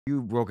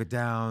you broke it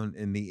down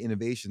in the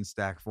innovation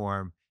stack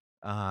form.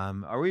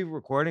 Are we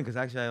recording? Because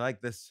actually, I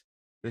like this.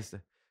 This.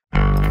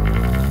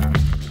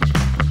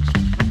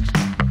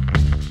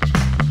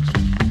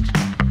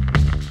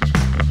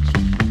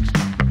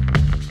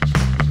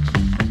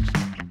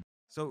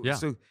 So, Yeah.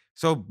 so,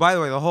 so. By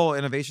the way, the whole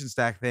innovation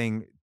stack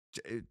thing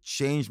it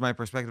changed my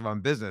perspective on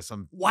business.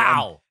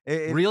 Wow.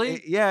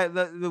 Really? Yeah.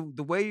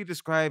 The way you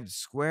described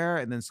Square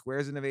and then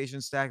Square's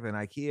innovation stack, then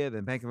IKEA,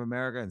 then Bank of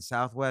America, and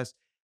Southwest.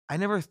 I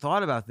never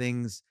thought about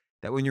things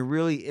that when you're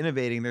really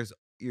innovating,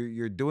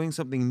 you're doing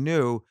something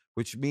new,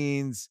 which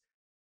means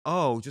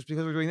oh, just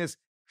because we're doing this,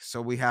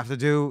 so we have to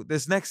do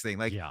this next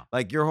thing. Yeah.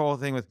 Like your whole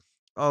thing with,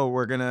 oh,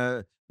 we're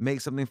gonna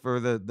make something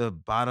for the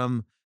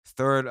bottom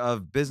third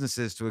of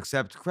businesses to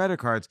accept credit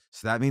cards.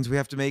 So that means we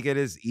have to make it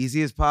as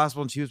easy as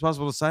possible and cheap as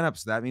possible to sign up.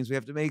 So that means we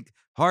have to make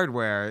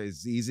hardware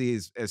as easy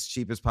as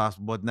cheap as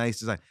possible, but nice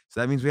design. So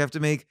that means we have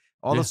to make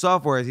all the Yeah.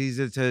 software as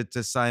easy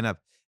to sign up.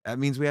 That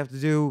means we have to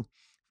do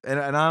and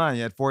on.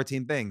 You had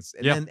 14 things.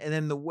 And Yeah.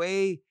 then the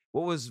way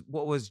what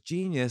was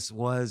genius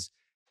was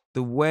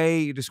the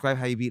way you describe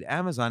how you beat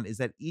Amazon is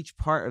that each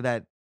part of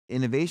that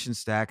innovation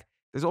stack,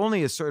 there's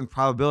only a certain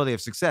probability of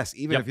success,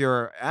 even if Yep.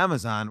 you're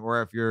Amazon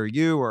or if you're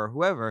you or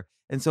whoever.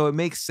 And so it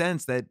makes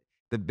sense that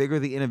the bigger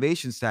the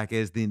innovation stack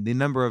is, the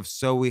number of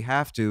so we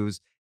have tos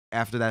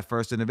after that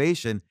first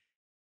innovation,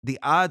 the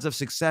odds of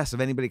success of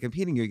anybody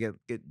competing you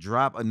get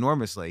drop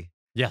enormously.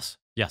 Yes.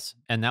 Yes.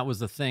 And that was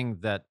the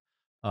thing that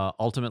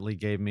ultimately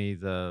gave me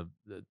the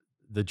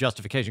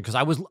justification because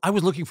I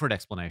was looking for an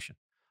explanation,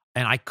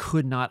 and I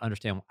could not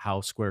understand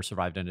how Square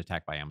survived an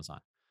attack by Amazon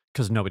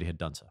because nobody had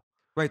done so.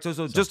 Right. So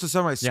So just to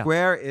summarize, yeah.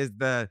 Square is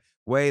the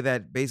way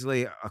that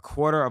basically a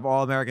quarter of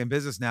all American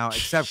business now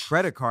accept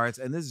credit cards.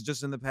 And this is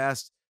just in the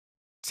past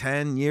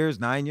 10 years,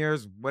 9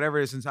 years, whatever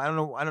it is since I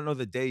don't know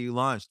the day you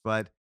launched,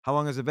 but how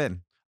long has it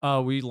been?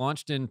 We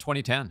launched in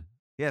 2010.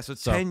 Yeah, so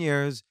So 10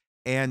 years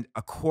and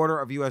a quarter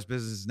of US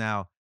businesses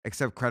now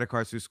accept credit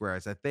cards through Square.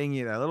 It's that thing,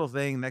 that little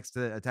thing next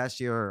to attached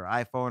to your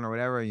iPhone or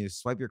whatever, and you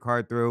swipe your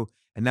card through,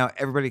 and now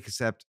everybody can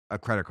accept a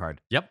credit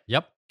card. yep.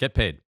 Yep. Get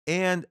paid.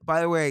 And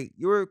by the way,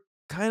 you were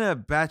kind of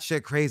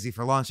batshit crazy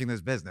for launching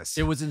this business.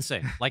 It was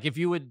insane. Like if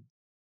you had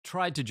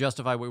tried to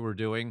justify what we were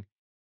doing,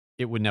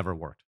 it would never have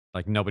worked.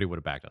 Like nobody would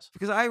have backed us.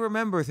 Because I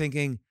remember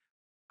thinking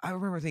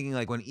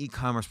like when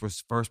e-commerce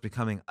was first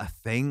becoming a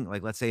thing,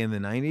 like let's say in the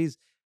 90s,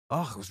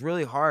 oh, it was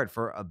really hard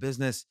for a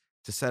business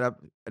to set up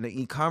an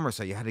e-commerce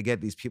site. You had to get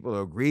these people to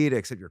agree to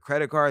accept your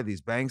credit card,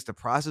 these banks to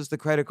process the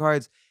credit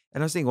cards.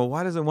 And I was thinking, well,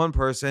 why doesn't one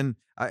person,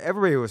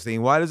 everybody was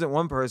thinking, why doesn't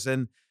one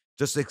person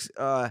just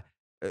uh,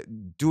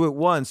 do it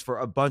once for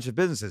a bunch of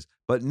businesses?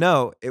 But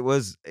no, it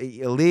was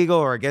illegal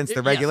or against the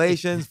Yes,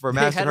 regulations for they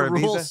had a MasterCard and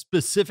rule Visa.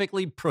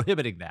 specifically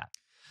prohibiting that.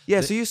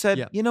 Yeah, The- so you said,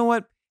 yeah. "You know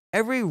what?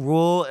 Every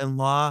rule and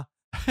law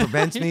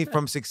prevents me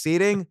from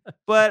succeeding,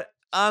 but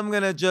I'm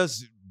gonna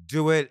just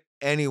do it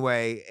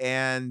anyway,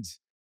 and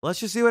let's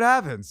just see what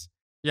happens."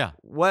 Yeah.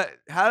 Why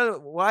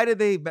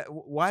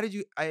did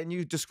you and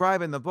you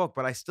describe in the book,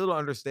 but I still don't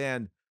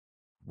understand,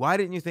 why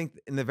didn't you think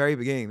in the very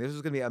beginning this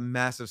was gonna be a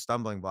massive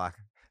stumbling block?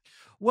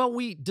 Well,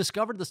 we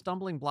discovered the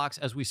stumbling blocks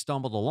as we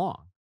stumbled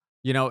along.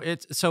 You know,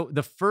 it's so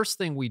the first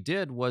thing we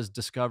did was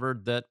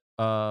discovered that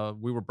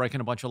we were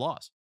breaking a bunch of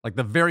laws, like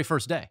the very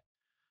first day.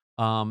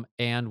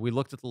 And we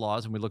looked at the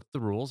laws and we looked at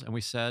the rules and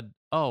we said,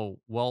 oh,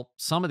 well,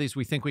 some of these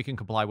we think we can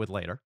comply with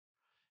later.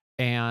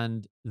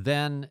 And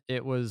then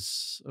it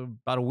was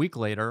about a week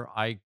later,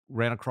 I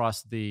ran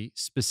across the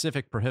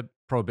specific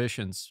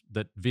prohibitions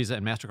that Visa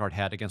and MasterCard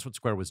had against what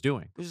Square was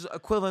doing. Which is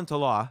equivalent to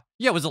law.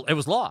 Yeah, it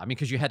was law. I mean,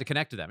 because you had to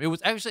connect to them. It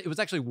was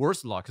actually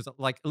worse than law because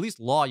like at least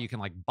law you can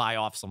like buy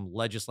off some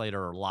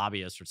legislator or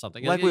lobbyist or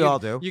something. Like we all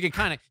do. You can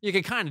kind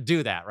of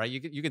do that, right?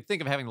 You could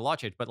think of having the law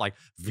change, but like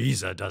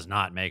Visa does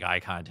not make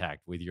eye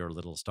contact with your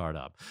little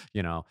startup,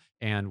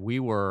 And we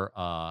were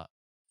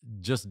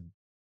just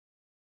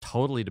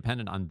totally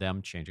dependent on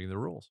them changing the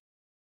rules,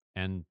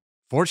 and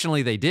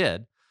fortunately they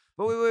did.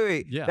 But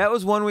wait. Yeah. That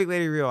was 1 week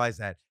later you realized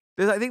that.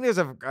 I think there's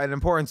an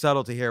important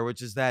subtlety here,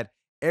 which is that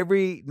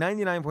every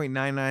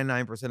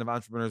 99.999% of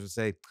entrepreneurs would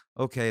say,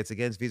 okay, it's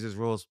against Visa's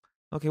rules.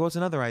 Okay, what's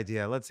another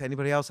idea?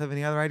 Anybody else have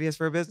any other ideas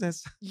for a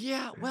business?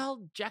 Yeah,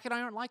 well, Jack and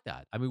I aren't like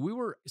that. I mean, we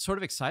were sort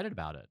of excited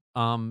about it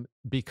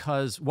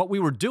because what we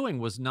were doing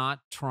was not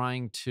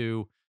trying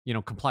to,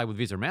 comply with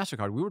Visa or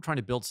MasterCard. We were trying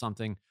to build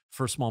something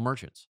for small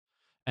merchants.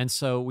 And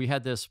so we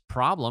had this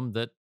problem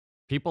that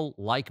people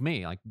like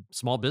me, like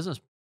small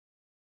business,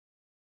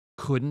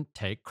 couldn't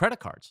take credit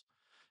cards.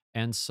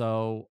 And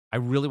so I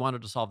really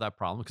wanted to solve that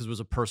problem because it was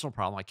a personal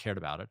problem. I cared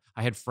about it.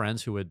 I had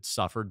friends who had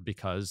suffered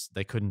because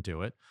they couldn't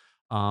do it.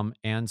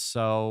 And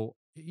so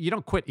you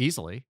don't quit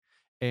easily.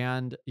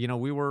 And,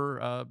 we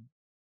were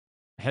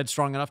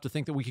headstrong enough to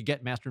think that we could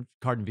get MasterCard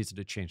and Visa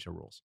to change their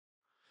rules.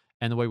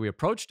 And the way we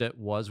approached it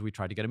was we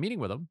tried to get a meeting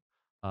with them.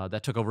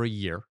 That took over a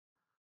year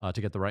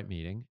to get the right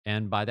meeting.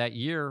 And by that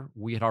year,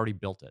 we had already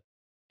built it.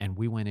 And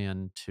we went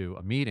into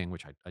a meeting,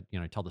 which I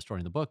tell the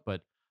story in the book,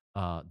 but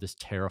this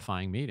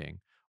terrifying meeting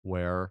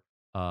where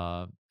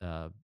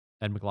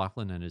Ed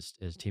McLaughlin and his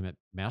team at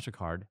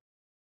MasterCard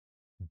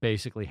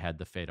basically had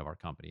the fate of our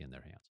company in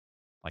their hands.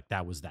 Like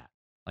that was that.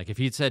 Like if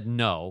he'd said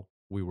no,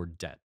 we were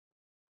dead.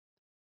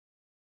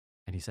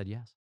 And he said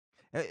yes.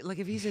 Like,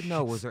 if he said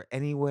no, was there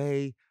any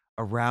way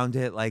around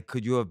it? Like,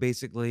 could you have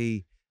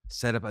basically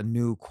set up a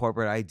new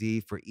corporate ID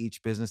for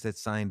each business that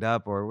signed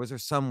up, or was there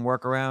some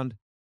workaround?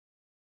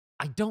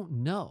 I don't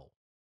know.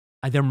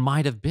 There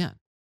might have been.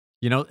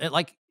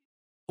 Like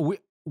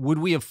would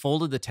we have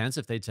folded the tents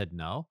if they'd said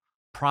no?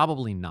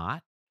 Probably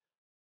not.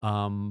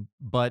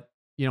 But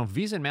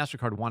Visa and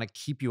MasterCard want to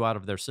keep you out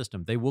of their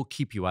system. They will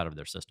keep you out of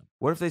their system.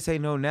 What if they say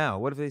no now?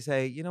 What if they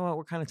say, you know what,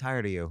 we're kind of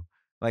tired of you?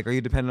 Like, are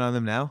you dependent on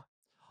them now?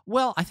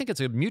 Well, I think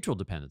it's a mutual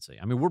dependency.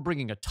 I mean, we're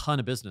bringing a ton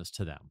of business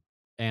to them,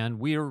 and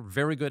we are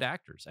very good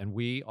actors. And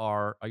we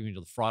are,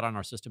 the fraud on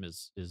our system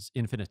is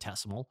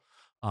infinitesimal.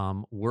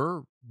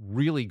 We're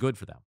really good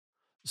for them,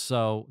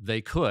 so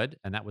they could,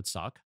 and that would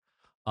suck.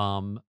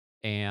 Um,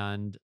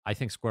 and I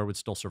think Square would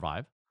still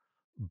survive,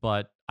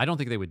 but I don't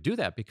think they would do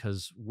that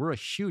because we're a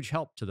huge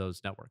help to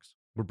those networks.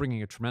 We're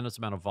bringing a tremendous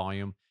amount of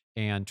volume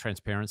and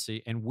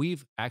transparency, and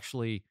we've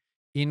actually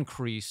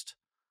increased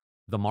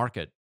the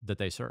market that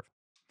they serve.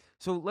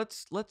 So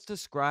let's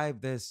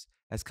describe this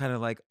as kind of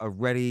like a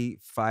ready,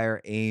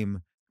 fire,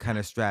 aim kind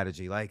of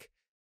strategy. Like,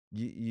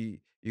 you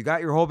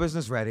got your whole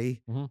business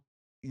ready. Mhm.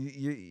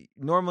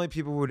 Normally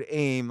people would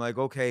aim like,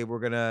 okay, we're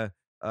gonna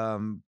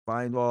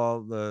find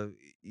all the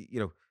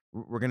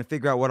we're gonna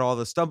figure out what all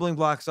the stumbling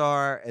blocks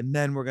are, and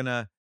then we're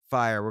gonna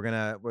fire.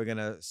 We're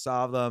gonna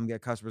solve them,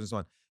 get customers and so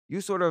on.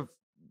 You sort of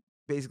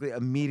basically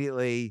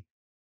immediately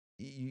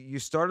you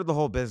started the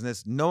whole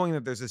business knowing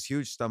that there's this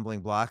huge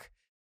stumbling block,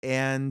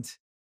 and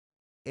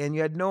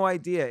you had no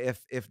idea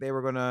if they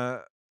were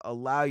gonna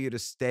allow you to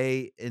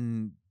stay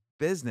in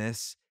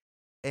business.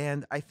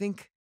 And I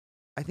think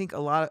a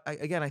lot of,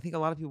 again, I think a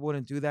lot of people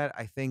wouldn't do that.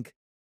 I think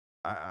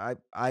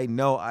I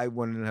know I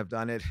wouldn't have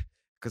done it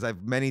because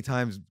I've many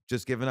times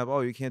just given up. Oh,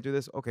 you can't do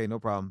this? Okay, no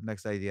problem.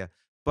 Next idea.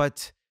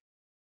 But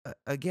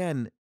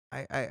again,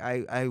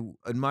 I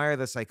admire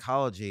the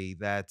psychology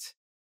that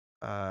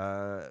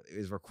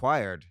is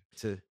required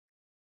to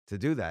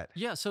do that.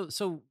 Yeah,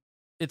 so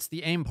it's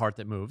the aim part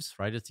that moves,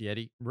 right? It's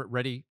the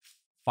ready,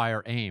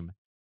 fire, aim.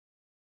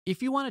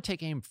 If you want to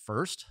take aim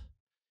first,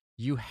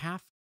 you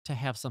have to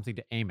have something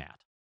to aim at,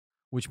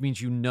 which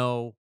means you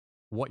know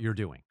what you're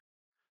doing.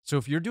 So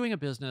if you're doing a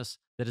business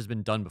that has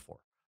been done before,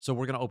 so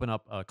we're going to open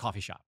up a coffee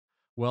shop.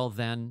 Well,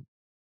 then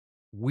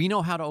we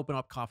know how to open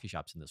up coffee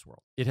shops in this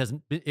world. It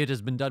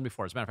has been done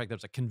before. As a matter of fact,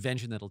 there's a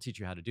convention that'll teach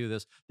you how to do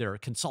this. There are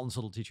consultants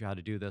that'll teach you how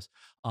to do this.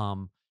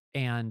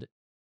 And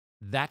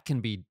that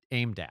can be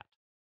aimed at.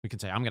 We can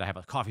say, I'm going to have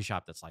a coffee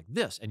shop that's like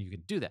this, and you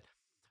can do that.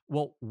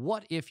 Well,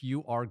 what if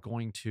you are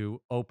going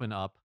to open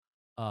up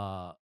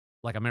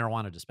like a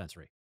marijuana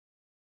dispensary,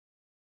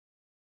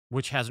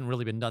 which hasn't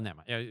really been done that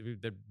much?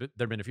 There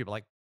have been a few, but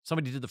like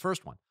somebody did the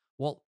first one.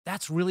 Well,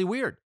 that's really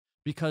weird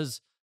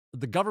because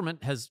the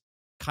government has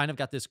kind of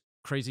got this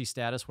crazy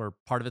status where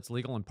part of it's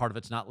legal and part of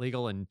it's not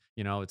legal, and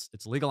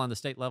it's legal on the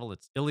state level,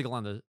 it's illegal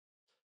on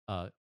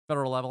the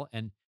federal level,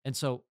 and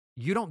so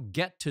you don't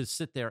get to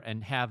sit there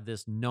and have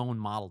this known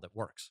model that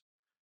works.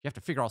 You have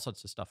to figure all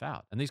sorts of stuff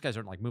out. And these guys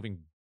aren't like moving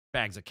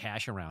bags of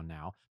cash around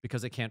now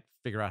because they can't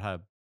figure out how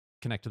to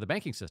connect to the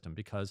banking system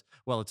because,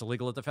 well, it's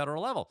illegal at the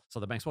federal level, so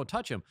the banks won't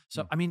touch them.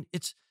 So I mean,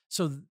 it's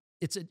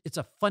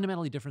a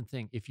fundamentally different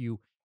thing. If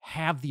you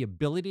have the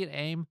ability to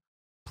aim,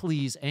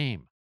 please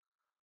aim.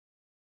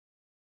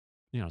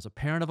 As a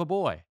parent of a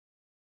boy,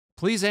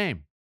 please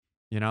aim.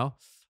 You know,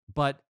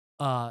 but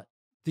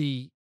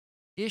the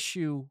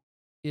issue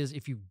is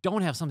if you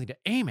don't have something to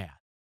aim at,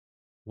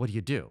 what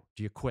do? Do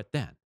you quit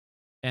then?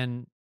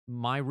 And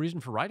my reason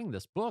for writing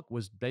this book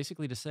was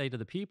basically to say to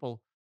the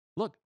people,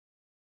 look,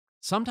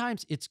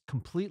 sometimes it's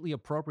completely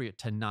appropriate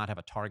to not have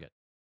a target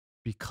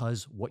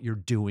because what you're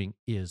doing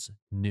is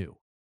new.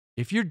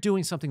 If you're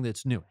doing something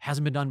that's new,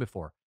 hasn't been done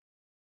before,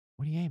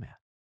 what do you aim at?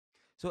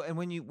 So, and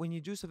when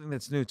you do something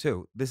that's new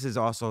too, this is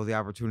also the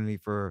opportunity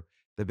for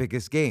the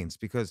biggest gains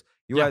because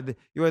Yeah.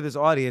 you had this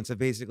audience of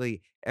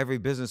basically every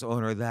business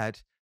owner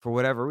that for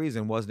whatever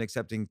reason wasn't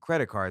accepting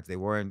credit cards. They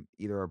weren't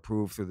either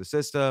approved through the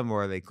system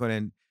or they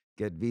couldn't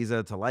get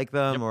Visa to like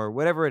them Yep. or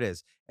whatever it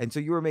is. And so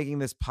you were making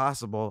this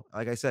possible.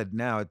 Like I said,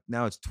 now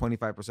it's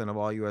 25% of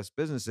all US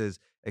businesses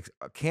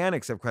can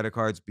accept credit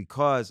cards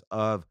because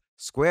of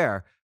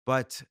Square.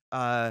 But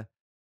uh,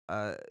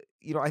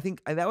 I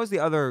think that was the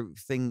other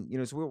thing.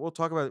 So we'll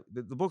talk about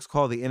the book's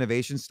called The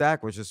Innovation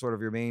Stack, which is sort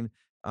of your main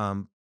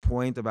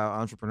point about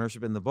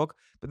entrepreneurship in the book.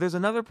 But there's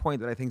another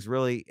point that I think is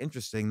really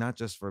interesting, not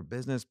just for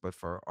business, but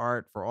for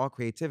art, for all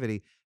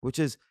creativity, which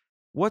is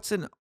what's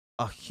a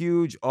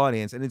huge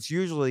audience, and it's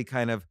usually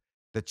kind of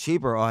the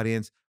cheaper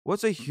audience.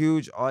 What's a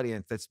huge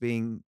audience that's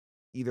being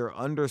either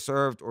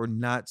underserved or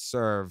not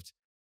served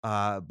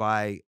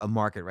by a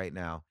market right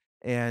now?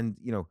 And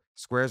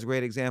Square's a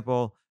great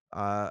example.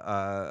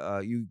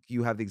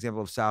 You have the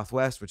example of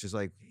Southwest, which is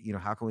like,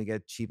 how can we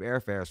get cheap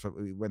airfares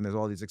when there's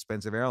all these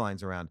expensive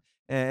airlines around?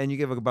 And you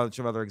give a bunch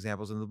of other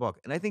examples in the book.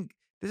 And I think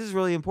this is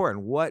really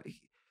important.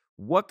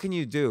 What can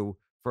you do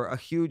for a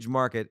huge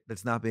market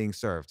that's not being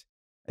served?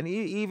 And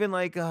even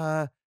like you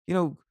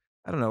know,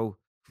 I don't know,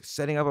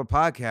 setting up a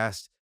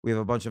podcast. We have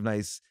a bunch of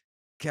nice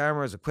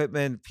cameras,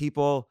 equipment,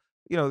 people.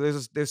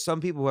 There's some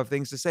people who have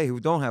things to say who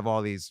don't have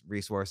all these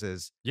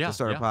resources to Yeah,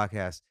 start a yeah.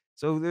 podcast.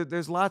 So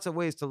there's lots of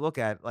ways to look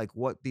at like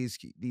what these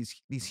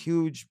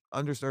huge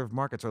underserved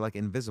markets are like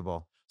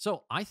invisible.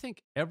 So I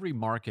think every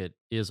market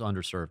is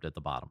underserved at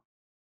the bottom.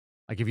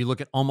 Like if you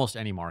look at almost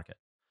any market,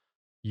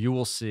 you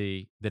will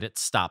see that it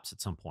stops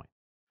at some point.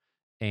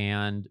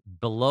 And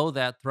below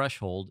that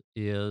threshold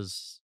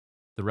is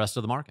the rest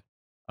of the market.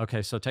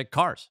 Okay, so take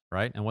cars,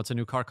 right? And what's a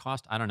new car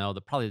cost? I don't know.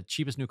 Probably the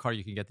cheapest new car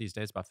you can get these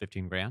days about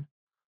 15 grand.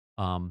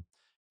 Um,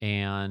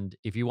 and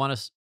if you want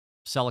to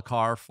sell a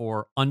car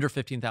for under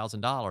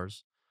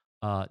 $15,000,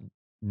 uh,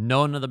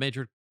 none of the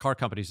major car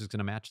companies is going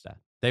to match that.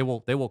 They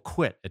will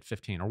quit at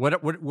 15 or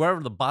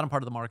wherever the bottom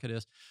part of the market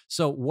is.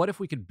 So what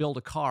if we could build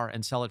a car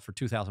and sell it for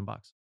 2,000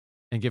 bucks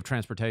and give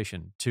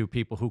transportation to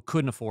people who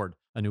couldn't afford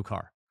a new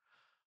car?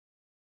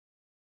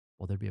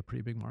 Well, there'd be a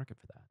pretty big market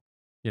for that.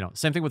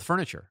 Same thing with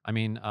furniture. I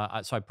mean,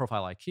 so I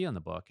profile IKEA in the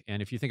book,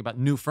 and if you think about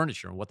new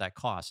furniture and what that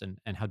costs,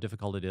 and how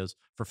difficult it is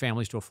for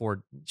families to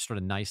afford sort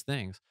of nice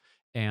things,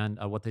 and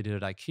what they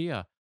did at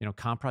IKEA,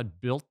 Comprad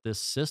built this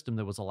system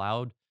that was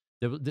allowed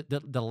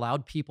that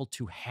allowed people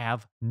to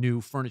have new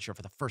furniture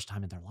for the first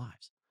time in their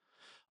lives.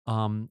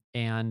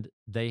 And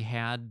they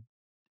had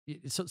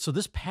so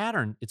this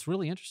pattern. It's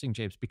really interesting,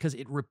 James, because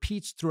it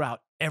repeats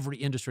throughout every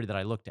industry that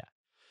I looked at,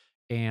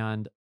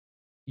 and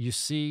you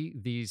see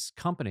these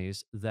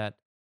companies that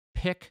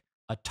pick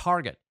a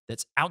target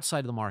that's outside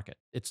of the market.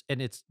 It's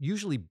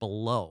usually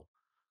below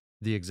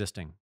the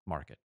existing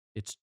market.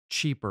 It's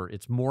cheaper,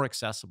 it's more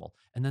accessible.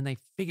 And then they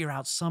figure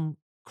out some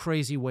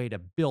crazy way to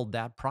build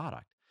that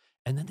product.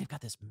 And then they've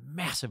got this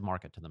massive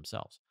market to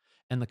themselves.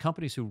 And the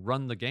companies who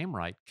run the game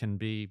right can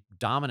be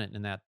dominant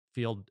in that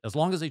field as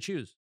long as they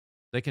choose.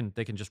 They can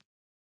just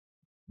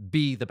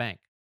be the bank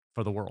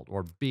for the world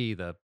or be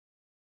the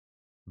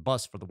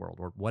bus for the world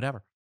or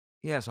whatever.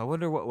 Yeah, so I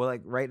wonder what well,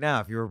 like right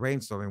now, if you were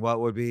brainstorming, what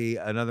would be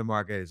another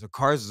market? So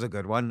cars is a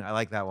good one. I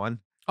like that one.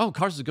 Oh,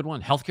 cars is a good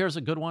one. Healthcare is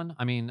a good one.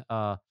 I mean,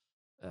 uh,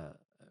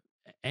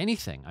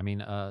 anything. I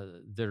mean,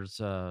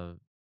 there's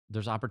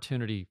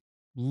opportunity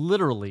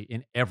literally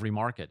in every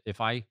market.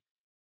 If I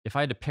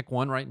had to pick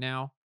one right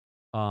now,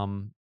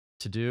 um,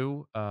 to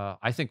do,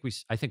 I think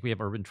we have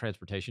urban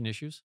transportation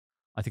issues.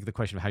 I think the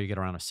question of how you get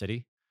around a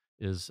city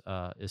is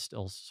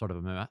still sort of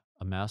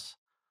a mess.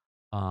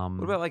 What Um,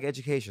 about like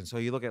education? So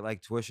you look at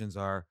like tuitions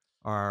are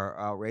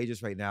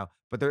outrageous right now,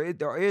 but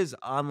there is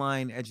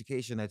online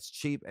education that's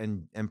cheap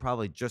and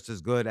probably just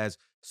as good as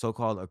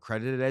so-called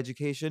accredited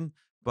education,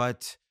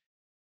 but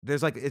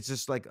there's like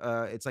it's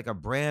like a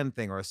brand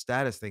thing or a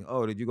status thing.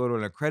 Oh, did you go to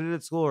an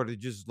accredited school or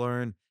did you just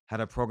learn how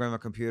to program a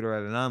computer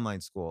at an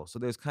online school? So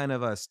there's kind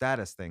of a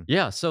status thing.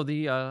 yeah. So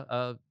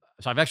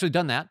I've actually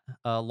done that.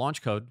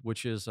 Launch Code,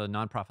 which is a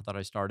nonprofit that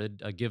I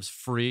started, gives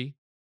free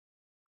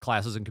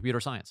classes in computer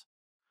science.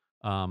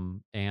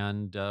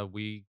 And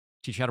we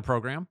teach you how to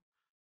program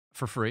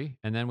for free,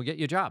 and then we get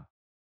you a job.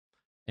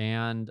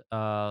 And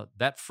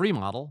that free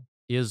model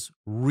is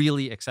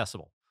really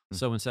accessible. Mm.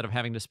 So instead of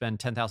having to spend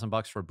 10,000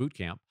 bucks for a boot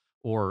camp,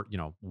 or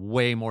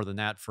way more than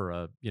that for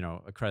a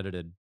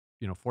accredited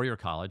 4-year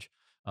college,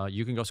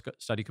 you can go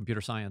study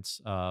computer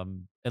science,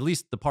 at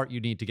least the part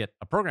you need to get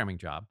a programming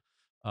job,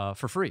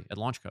 for free at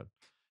Launch Code.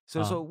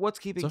 So what's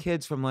keeping So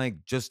kids from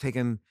like just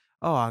taking,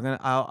 "Oh,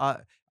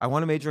 I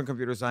want to major in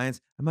computer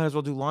science. I might as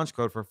well do launch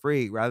code for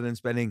free rather than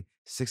spending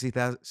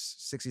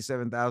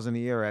 67,000 a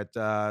year at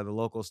the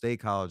local state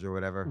college or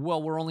whatever."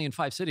 well, we're only in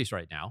 5 cities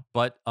right now,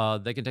 but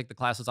they can take the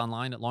classes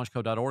online at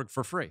launchcode.org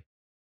for free.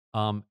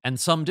 And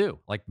some do,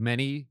 like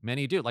many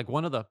do. Like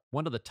one of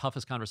the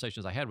toughest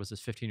conversations I had was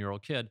this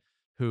 15-year-old kid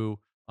who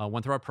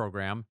went through our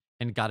program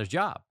and got his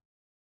job.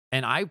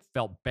 And I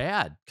felt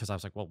bad because I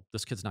was like, well,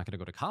 this kid's not going to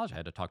go to college. I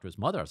had to talk to his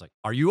mother. I was like,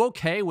 are you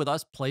okay with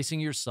us placing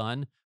your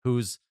son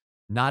who's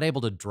not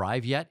able to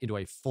drive yet into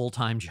a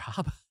full-time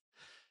job?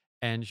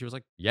 And she was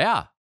like,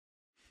 yeah,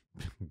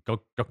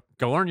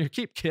 go earn your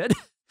keep, kid.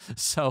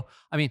 So,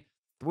 I mean,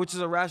 Which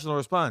is a rational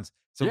response.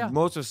 So yeah.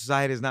 most of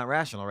society is not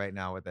rational right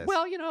now with this.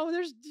 Well,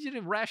 there's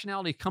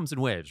rationality comes in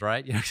waves,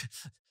 right?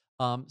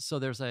 So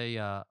there's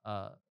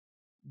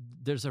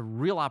a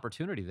real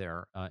opportunity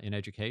there in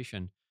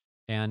education,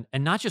 and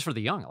not just for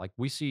the young. Like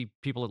we see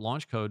people at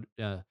Launch Code.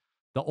 The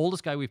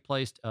oldest guy we've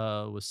placed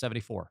was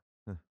 74.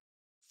 Huh.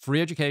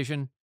 Free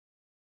education,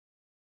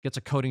 gets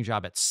a coding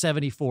job at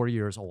 74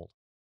 years old,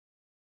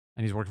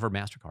 and he's working for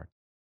Mastercard.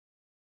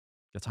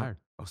 Gets Oh, hired.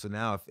 so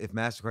now if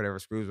Mastercard ever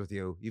screws with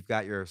you, you've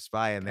got your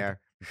spy in Got,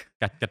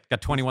 there. got He's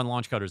 21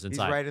 launch coders he's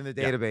inside. right in the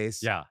Yeah,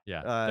 database. yeah,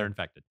 yeah. Uh, They're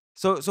infected.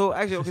 so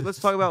actually, okay, let's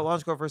talk about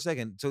launch code for a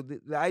second. So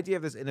the idea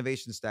of this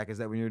innovation stack is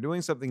that when you're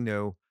doing something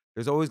new,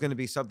 there's always going to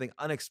be something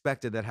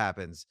unexpected that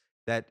happens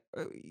that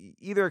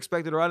either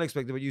expected or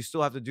unexpected, but you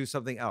still have to do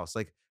something else.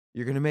 Like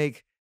you're going to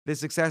make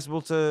this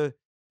accessible to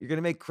You're going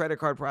to make credit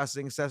card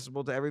processing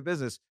accessible to every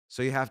business.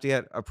 So you have to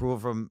get approval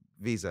from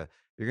Visa.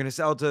 You're going to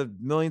sell to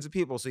millions of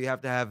people. So you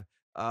have to have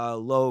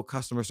low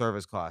customer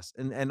service costs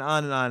and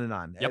on and on and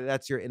on. Yep.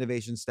 That's your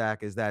innovation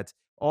stack, is that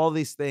all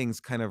these things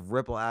kind of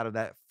ripple out of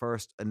that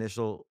first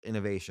initial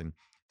innovation.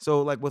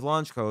 So like with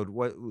launch code,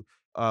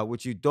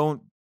 which you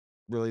don't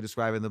really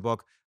describe in the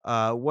book,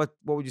 what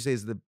would you say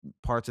is the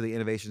parts of the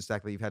innovation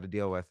stack that you've had to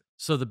deal with?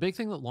 So the big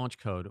thing that Launch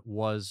Code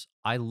was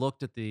I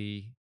looked at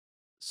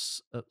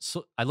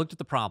I looked at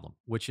the problem,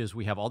 which is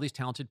we have all these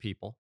talented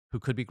people who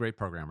could be great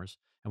programmers,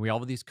 and we all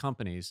have these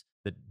companies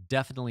that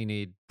definitely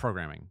need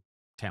programming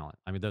talent.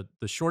 I mean,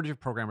 the shortage of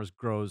programmers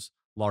grows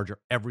larger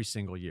every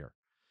single year.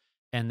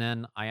 And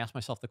then I asked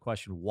myself the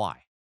question,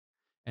 why?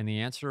 And the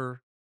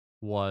answer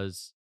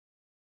was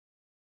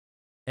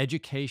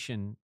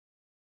education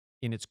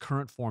in its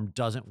current form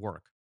doesn't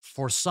work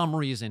for some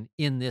reason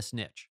in this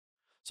niche.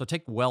 So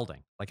take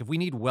welding. Like if we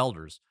need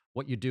welders,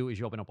 what you do is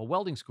you open up a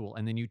welding school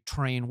and then you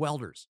train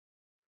welders.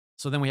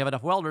 So then we have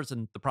enough welders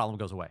and the problem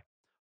goes away.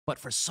 But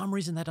for some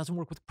reason that doesn't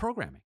work with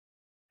programming.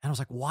 And I was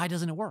like, why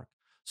doesn't it work?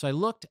 So I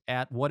looked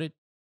at what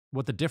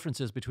the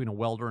difference is between a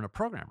welder and a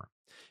programmer.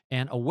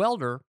 And a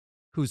welder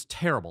who's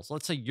terrible. So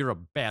let's say you're a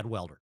bad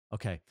welder.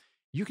 Okay.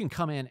 You can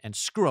come in and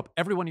screw up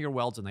every one of your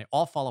welds and they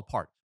all fall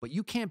apart. But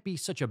you can't be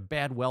such a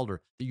bad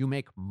welder that you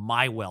make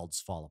my welds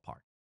fall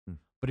apart. Hmm.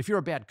 But if you're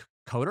a bad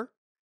coder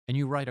and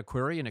you write a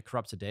query and it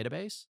corrupts a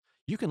database,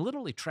 you can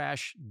literally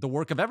trash the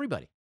work of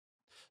everybody.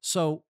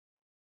 So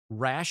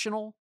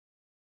rational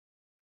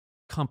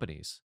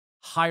companies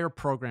hire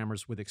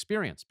programmers with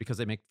experience because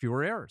they make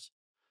fewer errors.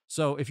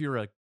 So if you're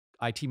a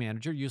IT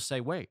manager, you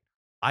say, wait,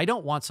 I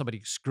don't want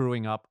somebody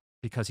screwing up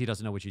because he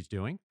doesn't know what he's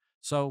doing.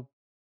 So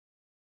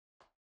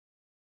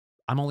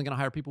I'm only going to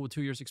hire people with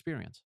 2 years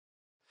experience.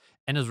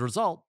 And as a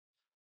result,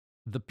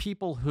 the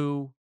people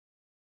who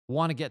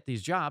want to get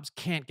these jobs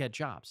can't get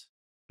jobs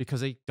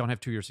because they don't have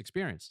 2 years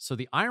experience. So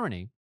the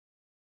irony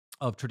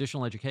of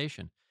traditional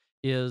education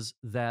is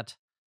that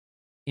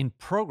in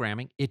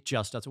programming, it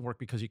just doesn't work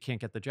because you can't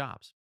get the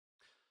jobs.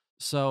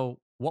 So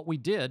what we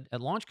did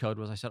at Launch Code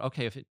was I said,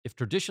 okay, if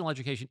traditional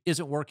education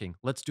isn't working,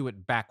 let's do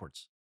it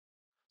backwards.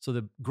 So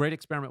the great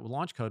experiment with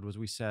Launch Code was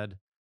we said,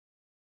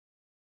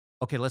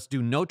 okay, let's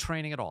do no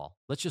training at all.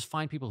 Let's just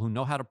find people who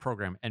know how to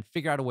program and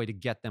figure out a way to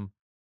get them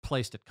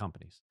placed at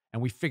companies.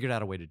 And we figured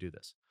out a way to do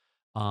this.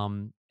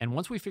 And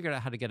once we figured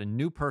out how to get a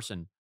new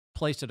person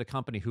placed at a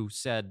company who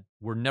said,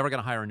 we're never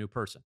going to hire a new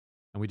person.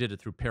 And we did it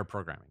through pair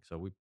programming. So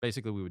we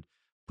would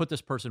put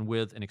this person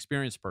with an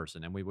experienced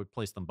person and we would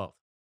place them both.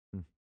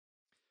 Hmm.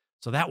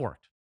 So that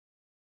worked.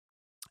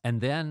 And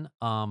then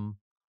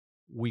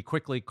we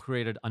quickly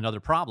created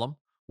another problem,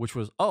 which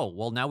was, oh,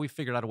 well, now we've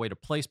figured out a way to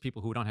place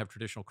people who don't have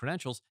traditional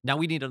credentials. Now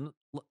we need a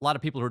lot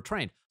of people who are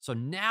trained. So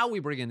now we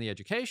bring in the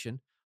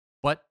education,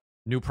 but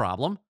new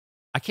problem.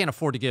 I can't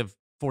afford to give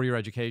 4-year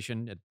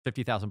education at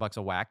 $50,000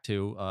 a whack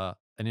to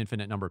an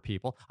infinite number of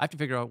people. I have to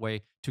figure out a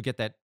way to get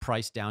that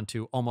price down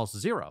to almost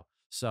zero.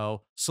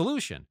 So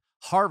solution.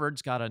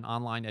 Harvard's got an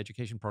online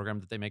education program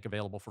that they make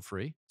available for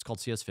free. It's called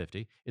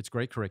CS50. It's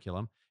great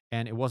curriculum.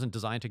 And it wasn't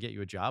designed to get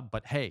you a job.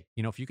 But hey,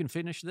 if you can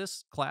finish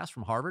this class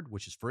from Harvard,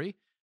 which is free,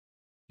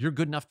 you're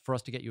good enough for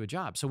us to get you a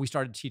job. So we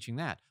started teaching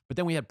that. But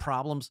then we had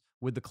problems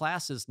with the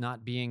classes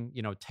not being,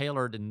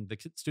 tailored and the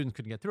students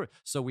couldn't get through it.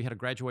 So we had a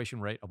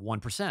graduation rate of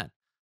 1%.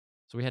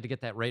 So we had to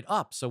get that rate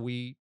up. So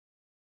we,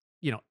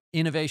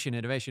 innovation,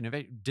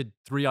 did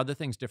 3 other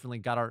things differently,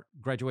 got our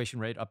graduation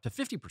rate up to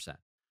 50%.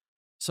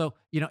 So,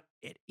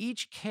 at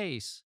each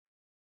case,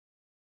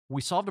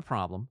 we solved a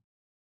problem.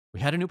 We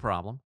had a new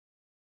problem.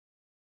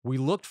 We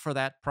looked for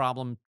that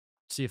problem,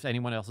 see if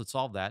anyone else had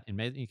solved that. In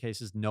many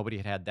cases, nobody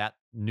had that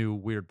new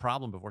weird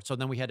problem before. So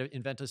then we had to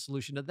invent a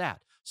solution to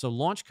that. So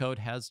Launch Code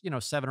has,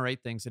 7 or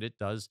 8 things that it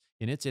does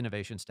in its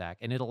innovation stack,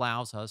 and it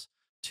allows us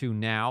to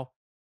now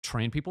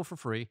train people for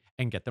free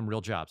and get them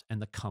real jobs.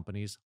 And the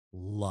companies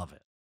love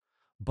it.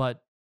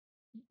 But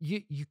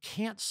you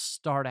can't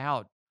start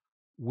out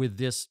with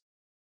this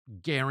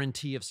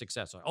guarantee of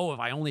success. Like, oh, if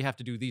I only have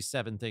to do these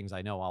 7 things,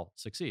 I know I'll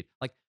succeed.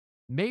 Like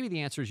maybe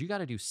the answer is you got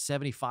to do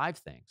 75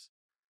 things.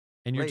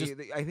 And you're Right.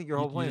 I think your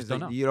you whole point just is don't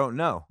that know. you don't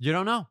know, You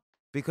don't know.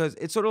 because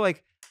it's sort of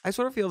like I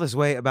sort of feel this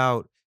way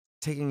about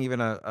taking even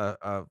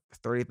a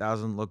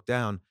 30,000 look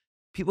down.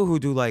 People who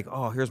do like,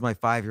 oh, here's my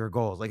 5-year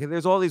goals. Like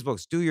there's all these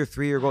books. Do your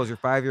 3-year goals, your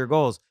 5-year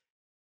goals.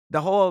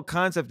 The whole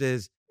concept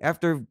is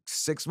after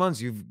 6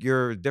 months,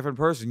 you're a different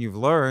person. You've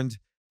learned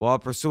while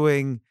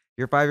pursuing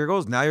your 5-year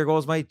goals. Now your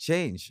goals might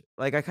change.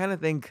 Like I kind of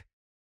think,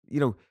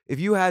 if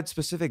you had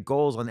specific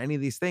goals on any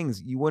of these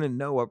things, you wouldn't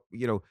know what,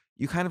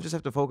 you kind of just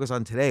have to focus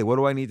on today. What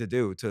do I need to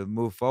do to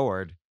move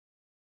forward?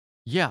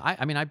 Yeah,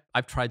 I mean,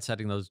 I've tried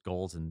setting those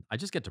goals and I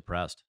just get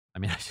depressed. I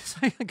mean, I just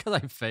because I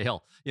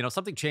fail.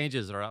 Something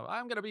changes, or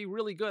I'm going to be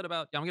really good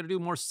about. I'm going to do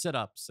more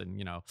sit-ups, and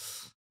no,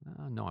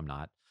 I'm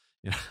not.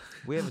 You know,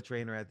 We have a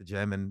trainer at the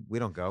gym and we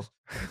don't go.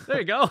 there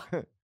you go.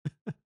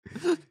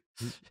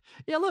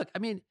 Yeah, look, I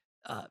mean,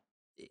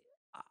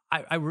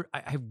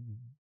 I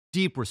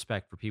deep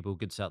respect for people who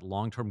could set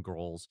long-term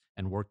goals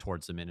and work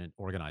towards them in an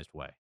organized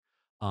way.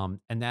 And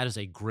that is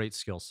a great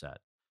skill set.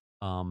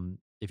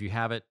 If you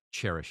have it,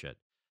 cherish it.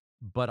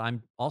 But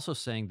I'm also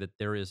saying that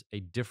there is a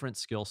different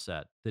skill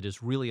set that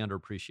is really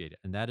underappreciated,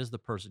 and that is the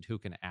person who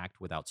can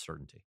act without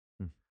certainty.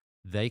 Mm.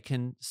 They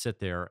can sit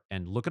there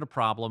and look at a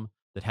problem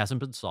that hasn't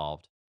been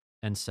solved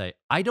and say,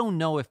 I don't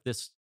know if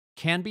this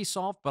can be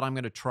solved, but I'm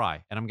going to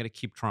try and I'm going to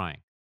keep trying.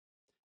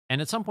 And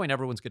at some point,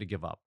 everyone's going to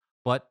give up.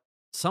 But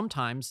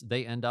sometimes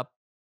they end up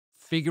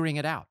figuring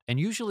it out. And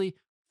usually,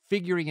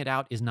 figuring it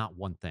out is not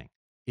one thing,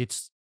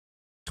 it's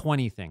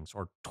 20 things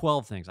or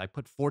 12 things. I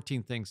put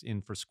 14 things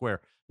in for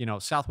Square.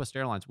 Southwest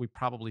Airlines, we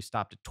probably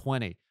stopped at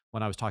 20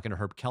 when I was talking to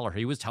Herb Keller.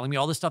 He was telling me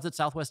all the stuff that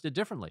Southwest did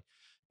differently.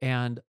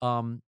 And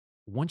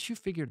once you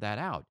figured that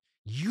out,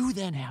 you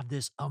then have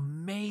this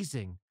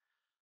amazing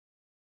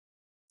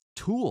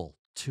tool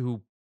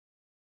to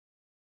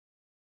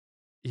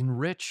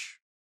enrich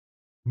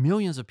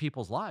millions of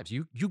people's lives.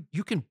 You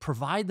can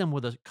provide them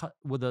with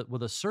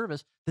a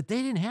service that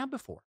they didn't have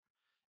before.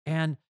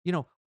 And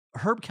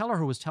Herb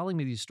Keller was telling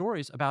me these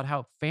stories about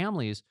how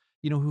families,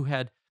 who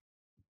had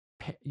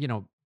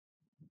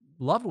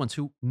loved ones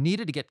who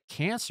needed to get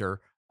cancer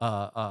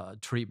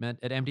treatment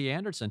at MD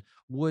Anderson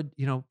would,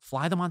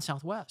 fly them on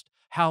Southwest.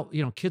 How,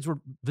 kids were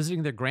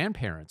visiting their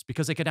grandparents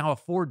because they could now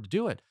afford to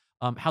do it.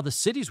 How the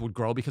cities would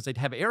grow because they'd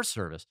have air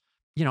service.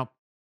 You know,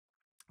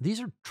 these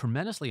are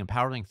tremendously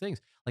empowering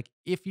things. Like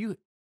if you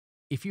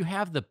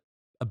have the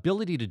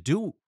ability to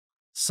do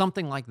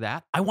something like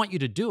that, I want you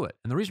to do it.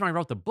 And the reason I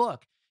wrote the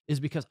book is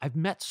because I've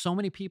met so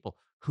many people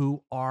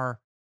who are,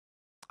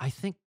 I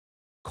think,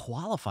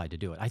 qualified to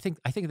do it. I think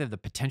they have the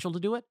potential to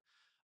do it.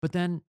 But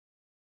then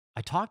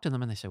I talk to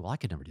them and they say, "Well, I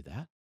could never do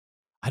that.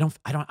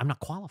 I'm not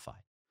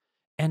qualified."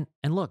 And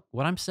look,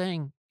 what I'm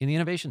saying in the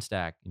innovation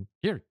stack, and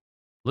here,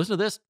 listen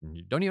to this. And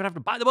you don't even have to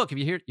buy the book if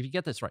you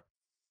get this right.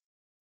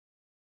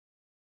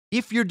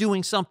 If you're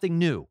doing something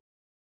new,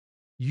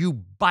 you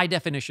by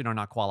definition are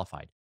not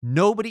qualified.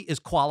 Nobody is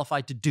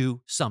qualified to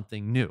do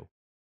something new.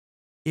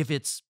 If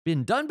it's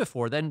been done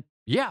before, then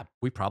yeah,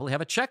 we probably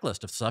have a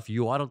checklist of stuff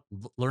you ought to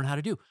learn how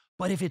to do.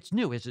 But if it's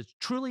new, if it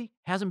truly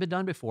hasn't been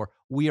done before,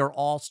 we are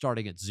all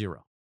starting at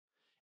zero.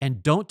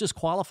 And don't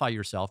disqualify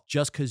yourself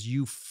just because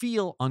you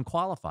feel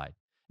unqualified.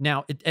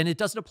 Now, it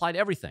doesn't apply to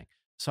everything.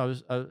 So I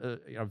was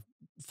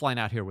flying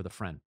out here with a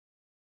friend,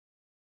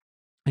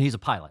 and he's a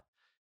pilot.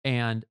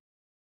 And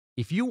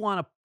if you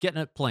want to get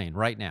in a plane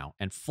right now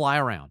and fly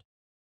around,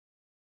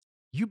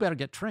 you better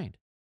get trained.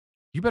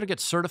 You better get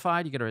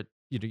certified.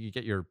 You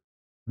get your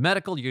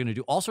medical. You're going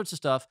to do all sorts of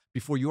stuff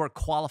before you are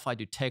qualified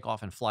to take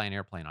off and fly an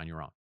airplane on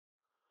your own.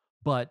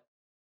 But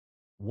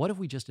what if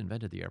we just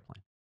invented the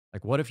airplane?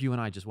 Like, what if you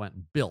and I just went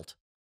and built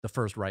the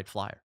first Wright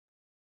Flyer?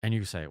 And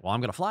you say, well,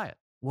 I'm going to fly it.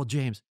 Well,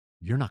 James,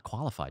 you're not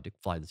qualified to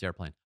fly this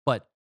airplane,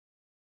 but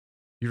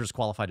you're as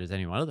qualified as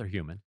any other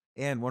human.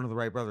 And one of the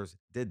Wright brothers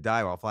did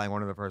die while flying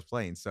one of the first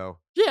planes. So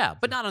Yeah,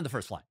 but not on the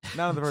first flight.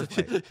 not on the first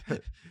plane.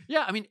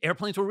 Yeah, I mean,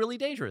 airplanes were really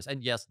dangerous.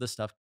 And yes, this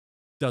stuff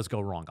does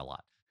go wrong a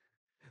lot.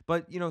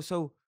 But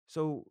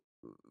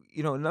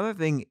another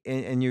thing,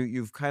 and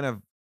you've kind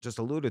of just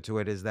alluded to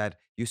it, is that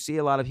you see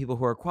a lot of people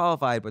who are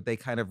qualified, but they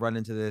kind of run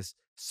into this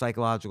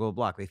psychological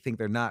block. They think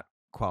they're not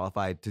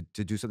qualified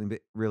to do something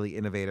really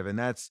innovative, and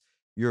that's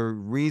your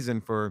reason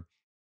for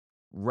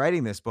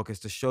writing this book, is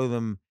to show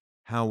them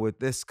how with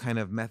this kind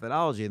of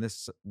methodology and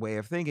this way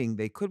of thinking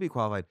they could be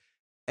qualified.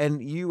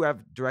 And you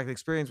have direct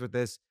experience with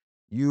this.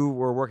 You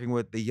were working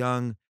with the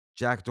young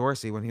Jack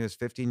Dorsey when he was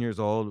 15 years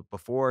old,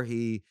 before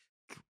he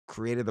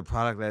created the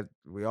product that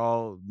we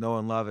all know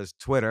and love as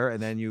Twitter,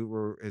 and then you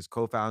were his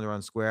co-founder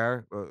on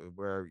Square,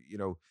 where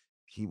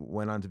he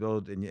went on to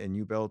build, and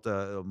you built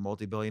a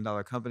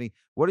multi-billion-dollar company.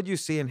 What did you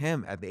see in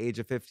him at the age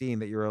of 15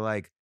 that you were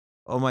like,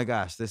 "Oh my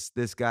gosh,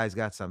 this guy's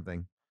got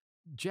something"?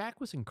 Jack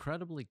was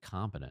incredibly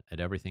competent at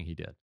everything he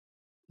did.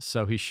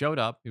 So he showed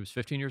up. He was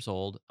 15 years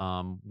old.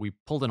 We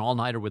pulled an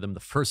all-nighter with him the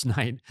first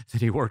night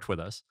that he worked with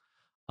us.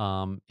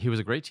 He was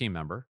a great team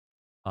member,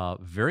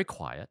 very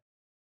quiet,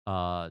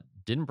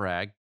 didn't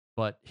brag,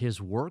 but his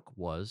work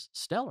was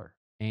stellar.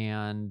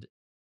 And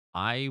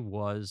I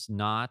was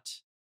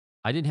not,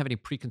 I didn't have any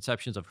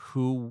preconceptions of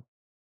who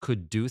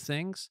could do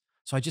things.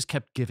 So I just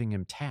kept giving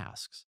him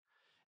tasks.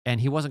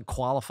 And he wasn't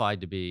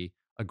qualified to be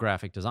a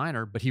graphic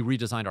designer, but he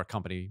redesigned our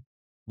company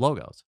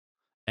logos.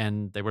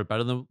 And they were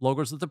better than the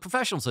logos that the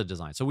professionals had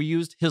designed. So we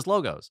used his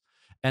logos.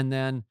 And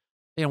then,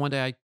 one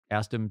day I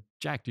asked him,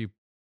 Jack, do you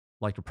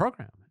like to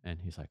program? And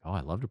he's like, oh,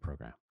 I love to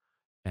program.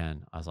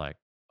 And I was like,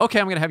 okay,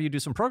 I'm going to have you do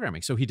some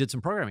programming. So he did some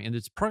programming, and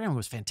his programming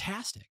was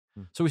fantastic.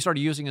 Mm. So we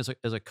started using it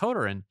as a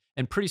coder,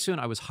 and pretty soon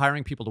I was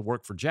hiring people to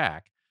work for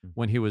Jack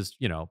when he was,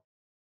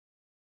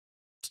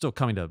 still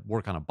coming to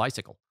work on a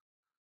bicycle.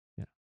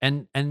 Yeah.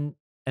 And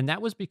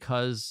that was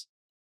because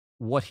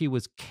what he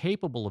was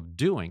capable of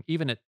doing,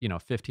 even at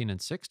 15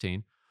 and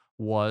 16,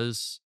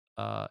 was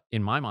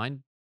in my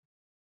mind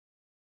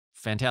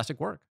fantastic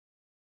work.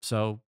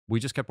 So we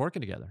just kept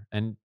working together,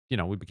 and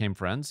we became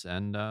friends.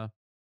 And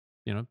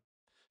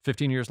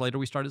 15 years later,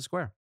 we started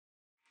Square.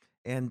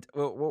 And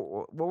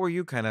what were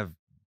you kind of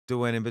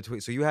doing in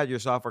between? So you had your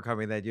software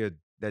company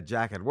that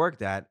Jack had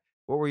worked at.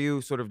 What were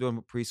you sort of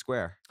doing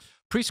pre-Square?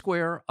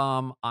 Pre-Square,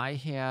 I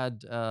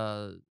had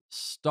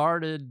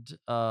started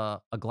a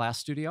glass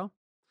studio.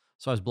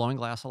 So I was blowing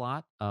glass a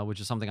lot,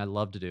 which is something I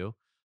love to do.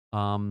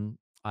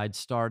 I'd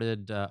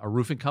started a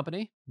roofing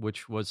company,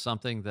 which was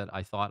something that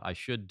I thought I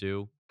should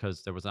do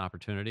because there was an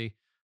opportunity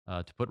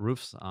to put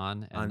roofs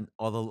on. And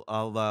On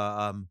all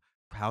the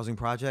housing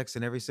projects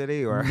in every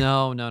city, or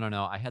no, no, no,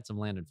 no. I had some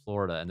land in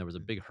Florida, and there was a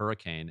big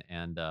hurricane,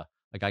 and a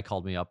guy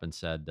called me up and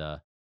said,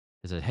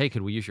 "He said, hey,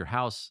 could we use your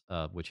house,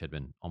 which had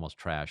been almost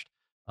trashed,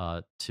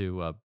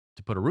 to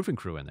put a roofing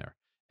crew in there?"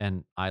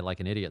 And I, like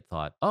an idiot,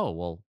 thought, "Oh,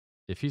 well,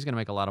 if he's going to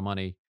make a lot of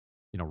money,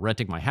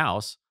 renting my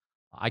house,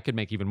 I could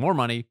make even more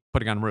money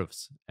putting on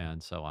roofs."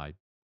 And so I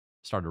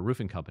started a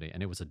roofing company,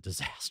 and it was a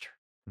disaster.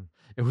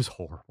 It was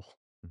horrible.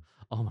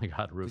 Oh my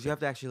God, because you roofing. have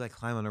to actually like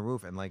climb on a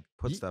roof and like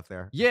put Ye stuff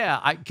there. Yeah,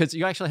 I because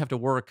you actually have to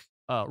work,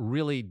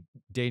 really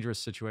dangerous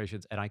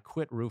situations, and I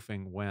quit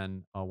roofing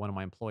when, one of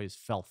my employees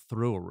fell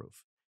through a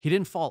roof. He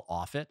didn't fall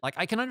off it. Like,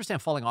 I can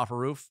understand falling off a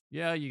roof.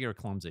 Yeah, you get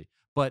clumsy.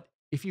 But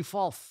if you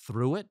fall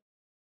through it,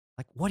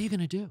 like, what are you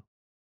gonna do?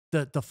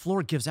 The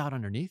floor gives out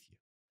underneath you.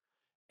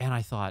 And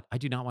I thought, "I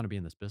do not wanna be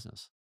in this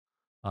business."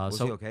 Was he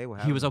So okay?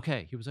 What he was happened?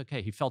 okay. He was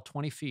okay. He fell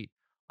 20 feet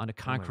onto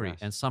Oh my concrete gosh.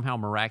 and somehow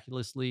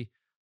miraculously,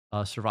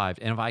 survived.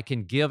 And if I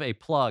can give a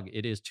plug,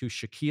 it is to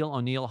Shaquille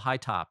O'Neal high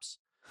tops.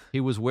 He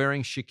was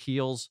wearing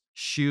Shaquille's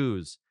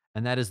shoes,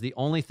 and that is the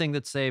only thing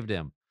that saved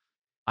him.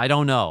 I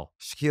don't know.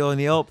 Shaquille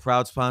O'Neal,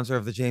 proud sponsor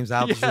of the James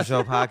Altucher Yeah.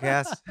 Show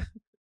podcast.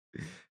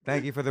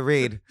 Thank you for the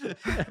read.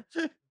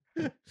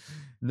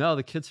 No,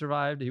 the kid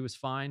survived. He was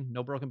fine.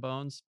 No broken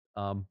bones.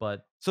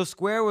 But So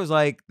Square was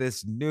like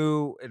this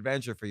new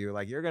adventure for you.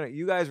 Like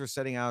you guys were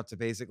setting out to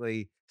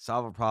basically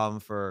solve a problem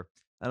for,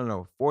 I don't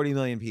know, 40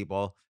 million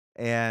people.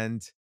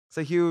 And it's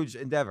a huge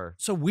endeavor.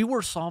 So we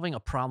were solving a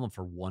problem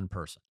for one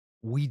person.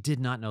 We did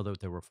not know that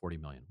there were 40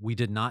 million. We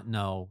did not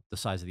know the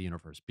size of the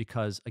universe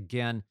because,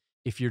 again,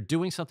 if you're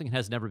doing something that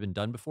has never been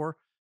done before,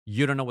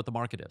 you don't know what the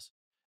market is.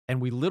 And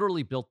we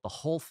literally built the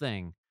whole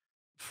thing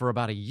for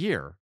about a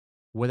year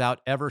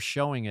without ever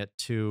showing it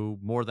to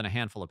more than a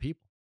handful of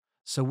people.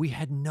 So we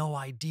had no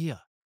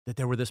idea that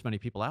there were this many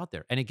people out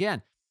there. And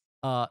again,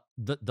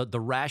 the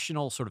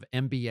rational sort of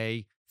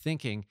MBA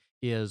thinking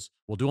is,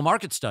 we'll do a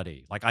market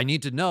study. Like, I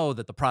need to know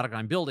that the product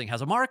I'm building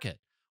has a market.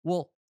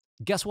 Well,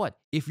 guess what?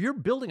 If you're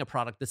building a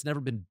product that's never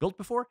been built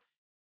before,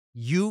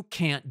 you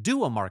can't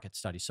do a market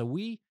study. So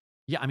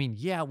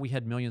yeah, we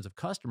had millions of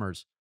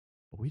customers,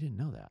 but we didn't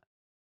know that.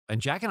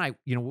 And Jack and I,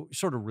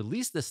 sort of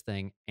released this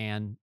thing,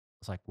 and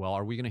it's like, well,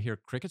 are we going to hear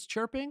crickets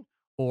chirping,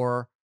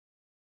 or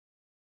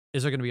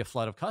is there going to be a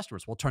flood of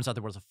customers? Well, it turns out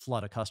there was a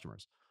flood of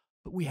customers,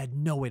 but we had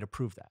no way to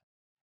prove that.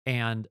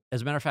 And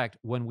as a matter of fact,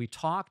 when we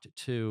talked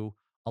to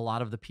a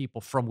lot of the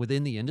people from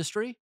within the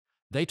industry,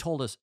 they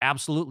told us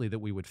absolutely that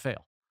we would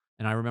fail.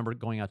 And I remember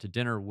going out to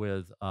dinner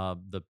with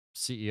the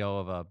CEO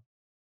of a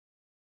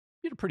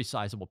pretty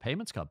sizable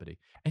payments company,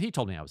 and he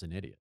told me I was an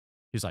idiot.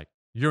 He's like,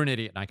 "You're an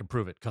idiot, and I can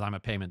prove it because I'm a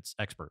payments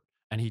expert."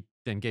 And he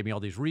then gave me all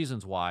these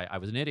reasons why I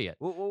was an idiot.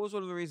 What was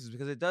one of the reasons?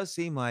 Because it does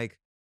seem like,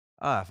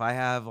 if I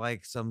have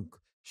like some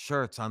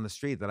shirts on the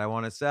street that I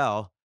want to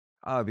sell,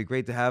 it'd be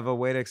great to have a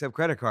way to accept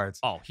credit cards.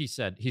 Oh, he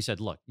said,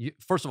 "Look,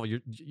 first of all,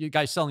 you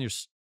guys selling your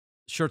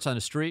shirts on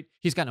the street.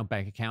 He's got no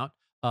bank account.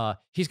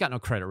 He's got no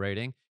credit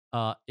rating.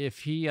 If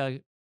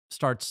he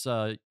starts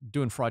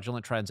doing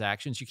fraudulent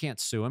transactions, you can't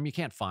sue him. You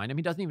can't find him.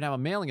 He doesn't even have a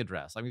mailing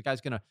address. I mean, the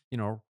guy's gonna,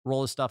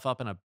 roll his stuff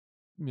up in a,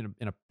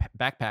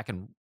 backpack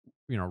and,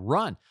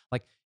 run.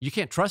 Like, you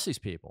can't trust these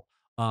people."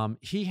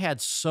 He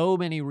had so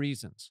many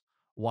reasons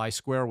why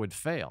Square would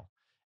fail,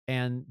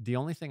 and the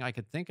only thing I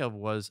could think of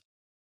was,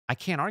 I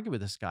can't argue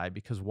with this guy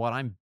because what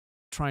I'm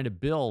trying to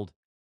build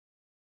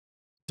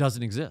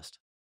doesn't exist.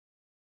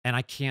 And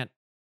I can't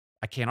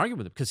argue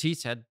with him because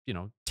he's had,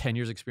 10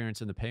 years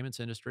experience in the payments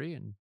industry,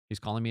 and he's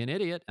calling me an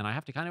idiot, and I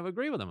have to kind of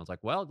agree with him. I was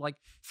like, "Well, like,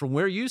 from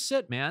where you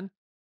sit, man,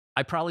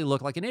 I probably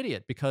look like an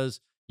idiot because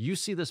you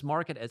see this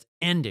market as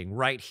ending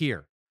right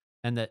here."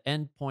 And the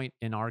end point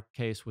in our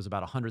case was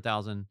about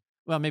 100,000,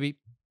 well, maybe,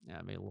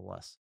 yeah, maybe a little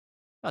less,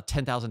 about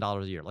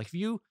 $10,000 a year. Like, if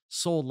you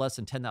sold less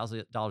than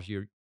 $10,000 a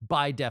year,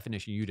 by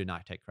definition, you did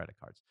not take credit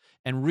cards.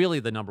 And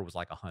really, the number was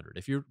like 100.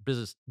 If your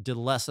business did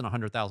less than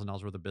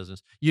 $100,000 worth of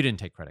business, you didn't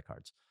take credit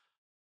cards.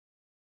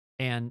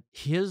 And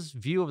his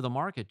view of the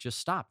market just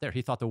stopped there.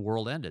 He thought the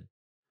world ended.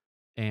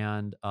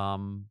 And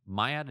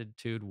my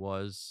attitude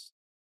was,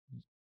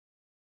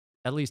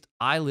 at least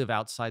I live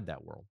outside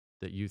that world.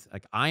 That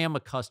like, I am a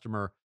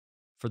customer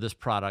for this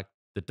product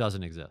that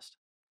doesn't exist.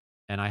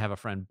 And I have a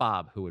friend,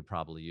 Bob, who would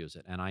probably use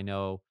it. And I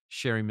know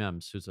Sherry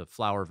Mims, who's a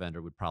flower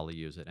vendor, would probably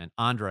use it. And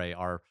Andre,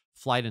 our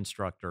flight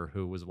instructor,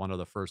 who was one of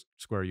the first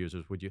Square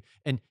users, would you?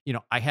 And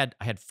I had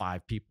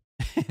 5 people,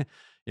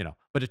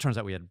 but it turns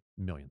out we had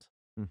millions.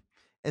 Mm.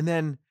 And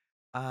then,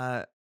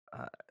 uh,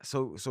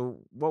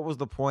 so what was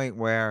the point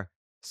where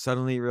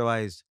suddenly you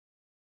realized,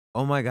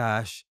 oh my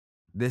gosh,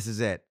 this is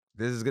it.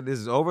 This is good. This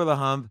is over the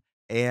hump,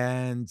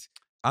 and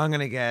I'm going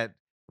to get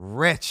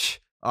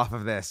rich off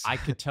of this. I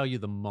could tell you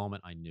the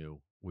moment I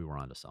knew we were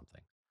onto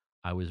something.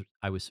 I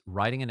was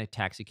riding in a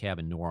taxi cab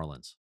in New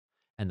Orleans,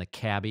 and the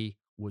cabbie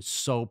was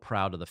so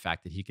proud of the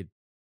fact that he could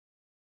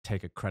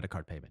take a credit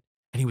card payment.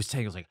 And he was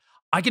saying, he was like,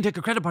 I can take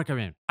a credit card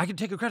payment. I can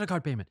take a credit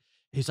card payment.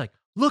 He's like,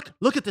 look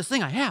at this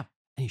thing I have.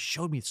 And he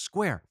showed me the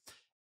square.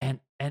 And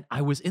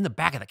I was in the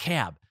back of the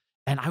cab.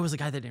 And I was the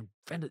guy that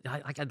invented,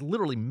 I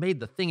literally made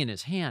the thing in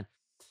his hand.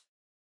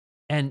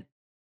 And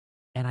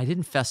I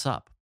didn't fess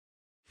up.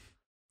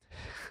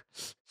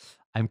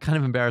 I'm kind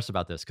of embarrassed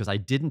about this because I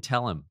didn't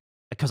tell him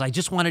because I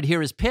just wanted to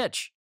hear his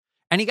pitch.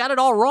 And he got it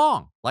all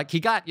wrong. Like he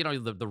got,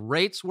 the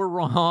rates were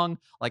wrong,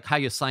 like how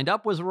you signed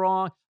up was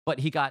wrong, but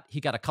he got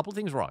a couple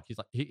things wrong. He's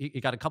like, he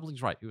got a couple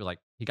things right. He was like,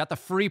 he got the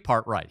free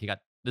part right. He got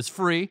this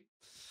free.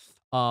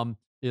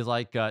 Is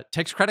like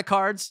takes credit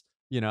cards,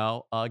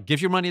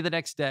 gives your money the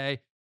next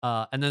day,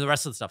 and then the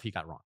rest of the stuff he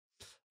got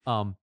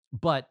wrong.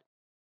 But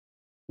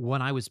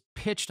when I was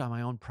pitched on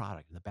my own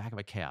product in the back of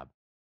a cab,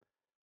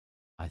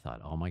 I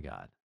thought, oh my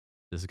God,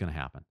 this is going to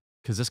happen.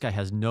 Because this guy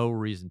has no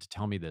reason to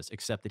tell me this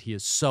except that he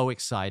is so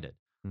excited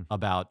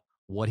about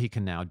what he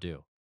can now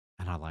do.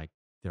 And I'm like,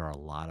 there are a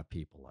lot of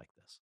people like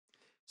this.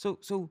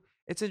 So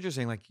it's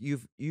interesting. Like you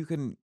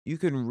can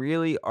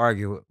really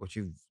argue what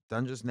you've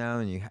done just now,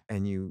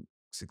 and you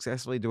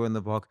successfully do in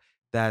the book,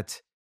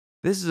 that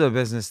this is a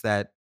business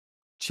that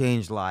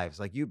changed lives.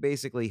 Like you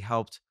basically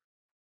helped,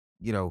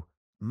 you know,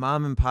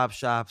 mom and pop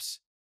shops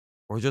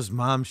or just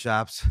mom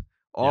shops Yeah.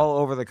 all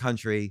over the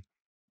country,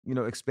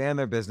 expand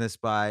their business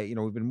by,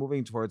 we've been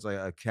moving towards like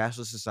a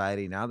cashless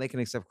society. Now they can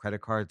accept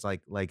credit cards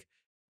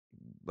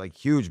like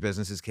huge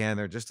businesses can.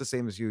 They're just the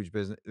same as huge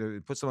business.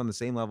 It puts them on the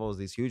same level as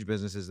these huge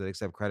businesses that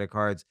accept credit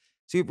cards.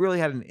 So you've really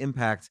had an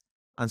impact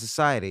on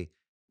society.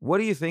 What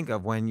do you think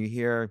of when you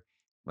hear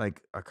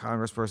like a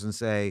congressperson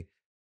say,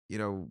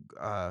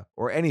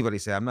 or anybody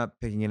say, I'm not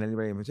picking in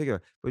anybody in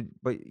particular,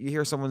 but you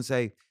hear someone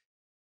say,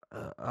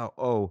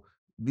 oh,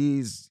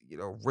 these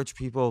rich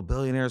people,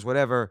 billionaires,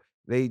 whatever,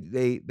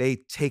 they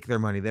take their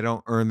money, they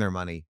don't earn their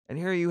money. And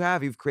here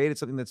you've created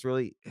something that's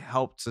really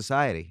helped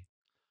society.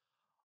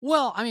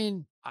 Well, I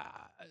mean,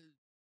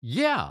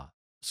 yeah,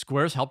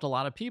 Square's helped a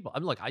lot of people. I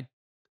mean, look,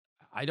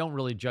 I don't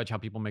really judge how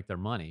people make their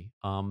money,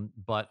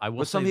 but I will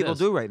But some say people this.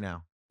 do right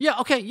now. Yeah,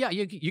 okay, yeah,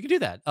 you can do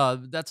that.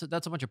 That's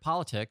a bunch of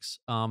politics.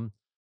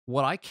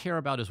 What I care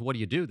about is what do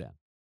you do then?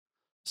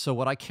 So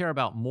what I care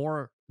about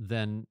more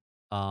than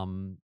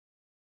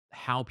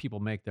how people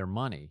make their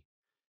money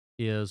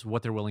is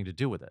what they're willing to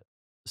do with it.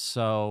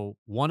 So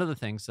one of the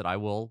things that I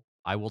will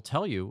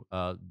tell you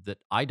that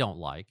I don't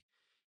like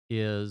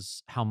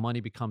is how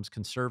money becomes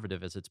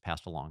conservative as it's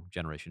passed along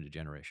generation to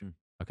generation.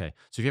 Mm. Okay,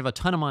 so if you have a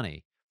ton of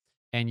money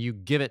and you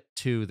give it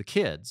to the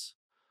kids,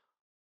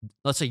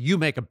 let's say you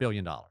make $1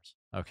 billion.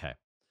 Okay,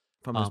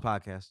 From this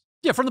podcast.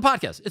 yeah, from the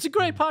podcast. It's a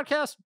great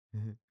podcast.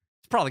 Mhm.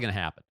 It's probably going to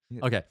happen.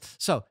 Yeah. Okay.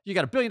 So you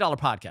got $1 billion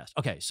podcast.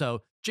 Okay.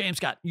 So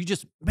you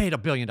just made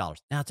 $1 billion.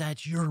 Now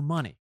that's your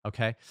money.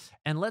 Okay.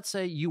 And let's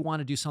say you want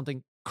to do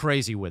something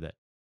crazy with it.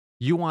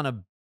 You want to,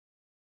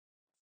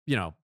 you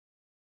know,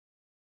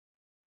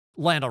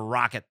 land a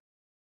rocket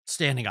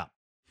standing up.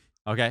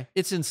 Okay.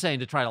 It's insane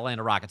to try to land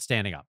a rocket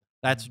standing up.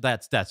 That's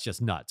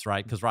just nuts,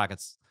 right? Because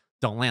rockets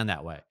don't land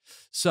that way.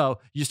 So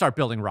you start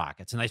building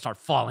rockets and they start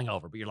falling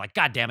over, but you're like,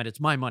 God damn it, it's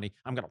my money.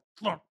 I'm going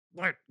to,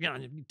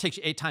 it takes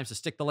you 8 times to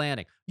stick the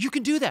landing. You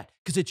can do that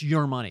because it's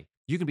your money.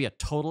 You can be a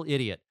total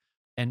idiot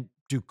and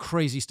do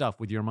crazy stuff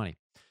with your money.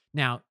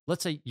 Now,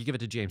 let's say you give it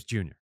to James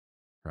Jr.,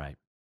 right?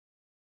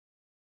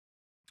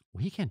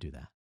 Well, he can't do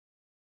that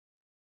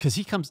because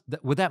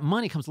with that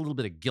money comes a little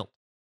bit of guilt,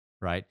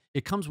 right?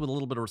 It comes with a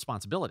little bit of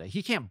responsibility.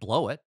 He can't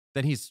blow it.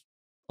 Then he's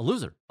a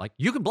loser. Like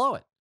you can blow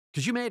it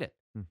because you made it.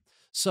 Hmm.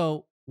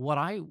 So what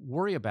I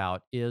worry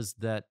about is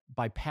that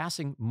by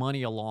passing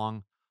money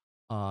along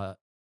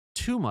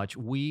too much,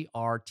 we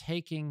are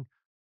taking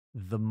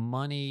the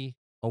money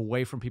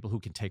away from people who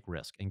can take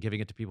risk and giving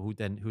it to people who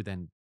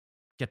then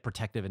get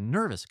protective and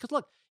nervous. Because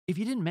look, if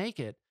you didn't make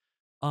it,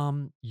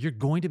 you're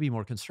going to be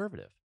more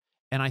conservative.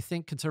 And I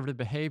think conservative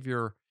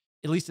behavior,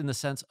 at least in the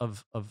sense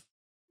of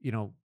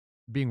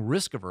being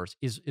risk averse,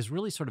 is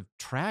really sort of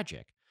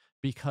tragic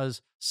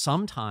because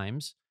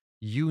sometimes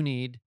you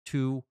need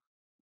to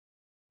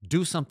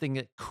do something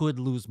that could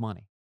lose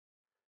money.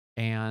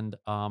 And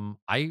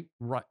right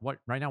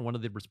now, one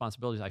of the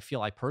responsibilities I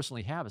feel I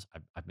personally have is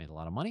I've made a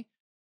lot of money.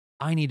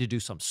 I need to do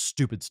some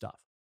stupid stuff.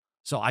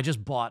 So I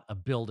just bought a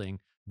building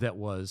that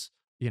was,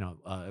 they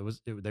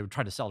would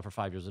try to sell it for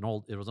 5 years. It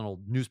was an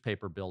old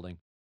newspaper building.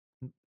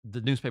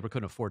 The newspaper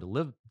couldn't afford to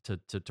live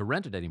to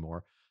rent it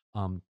anymore.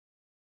 And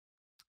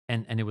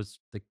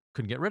they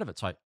couldn't get rid of it.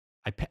 So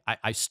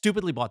I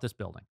stupidly bought this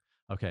building.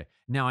 Okay.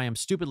 Now I am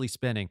stupidly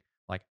spending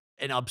like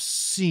an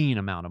obscene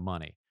amount of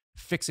money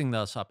fixing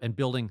this up and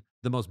building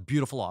the most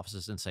beautiful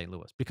offices in St.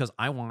 Louis because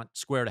I want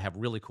Square to have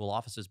really cool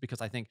offices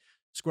because I think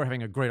Square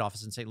having a great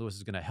office in St. Louis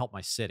is going to help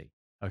my city.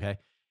 Okay.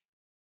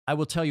 I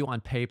will tell you on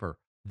paper,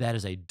 that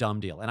is a dumb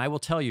deal. And I will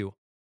tell you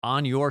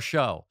on your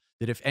show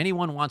that if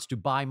anyone wants to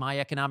buy my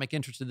economic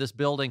interest in this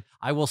building,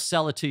 I will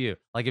sell it to you.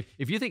 Like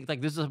if you think like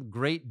this is a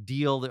great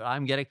deal that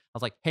I'm getting, I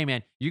was like, hey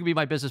man, you can be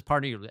my business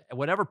partner.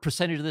 Whatever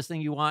percentage of this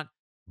thing you want,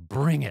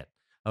 bring it.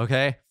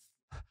 Okay.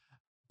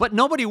 But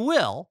nobody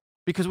will,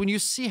 because when you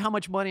see how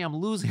much money I'm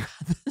losing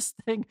on this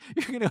thing,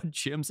 you're gonna go,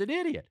 Jim's an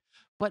idiot.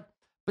 But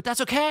but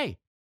that's okay.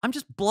 I'm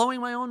just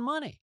blowing my own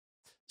money.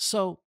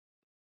 So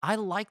I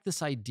like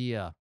this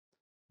idea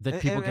that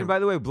And, people and, and can. by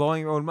the way,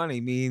 blowing your own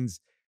money means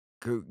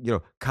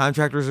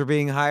contractors are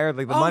being hired,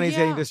 like the Oh money's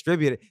getting yeah.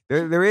 distributed.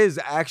 There is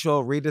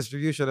actual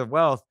redistribution of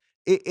wealth.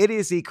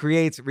 Idiocy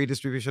creates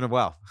redistribution of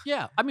wealth.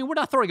 Yeah. I mean, we're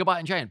not throwing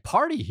about a giant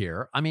party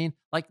here. I mean,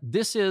 like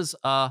this is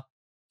yeah,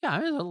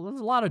 there's a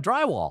lot of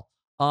drywall.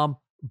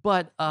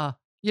 But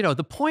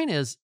the point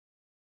is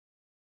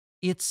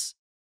it's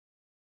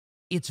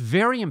it's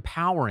very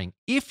empowering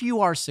if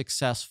you are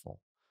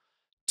successful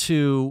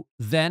to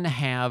then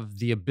have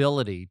the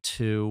ability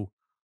to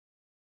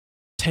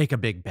take a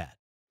big bet.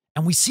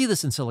 And we see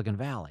this in Silicon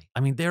Valley. I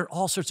mean, there are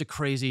all sorts of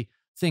crazy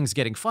things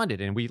getting funded,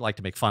 and we like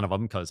to make fun of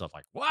them because of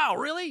like, wow,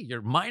 really?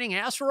 You're mining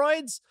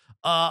asteroids?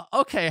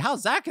 Okay,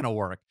 how's that going to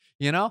work?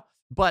 You know?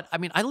 But I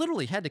mean, I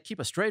literally had to keep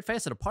a straight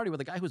face at a party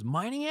with a guy who was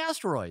mining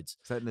asteroids.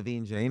 Is that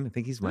Naveen Jain? I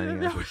think he's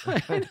mining Yeah,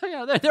 it.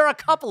 yeah, there are a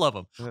couple of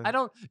them. I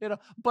don't,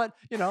 but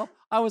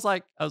I was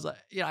like,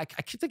 I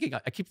keep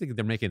thinking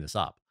they're making this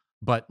up.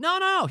 But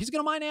no, he's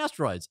going to mine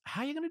asteroids.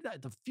 How are you going to do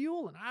that? The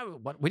fuel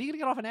and when are you going to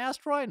get off an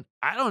asteroid?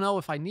 I don't know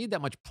if I need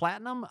that much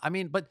platinum. I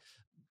mean, but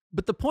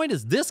the point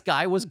is, this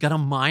guy was going to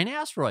mine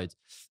asteroids,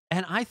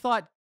 and I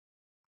thought,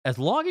 as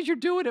long as you're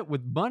doing it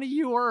with money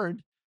you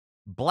earned,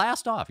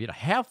 blast off.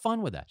 Have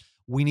fun with that.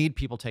 We need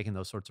people taking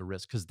those sorts of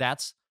risks because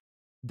that's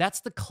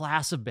the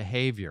class of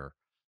behavior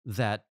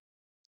that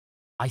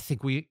I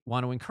think we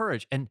want to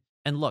encourage. And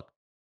look,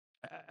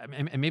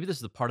 and maybe this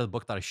is the part of the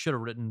book that I should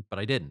have written, but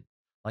I didn't.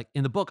 Like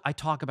in the book, I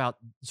talk about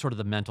sort of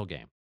the mental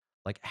game,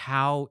 like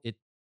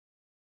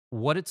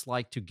what it's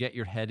like to get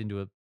your head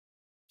into a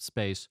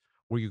space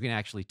where you can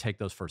actually take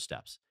those first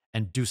steps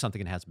and do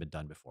something that hasn't been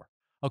done before.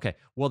 Okay,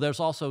 well,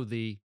 there's also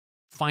the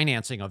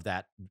financing of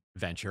that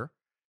venture,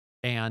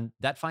 and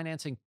that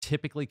financing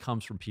typically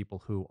comes from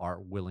people who are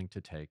willing to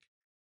take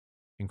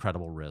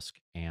incredible risk,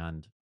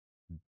 and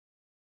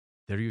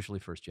they're usually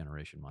first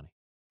generation money.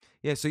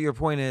 Yeah, so your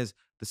point is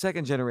the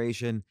second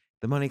generation,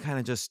 the money kind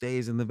of just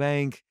stays in the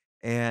bank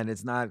and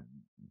it's not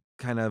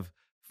kind of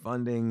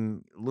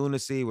funding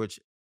lunacy, which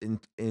in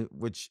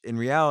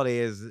reality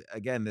is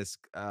again this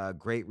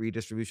great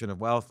redistribution of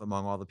wealth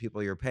among all the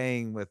people you're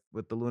paying with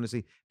the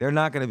lunacy. They're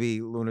not going to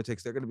be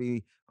lunatics. They're going to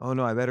be, oh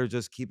no, I better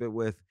just keep it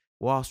with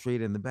Wall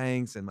Street and the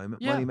banks and my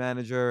money Yeah,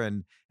 manager,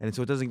 and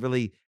so it doesn't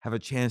really have a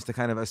chance to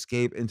kind of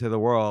escape into the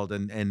world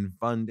and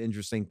fund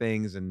interesting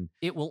things and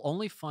it will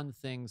only fund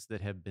things that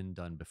have been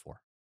done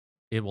before.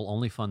 It will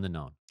only fund the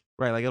known.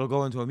 right, like it'll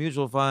go into a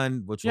mutual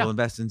fund, which Yeah, will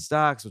invest in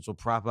stocks, which will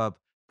prop up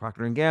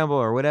Procter and Gamble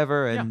or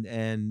whatever, yeah,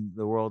 and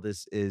the world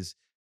is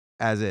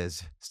as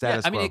is, yeah.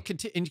 status I mean, quo.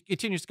 it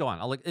continues to go on.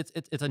 Like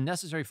it's a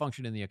necessary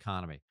function in the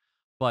economy,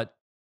 but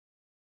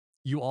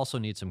you also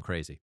need some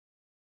crazy.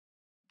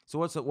 So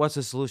what's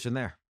the solution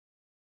there?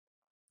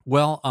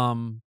 Well,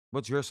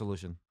 What's your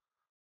solution?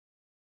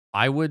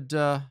 I would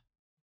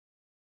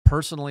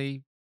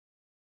personally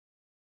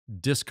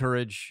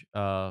discourage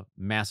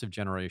massive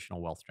generational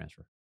wealth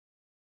transfer.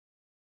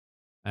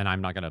 And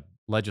I'm not going to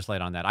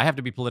legislate on that. I have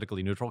to be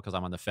politically neutral because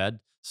I'm on the Fed.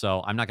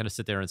 So I'm not going to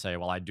sit there and say,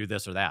 well, I do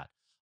this or that.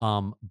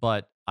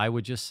 But I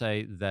would just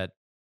say that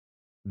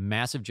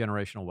massive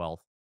generational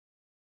wealth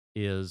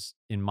is,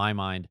 in my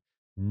mind,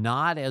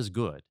 not as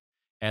good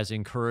as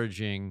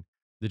encouraging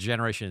the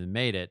generation that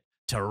made it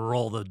to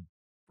roll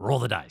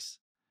the dice.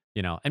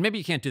 And maybe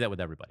you can't do that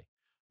with everybody,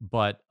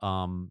 but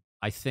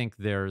I think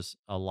there's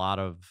a lot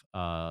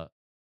of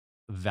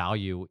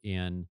value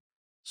in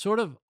sort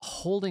of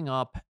holding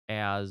up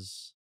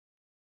as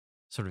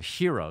sort of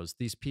heroes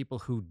these people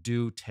who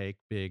do take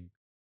big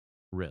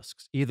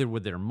risks, either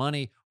with their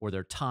money or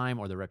their time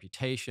or their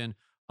reputation,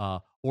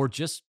 or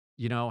just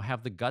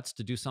have the guts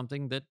to do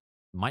something that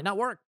might not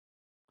work.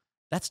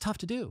 That's tough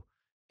to do.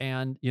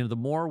 And the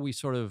more we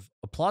sort of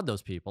applaud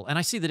those people, and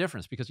I see the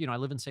difference because I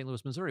live in St.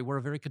 Louis, Missouri. We're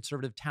a very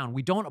conservative town.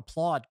 We don't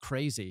applaud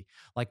crazy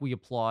like we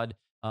applaud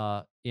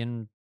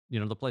in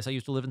the place I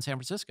used to live in San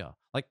Francisco.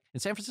 Like in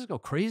San Francisco,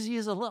 crazy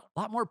is a lot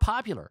more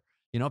popular.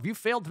 If you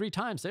failed 3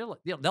 times,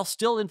 they'll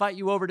still invite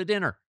you over to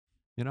dinner.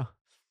 You know,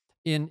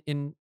 in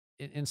in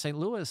in St.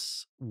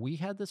 Louis, we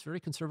had this very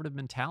conservative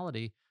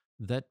mentality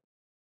that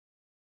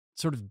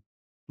sort of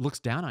looks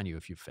down on you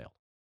if you failed,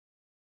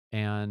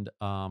 and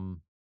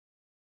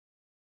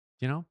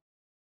you know,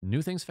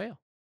 new things fail.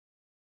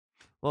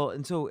 Well,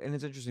 and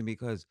it's interesting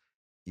because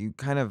you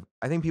kind of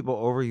I think people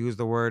overuse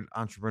the word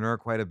entrepreneur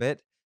quite a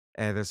bit.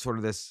 And there's sort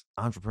of this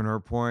entrepreneur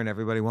porn.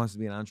 Everybody wants to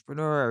be an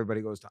entrepreneur.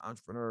 Everybody goes to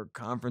entrepreneur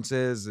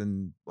conferences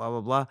and blah blah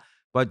blah.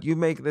 But you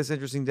make this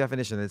interesting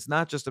definition. It's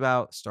not just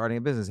about starting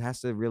a business. It has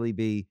to really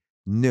be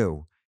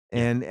new.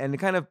 Yeah. And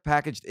kind of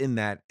packaged in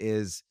that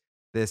is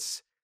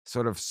this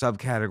sort of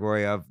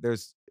subcategory of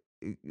there's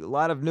a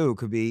lot of new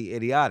could be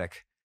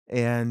idiotic,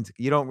 and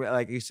you don't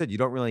like you said, you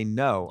don't really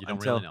know You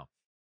don't really until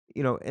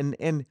know.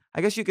 and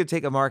I guess you could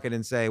take a market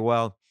and say,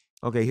 well,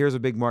 okay, here's a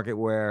big market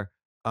where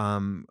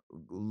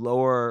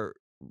lower,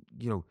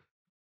 you know,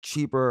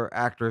 cheaper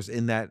actors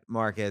in that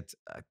market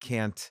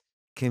can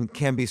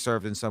be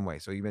served in some way.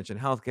 So you mentioned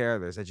healthcare,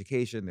 there's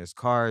education, there's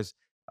cars,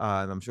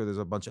 and I'm sure there's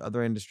a bunch of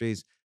other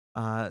industries.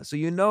 So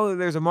that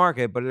there's a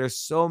market, but there's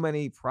so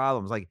many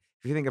problems. Like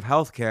if you think of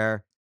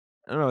healthcare,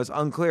 I don't know, it's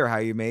unclear how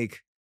you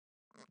make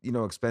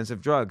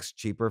expensive drugs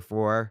cheaper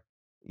for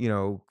you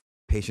know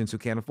patients who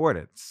can't afford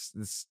it.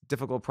 It's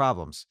difficult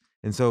problems,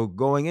 and so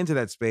going into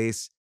that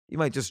space, you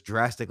might just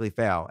drastically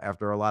fail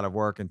after a lot of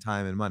work and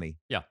time and money.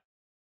 Yeah.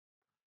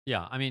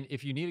 Yeah. I mean,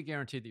 if you need a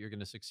guarantee that you're going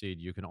to succeed,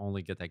 you can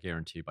only get that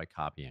guarantee by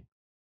copying.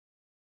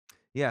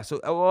 Yeah, so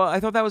well, I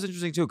thought that was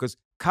interesting too, because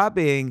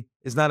copying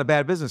is not a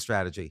bad business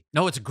strategy.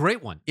 No, it's a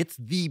great one. It's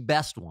the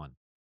best one.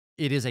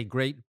 It is a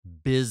great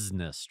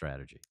business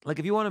strategy. Like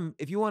if you want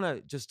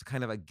to just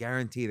kind of a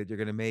guarantee that you're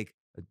going to make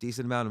a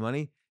decent amount of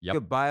money, you Yep.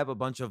 could buy up a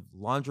bunch of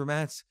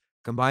laundromats,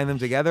 combine them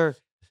together,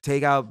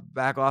 take out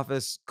back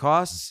office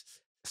costs,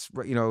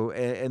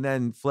 and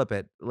then flip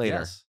it later.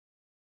 Yes.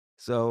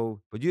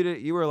 So, but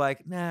you were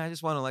like, nah, I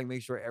just want to like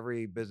make sure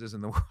every business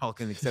in the world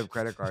can accept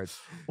credit cards.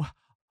 Well,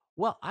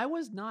 well, I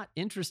was not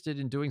interested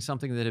in doing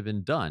something that had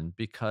been done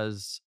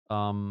because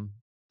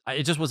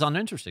it just was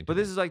uninteresting to But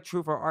this me. is like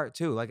true for art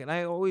too. Like,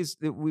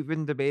 and we've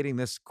been debating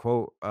this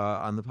quote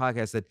on the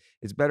podcast that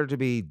it's better to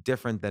be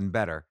different than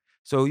better.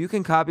 So you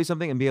can copy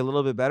something and be a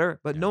little bit better,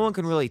 but Yeah, no one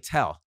can really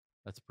tell.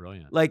 that's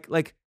brilliant.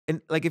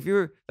 And like if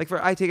you're like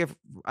for I take it,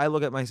 I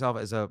look at myself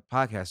as a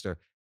podcaster.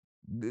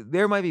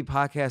 There might be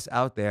podcasts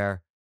out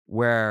there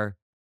where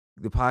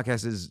the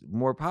podcast is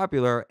more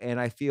popular, and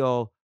I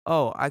feel,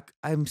 oh,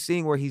 I'm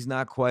seeing where he's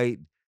not quite,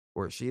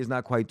 or she is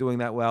not quite doing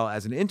that well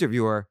as an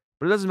interviewer,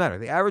 but it doesn't matter.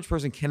 The average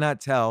person cannot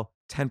tell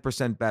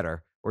 10%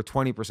 better or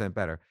 20%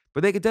 better,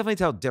 but they could definitely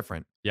tell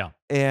different. Yeah.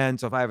 And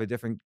so if I have a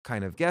different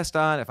kind of guest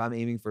on, if I'm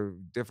aiming for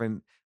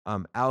different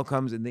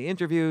outcomes in the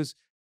interviews,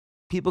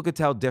 people could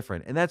tell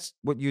different. And that's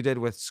what you did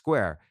with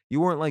Square. You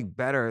weren't like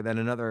better than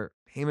another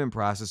payment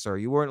processor.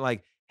 You weren't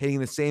like hitting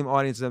the same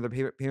audience as another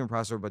payment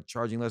processor, but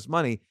charging less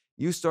money.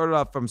 You started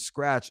off from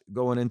scratch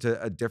going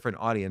into a different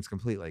audience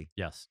completely.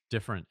 Yes.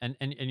 Different. And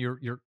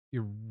you're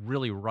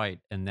really right.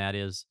 And that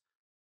is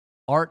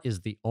art is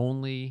the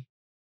only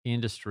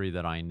industry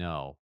that I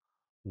know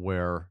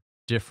where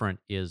different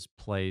is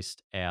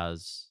placed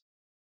as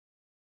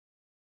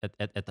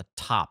at the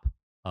top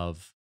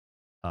of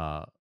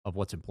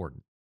what's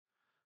important.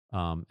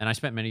 And I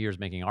spent many years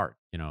making art,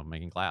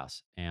 making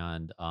glass,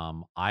 and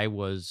I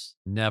was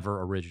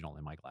never original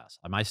in my glass.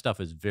 My stuff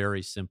is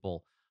very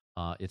simple.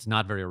 It's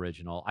not very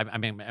original. I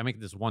make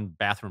this one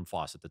bathroom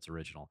faucet that's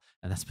original,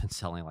 and that's been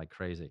selling like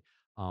crazy.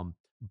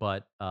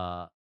 But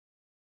I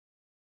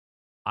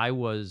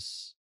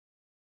was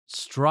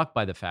struck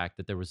by the fact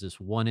that there was this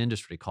one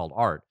industry called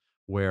art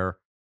where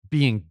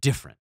being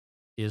different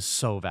is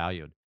so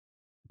valued.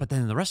 But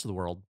then in the rest of the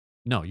world,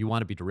 no, you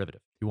want to be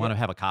derivative. You want Yeah. to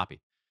have a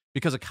copy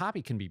because a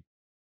copy can be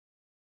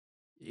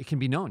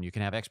known. You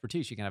can have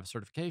expertise. You can have a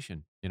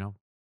certification.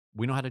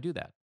 We know how to do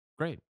that.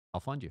 Great. I'll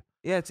fund you.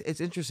 Yeah,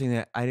 it's interesting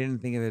that I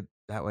didn't think of it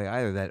that way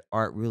either, that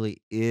art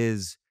really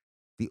is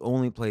the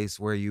only place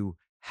where you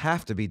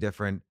have to be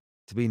different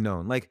to be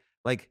known. Like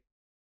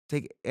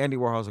take Andy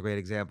Warhol's a great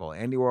example.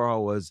 Andy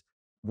Warhol was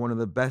one of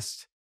the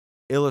best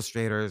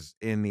illustrators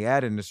in the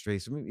ad industry.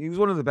 So he was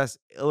one of the best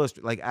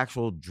like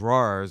actual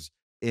drawers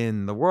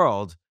in the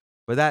world,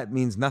 but that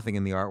means nothing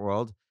in the art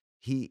world.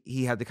 He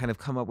had to kind of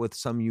come up with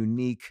some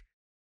unique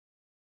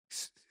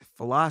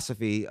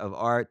philosophy of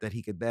art that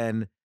he could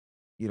then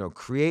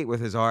create with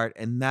his art,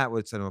 and that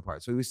would set him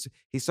apart. So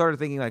he started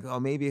thinking like, oh,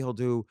 maybe he'll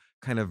do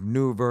kind of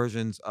new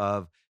versions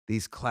of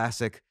these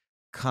classic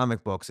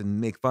comic books and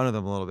make fun of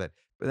them a little bit.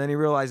 But then he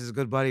realized his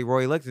good buddy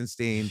Roy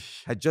Lichtenstein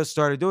had just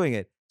started doing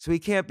it. So he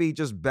can't be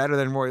just better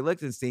than Roy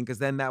Lichtenstein, because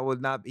then that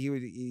would not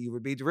he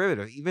would be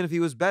derivative, even if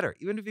he was better,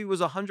 even if he was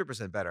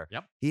 100% better.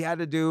 Yep. He had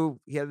to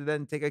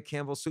then take a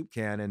Campbell soup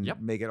can and Yep.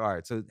 make it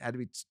art. So it had to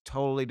be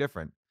totally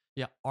different.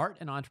 Yeah. Art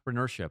and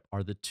entrepreneurship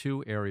are the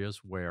two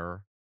areas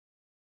where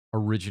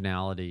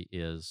originality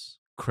is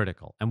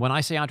critical. And when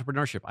I say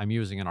entrepreneurship, I'm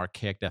using an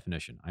archaic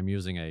definition. I'm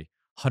using a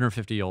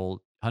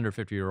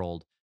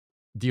 150-year-old.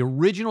 The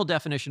original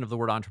definition of the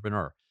word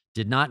entrepreneur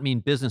did not mean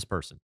business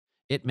person.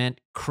 It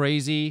meant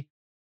crazy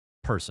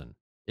person.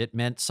 It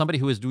meant somebody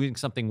who is doing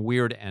something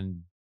weird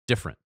and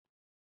different.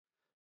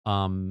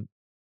 Um,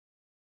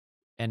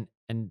 and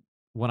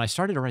when I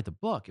started to write the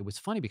book, it was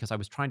funny because I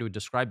was trying to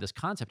describe this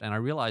concept, and I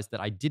realized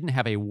that I didn't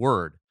have a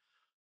word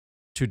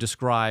to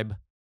describe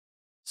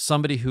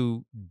somebody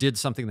who did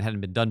something that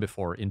hadn't been done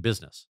before in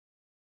business.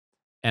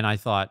 And I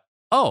thought,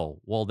 oh,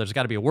 well, there's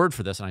got to be a word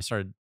for this. And I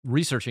started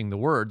researching the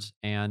words,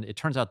 and it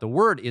turns out the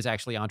word is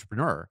actually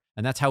entrepreneur,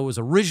 and that's how it was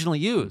originally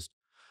used.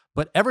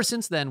 But ever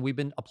since then, we've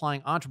been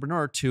applying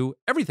entrepreneur to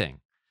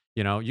everything.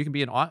 You can be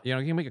you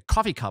can make a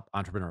coffee cup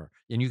entrepreneur,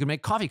 and you can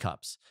make coffee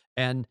cups.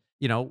 And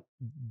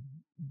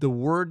the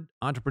word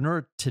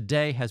entrepreneur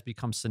today has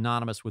become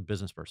synonymous with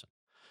business person.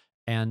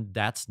 And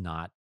that's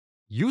not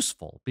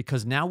useful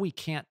because now we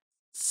can't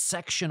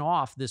section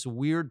off this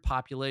weird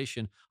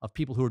population of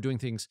people who are doing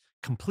things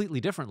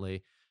completely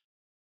differently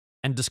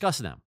and discuss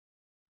them.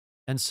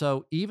 And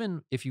so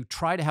even if you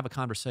try to have a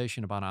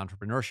conversation about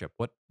entrepreneurship,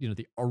 what,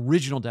 the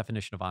original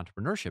definition of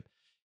entrepreneurship,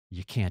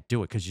 you can't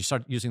do it because you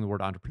start using the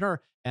word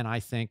entrepreneur and I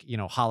think,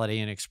 Holiday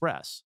Inn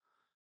Express.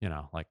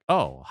 Like,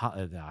 oh,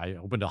 I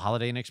opened a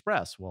Holiday Inn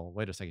Express. Well,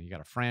 wait a second, you got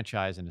a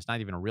franchise, and it's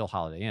not even a real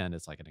Holiday Inn.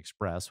 It's like an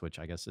express, which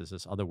I guess is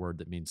this other word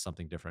that means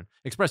something different.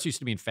 Express used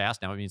to mean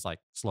fast. Now it means like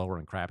slower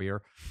and crappier.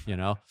 You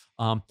know,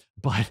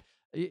 but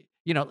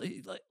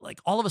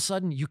like all of a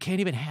sudden, you can't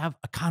even have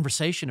a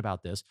conversation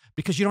about this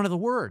because you don't have the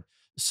word.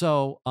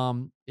 So,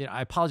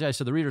 I apologize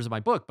to the readers of my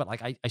book, but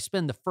like I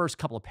spend the first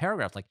couple of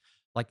paragraphs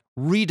like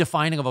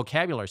redefining a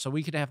vocabulary so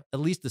we could have at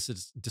least this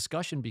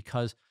discussion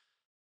because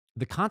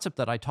the concept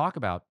that I talk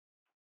about,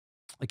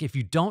 like if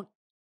you don't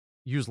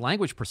use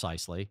language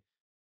precisely,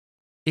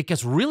 it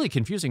gets really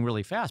confusing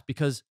really fast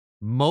because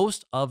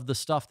most of the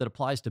stuff that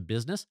applies to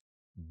business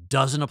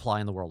doesn't apply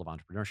in the world of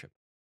entrepreneurship.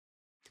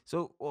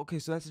 So, okay,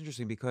 so that's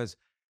interesting because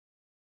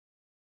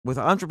with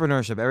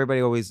entrepreneurship,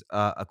 everybody always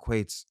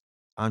equates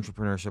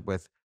entrepreneurship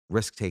with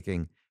risk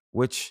taking,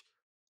 which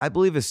I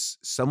believe is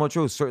somewhat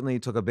true. Certainly,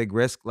 took a big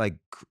risk, like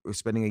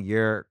spending a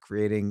year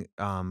creating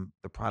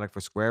the product for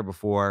Square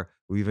before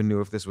we even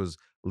knew if this was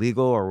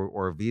legal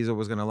or Visa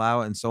was going to allow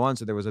it, and so on.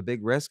 So there was a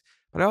big risk.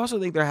 But I also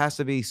think there has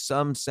to be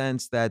some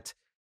sense that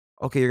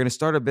okay, you're going to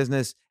start a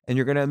business and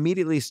you're going to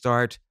immediately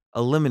start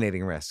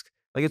eliminating risk.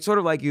 Like it's sort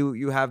of like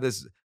you have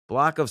this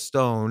block of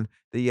stone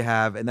that you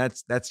have, and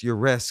that's your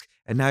risk.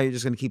 And now you're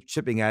just going to keep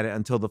chipping at it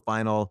until the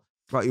final.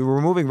 You're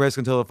removing risk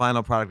until the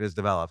final product is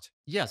developed.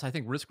 Yes, I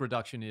think risk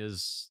reduction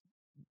is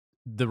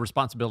the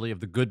responsibility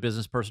of the good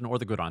business person or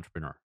the good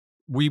entrepreneur.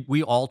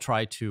 We all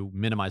try to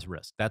minimize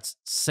risk. That's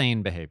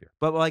sane behavior.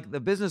 But like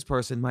the business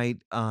person might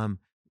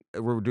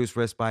reduce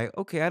risk by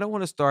okay, I don't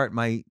want to start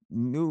my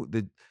new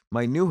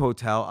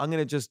hotel. I'm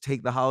going to just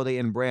take the Holiday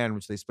Inn brand,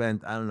 which they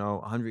spent I don't know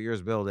 100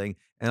 years building,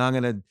 and I'm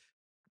going to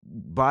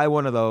buy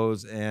one of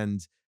those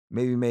and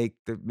maybe make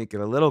it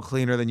a little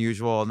cleaner than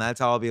usual, and that's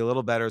how I'll be a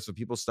little better. So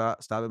people stop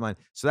in mind.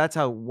 So that's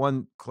how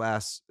one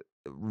class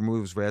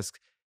removes risk.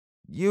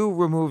 You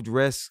removed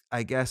risk,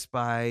 I guess,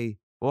 by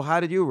well, how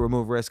did you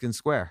remove risk in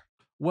Square?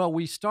 Well,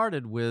 we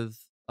started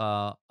with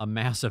a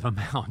massive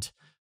amount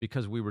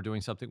because we were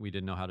doing something we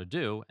didn't know how to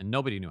do and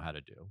nobody knew how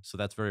to do. So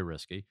that's very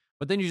risky.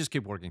 But then you just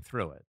keep working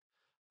through it.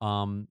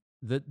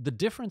 The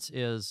difference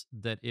is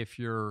that if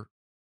you're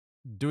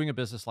doing a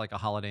business like a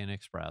Holiday Inn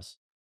Express,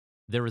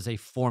 there is a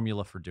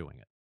formula for doing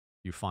it.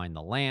 You find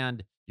the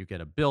land, you get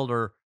a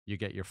builder, you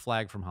get your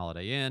flag from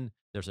Holiday Inn.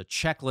 There's a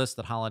checklist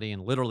that Holiday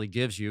Inn literally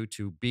gives you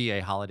to be a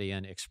Holiday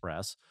Inn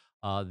Express.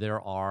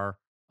 There are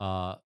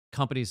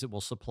companies that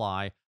will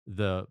supply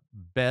the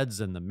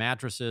beds and the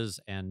mattresses,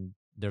 and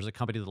there's a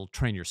company that'll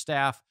train your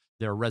staff.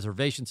 There are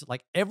reservations.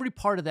 Like every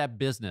part of that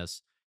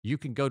business, you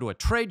can go to a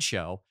trade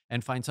show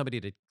and find somebody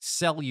to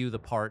sell you the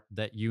part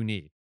that you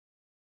need.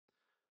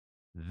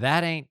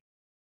 That ain't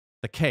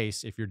the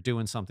case if you're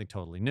doing something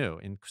totally new.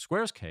 In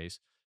Square's case,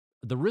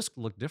 the risk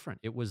looked different.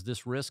 It was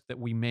this risk that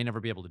we may never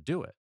be able to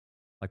do it.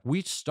 Like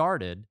we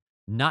started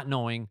not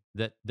knowing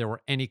that there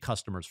were any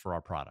customers for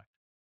our product.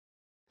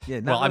 Yeah,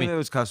 not Well, I knowing mean, there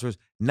was customers,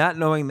 not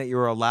knowing that you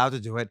were allowed to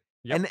do it,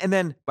 yep, and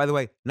then by the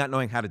way, not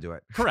knowing how to do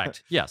it.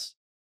 correct. Yes.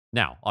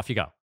 Now off you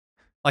go.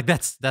 Like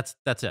that's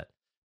it.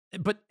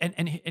 But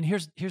and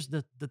here's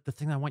the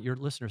thing I want your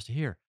listeners to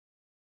hear.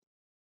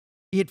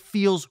 It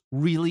feels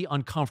really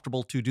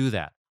uncomfortable to do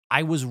that.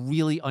 I was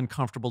really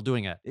uncomfortable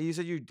doing it. You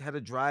said you had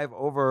to drive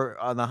over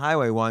on the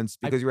highway once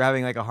I because you were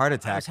having like a heart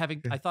attack.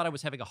 I thought I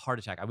was having a heart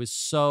attack. I was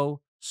so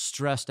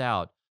stressed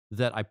out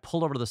that I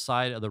pulled over to the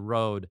side of the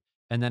road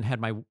and then had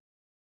my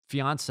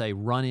fiance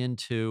run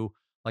into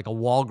like a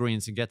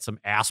Walgreens and get some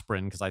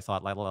aspirin because I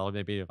thought, like, well,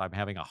 maybe if I'm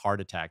having a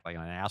heart attack, like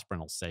an aspirin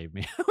will save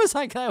me. It was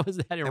like I was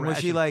that And was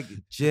she irrational. like,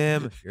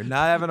 Jim, you're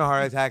not having a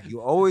heart attack. You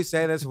always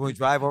say this when we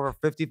drive over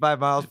 55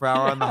 miles per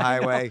hour on the I know.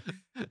 highway.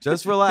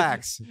 Just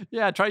relax.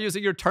 Yeah, try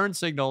using your turn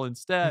signal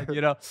instead. But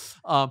you know,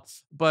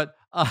 but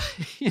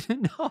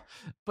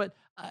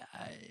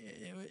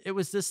it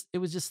was this. It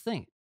was this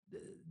thing.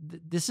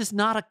 This is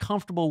not a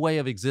comfortable way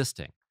of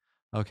existing.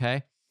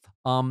 Okay,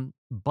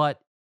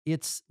 but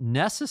it's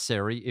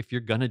necessary if you're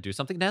going to do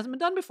something that hasn't been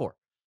done before.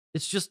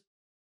 It's just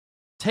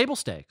table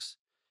stakes.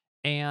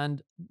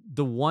 And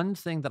the one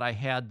thing that I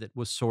had that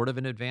was sort of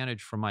an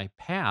advantage from my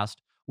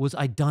past was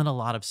I'd done a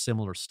lot of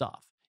similar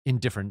stuff in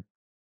different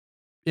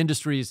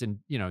industries and,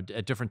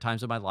 at different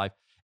times of my life.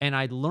 And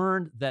I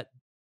learned that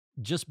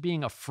just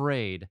being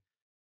afraid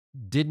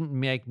didn't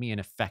make me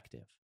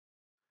ineffective.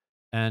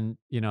 And,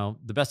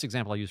 the best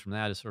example I use from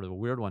that is sort of a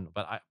weird one,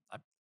 but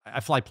I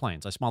fly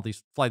planes.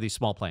 Fly these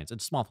small planes, and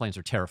small planes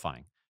are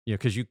terrifying.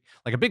 Because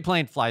like a big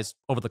plane flies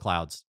over the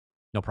clouds,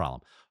 no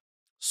problem.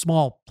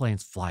 Small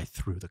planes fly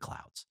through the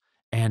clouds,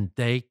 and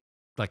the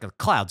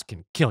clouds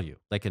can kill you.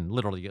 They can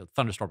literally, a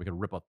thunderstorm can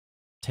rip up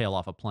tail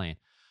off a plane.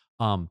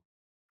 Um,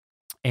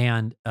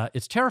 and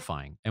it's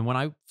terrifying. And when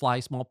I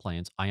fly small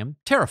planes, I am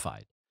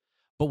terrified.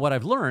 But what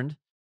I've learned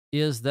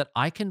is that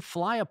I can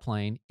fly a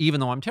plane even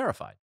though I'm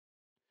terrified.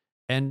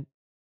 And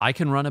I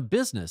can run a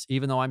business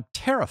even though I'm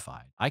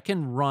terrified. I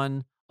can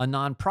run a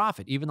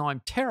nonprofit even though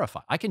I'm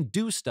terrified. I can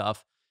do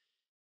stuff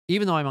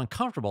even though I'm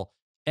uncomfortable.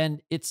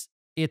 And it's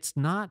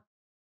not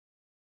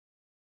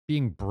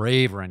being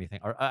brave or anything.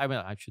 Or I mean,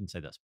 I shouldn't say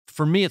this.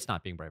 For me, it's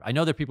not being brave. I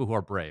know there are people who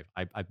are brave.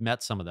 I've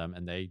met some of them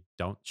and they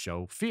don't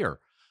show fear.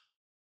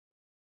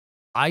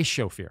 I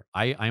show fear.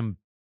 I'm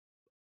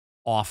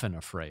often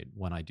afraid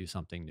when I do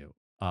something new.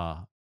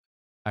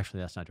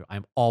 Actually, that's not true.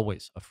 I'm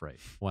always afraid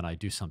when I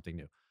do something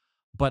new.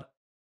 But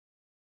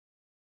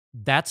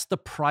that's the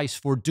price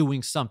for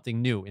doing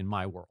something new in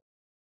my world.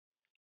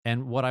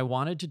 And what I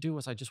wanted to do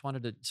was I just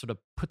wanted to sort of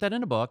put that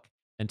in a book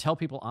and tell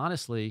people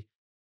honestly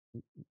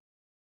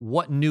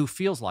what new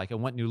feels like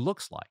and what new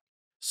looks like.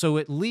 So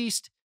at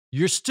least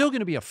you're still going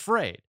to be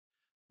afraid.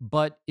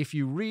 But if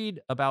you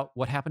read about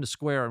what happened to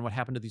Square and what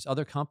happened to these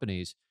other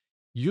companies,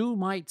 you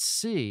might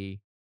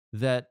see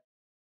that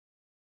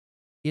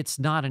it's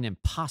not an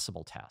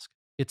impossible task.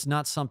 It's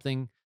not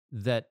something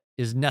that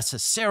is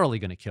necessarily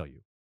going to kill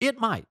you. It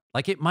might,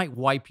 like it might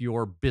wipe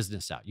your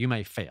business out. You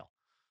may fail.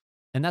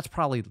 And that's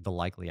probably the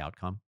likely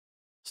outcome.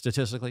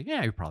 Statistically,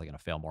 yeah, you're probably going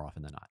to fail more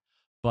often than not.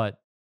 But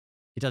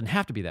it doesn't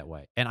have to be that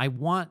way. And I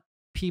want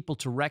people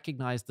to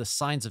recognize the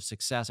signs of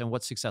success and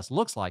what success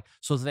looks like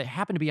so that they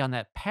happen to be on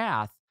that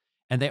path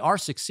and they are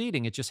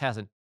succeeding. It just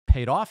hasn't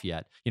paid off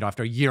yet.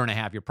 After a year and a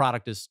half, your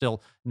product is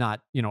still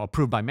not,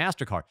 approved by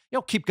MasterCard.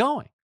 Keep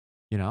going.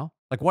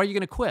 Like, why are you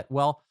going to quit?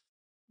 Well,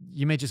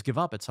 you may just give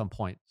up at some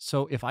point.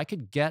 So if I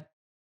could get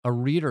a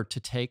reader to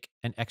take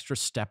an extra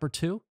step or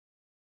two,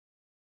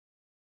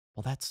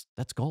 well, that's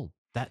gold.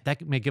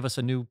 That may give us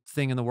a new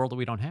thing in the world that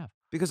we don't have.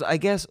 Because I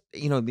guess,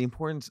 the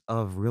importance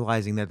of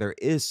realizing that there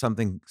is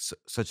something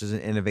such as an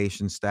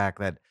innovation stack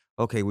that,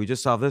 okay, we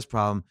just solved this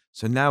problem.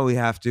 So now we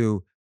have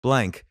to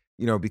blank,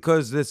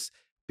 because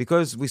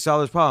we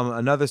solved this problem,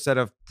 another set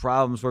of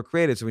problems were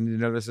created. So we need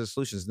another set of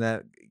solutions. And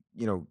that,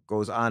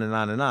 goes on and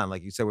on and on.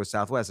 Like you said with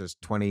Southwest, there's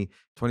 20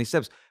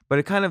 steps.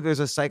 But there's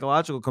a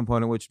psychological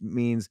component, which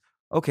means,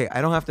 okay,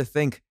 I don't have to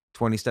think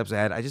 20 steps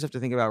ahead. I just have to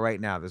think about right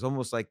now. There's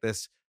almost like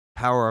this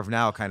power of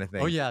now kind of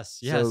thing. Oh, yes.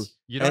 So,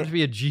 you don't have to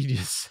be a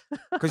genius.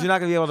 Because you're not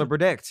going to be able to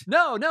predict.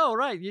 No,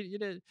 right.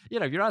 If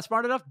you're not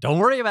smart enough, don't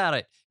worry about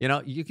it.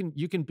 You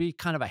can be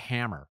kind of a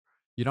hammer.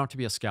 You don't have to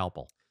be a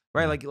scalpel.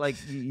 Right. Like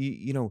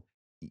you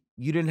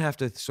didn't have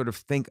to sort of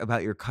think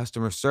about your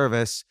customer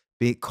service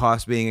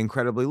cost being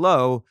incredibly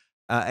low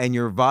and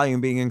your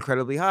volume being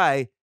incredibly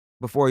high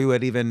before you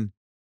had even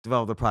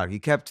developed the product. You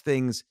kept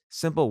things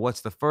simple.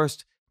 What's the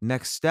first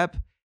next step?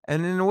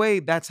 And in a way,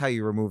 that's how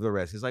you remove the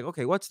risk. It's like,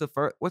 okay, what's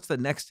the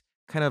next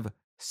kind of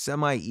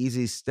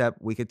semi-easy step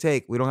we could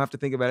take? We don't have to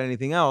think about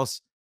anything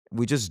else.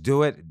 We just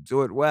do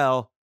it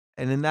well.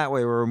 And in that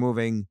way, we're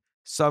removing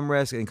some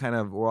risk and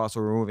we're also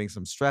removing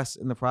some stress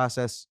in the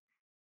process.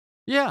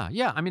 Yeah.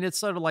 I mean, it's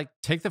sort of like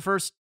take the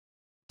first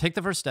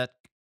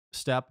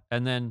step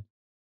and then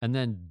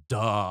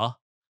duh,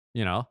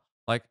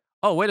 like,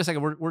 oh, wait a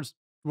second,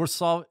 we're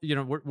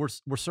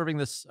serving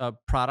this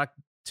product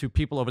to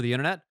people over the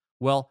internet.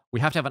 Well, we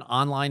have to have an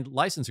online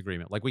license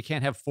agreement. Like we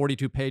can't have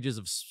 42 pages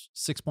of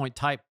 6-point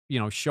type,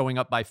 showing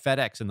up by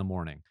FedEx in the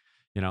morning,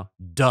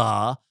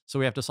 duh. So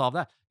we have to solve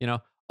that,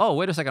 Oh,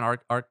 wait a second.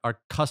 Our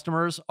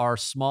customers are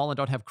small and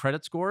don't have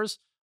credit scores.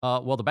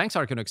 Well, the banks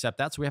aren't going to accept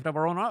that. So we have to have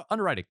our own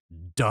underwriting.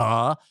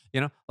 Duh.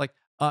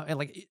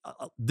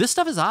 This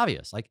stuff is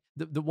obvious. Like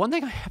the one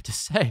thing I have to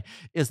say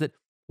is that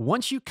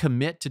once you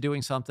commit to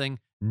doing something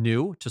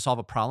new to solve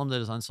a problem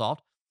that is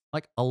unsolved,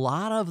 like a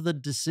lot of the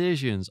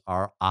decisions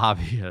are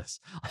obvious.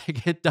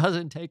 Like it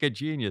doesn't take a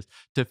genius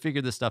to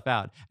figure this stuff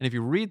out. And if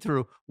you read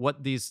through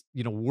what these,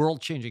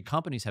 world-changing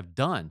companies have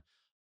done,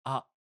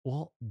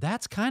 well,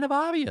 that's kind of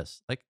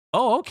obvious. Like,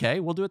 oh,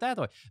 okay, we'll do it that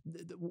way.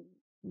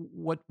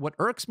 What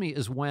irks me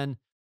is when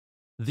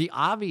the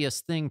obvious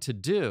thing to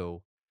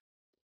do,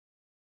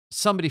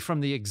 somebody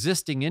from the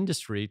existing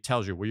industry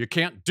tells you, well, you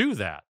can't do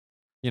that.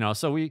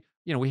 So we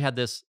had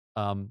this,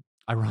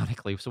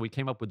 ironically, so we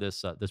came up with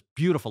this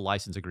beautiful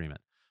license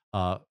agreement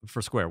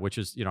for Square, which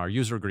is, our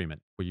user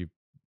agreement where you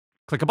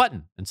click a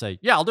button and say,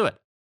 yeah, I'll do it.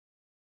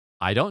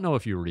 I don't know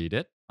if you read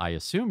it. I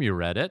assume you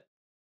read it.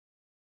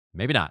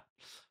 Maybe not.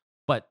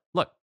 But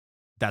look,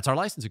 that's our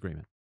license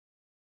agreement.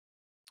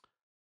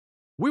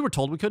 We were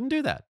told we couldn't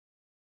do that.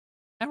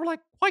 And we're like,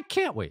 why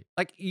can't we?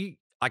 Like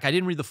I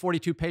didn't read the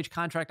 42-page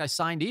contract I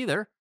signed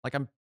either. Like I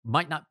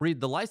might not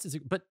read the license,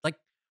 but like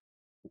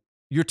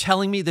you're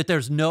telling me that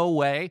there's no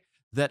way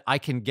that I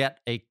can get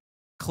a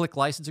click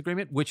license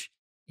agreement, which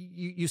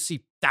you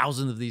see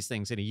thousands of these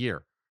things in a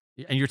year.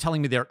 And you're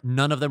telling me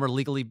none of them are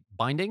legally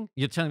binding?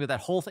 You're telling me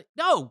that whole thing?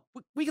 No,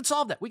 we can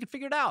solve that. We can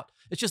figure it out.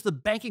 It's just the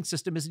banking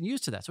system isn't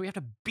used to that. So we have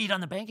to beat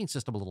on the banking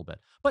system a little bit.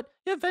 But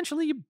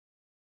eventually you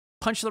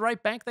punch the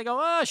right bank, they go,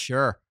 oh,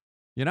 sure.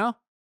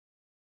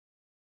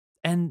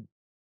 And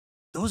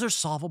those are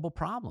solvable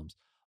problems.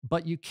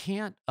 but you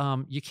can't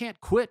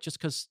quit just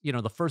because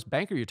the first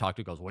banker you talk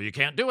to goes, well, you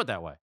can't do it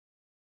that way.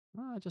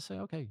 Well, I just say,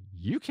 okay,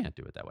 you can't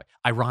do it that way.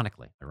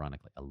 Ironically, I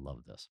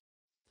love this.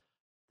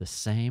 The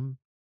same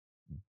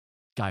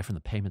guy from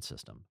the payments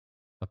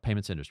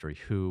industry,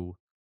 who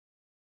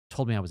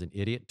told me I was an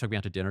idiot, took me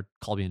out to dinner,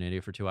 called me an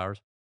idiot for 2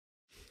 hours.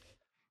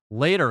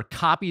 Later,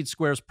 copied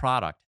Square's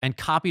product and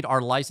copied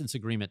our license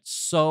agreement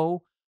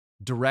so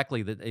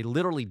directly that they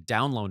literally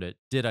downloaded it,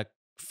 did a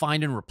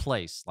find and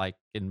replace, like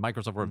in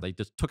Microsoft Word. Mm. They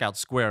just took out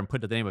Square and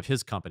put the name of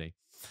his company,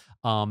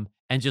 and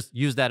just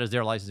used that as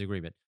their license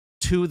agreement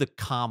to the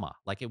comma.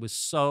 Like it was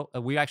so.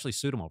 We actually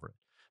sued him over it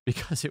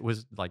because it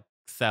was like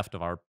theft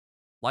of our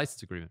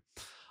license agreement.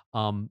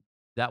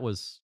 That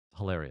was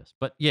hilarious.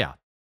 But yeah,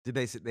 Did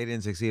they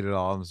didn't succeed at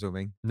all, I'm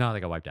assuming? no, they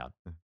got wiped out.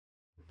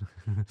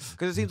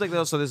 Because it seems like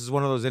also this is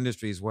one of those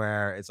industries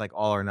where it's like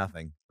all or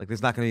nothing. Like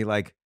there's not gonna be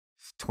like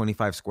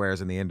 25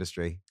 squares in the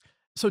industry.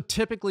 So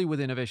typically with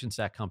innovation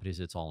stack companies,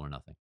 it's all or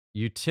nothing.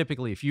 You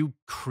typically, if you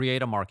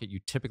create a market, you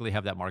typically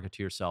have that market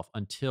to yourself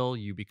until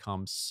you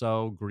become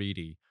so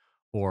greedy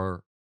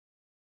or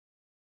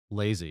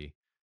lazy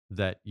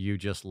that you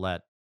just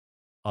let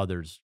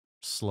others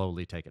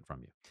slowly take it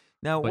from you.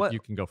 Now But you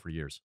can go for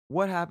years.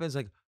 what happens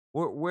like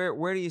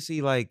where do you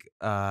see like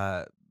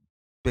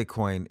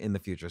Bitcoin in the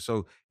future?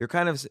 So you're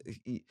kind of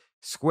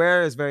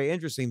Square is very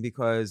interesting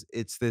because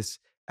it's this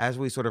as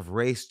we sort of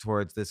race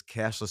towards this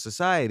cashless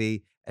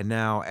society, and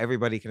now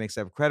everybody can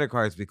accept credit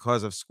cards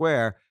because of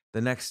Square.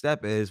 The next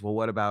step is, well,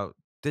 what about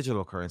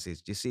digital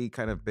currencies? Do you see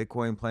kind of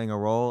Bitcoin playing a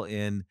role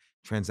in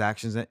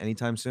transactions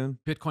anytime soon?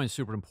 Bitcoin is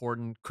super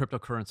important.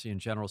 Cryptocurrency in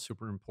general is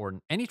super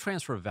important. Any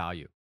transfer of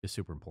value is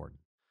super important.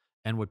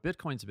 And what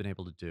Bitcoin's been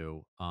able to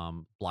do,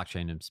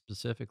 blockchain and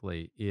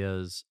specifically,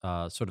 is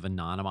sort of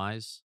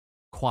anonymize,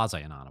 quasi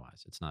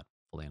anonymize. It's not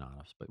fully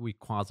anonymous, but we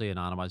quasi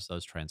anonymize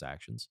those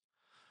transactions.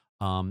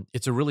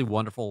 It's a really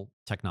wonderful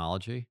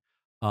technology.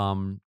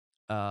 Um,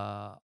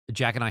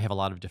 Jack and I have a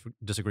lot of different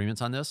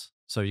disagreements on this.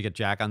 So you get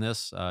Jack on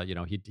this.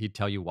 He'd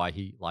tell you why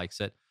he likes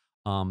it.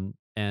 And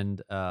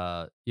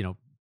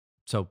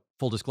so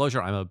full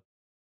disclosure, I'm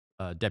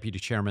a deputy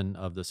chairman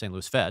of the St.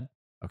 Louis Fed.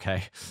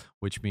 Okay,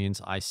 which means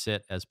I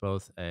sit as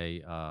both I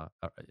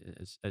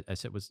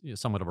sit with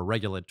somewhat of a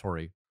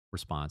regulatory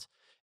response,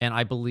 and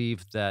I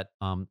believe that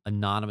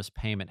anonymous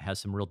payment has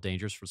some real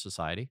dangers for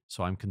society.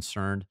 So I'm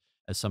concerned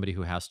as somebody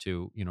who has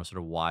to sort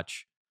of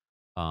watch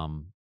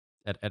um,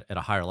 at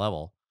a higher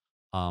level.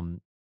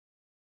 Um,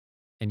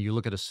 and you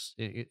look at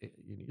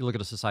you look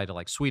at a society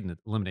like Sweden that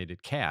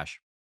eliminated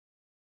cash.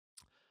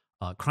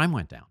 Crime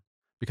went down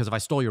because if I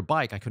stole your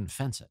bike, I couldn't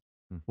fence it.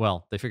 Mm.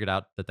 Well, they figured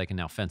out that they can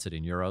now fence it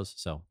in euros,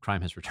 so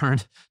crime has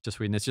returned to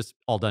Sweden. It's just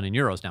all done in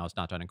euros now; it's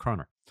not done in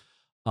kroner.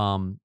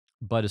 Um,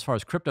 but as far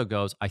as crypto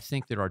goes, I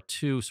think there are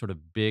two sort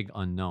of big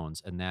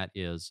unknowns, and that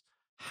is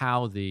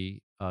how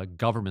the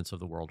governments of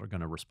the world are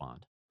going to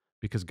respond,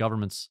 because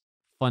governments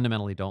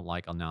fundamentally don't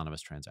like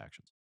anonymous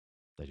transactions.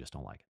 They just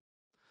don't like it.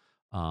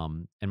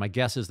 And my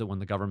guess is that when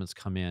the governments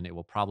come in, it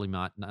will probably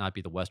not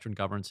be the Western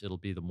governments; it'll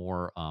be the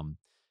more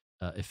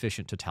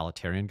efficient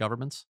totalitarian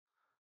governments.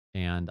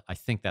 And I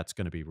think that's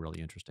going to be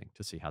really interesting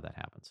to see how that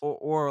happens.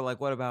 Or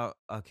like, what about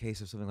a case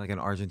of something like in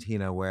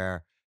Argentina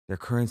where their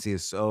currency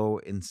is so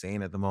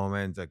insane at the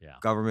moment, the Yeah.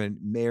 government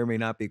may or may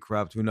not be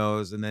corrupt, who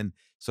knows? And then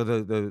so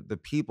the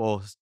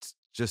people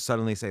just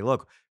suddenly say,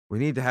 look, we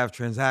need to have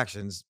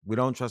transactions. We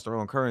don't trust our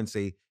own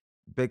currency.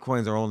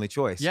 Bitcoin's our only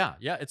choice. Yeah,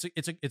 yeah, it's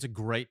a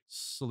great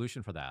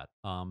solution for that,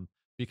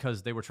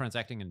 because they were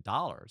transacting in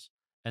dollars,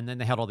 and then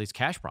they had all these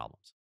cash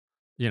problems.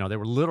 They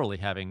were literally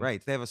having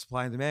Right. They have a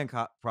supply and demand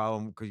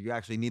problem because you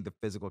actually need the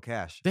physical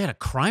cash. they had a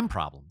crime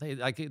problem.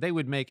 They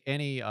would make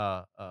any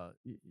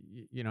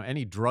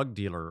any drug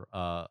dealer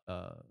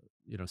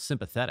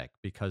sympathetic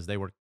because they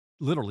were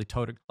literally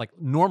toting, like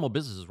normal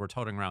businesses were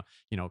toting around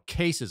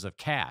cases of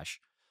cash,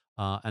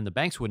 and the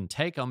banks wouldn't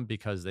take them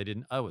because they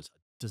didn't. Oh, it was a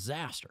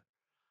disaster.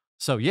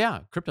 So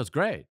yeah, crypto's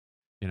great.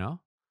 You know,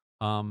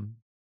 um,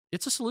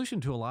 it's a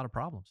solution to a lot of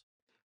problems.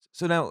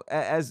 So now,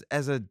 as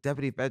a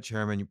deputy Fed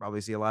chairman, you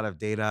probably see a lot of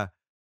data.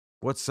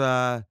 What's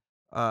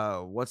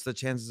what's the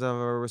chances of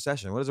a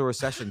recession? What does a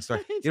recession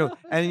start? I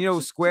And know.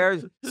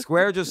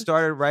 Square just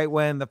started right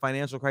when the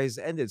financial crisis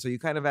ended. So you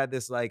kind of had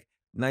this like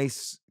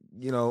nice,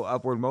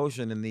 upward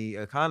motion in the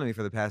economy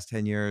for the past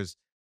 10 years.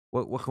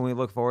 What can we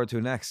look forward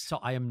to next? So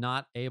I am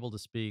not able to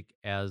speak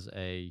as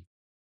a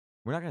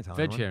We're not gonna tell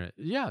Fed anyone. chair.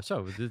 Yeah,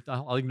 so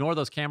I'll ignore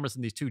those cameras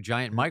and these two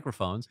giant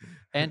microphones,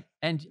 and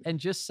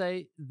just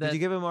say Did that. you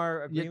give him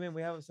our Yeah. agreement?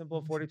 We have a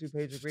simple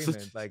 42-page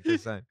agreement. Like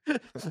just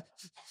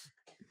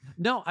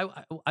No,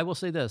 I will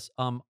say this.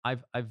 I've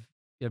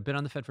been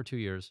on the Fed for 2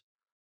 years.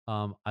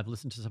 I've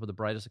listened to some of the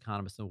brightest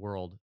economists in the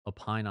world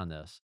opine on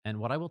this, and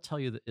what I will tell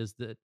you is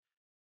that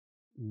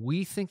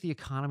we think the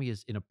economy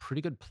is in a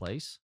pretty good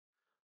place,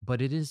 but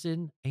it is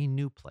in a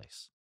new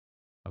place.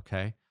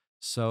 Okay,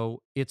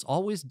 so it's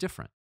always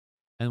different.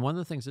 And one of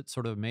the things that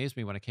sort of amazed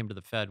me when I came to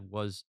the Fed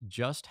was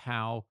just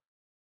how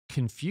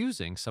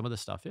confusing some of the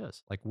stuff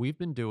is. Like we've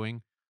been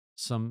doing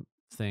some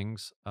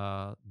things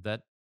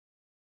that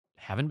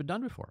haven't been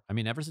done before. I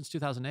mean, ever since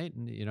 2008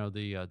 and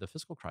the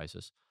fiscal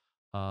crisis,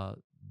 uh,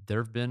 there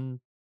have been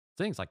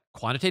things like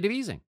quantitative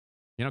easing.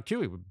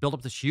 QE would build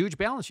up this huge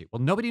balance sheet. Well,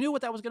 nobody knew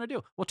what that was going to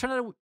do. Well, it turned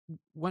out it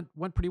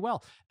went pretty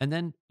well. And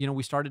then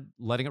we started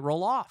letting it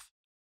roll off,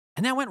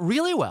 and that went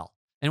really well.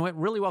 And it went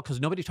really well because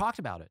nobody talked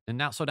about it. And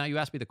now you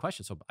ask me the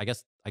question. So I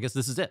guess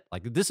this is it.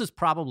 Like, this is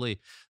probably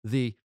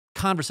the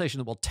conversation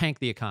that will tank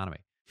the economy.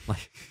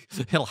 Like,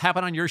 it'll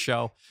happen on your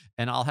show,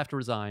 and I'll have to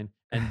resign,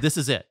 and this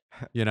is it.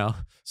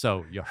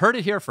 So you heard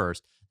it here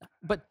first.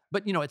 But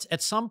it's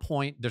at some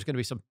point there's going to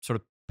be some sort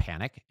of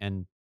panic,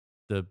 and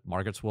the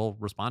markets will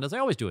respond as they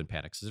always do in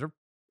panics. There are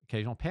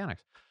occasional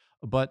panics.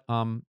 But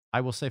I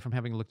will say, from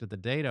having looked at the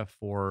data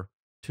for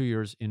 2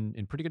 years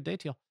in pretty good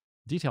detail,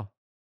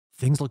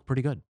 things look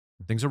pretty good.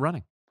 Things are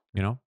running.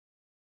 You know.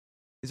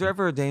 Is there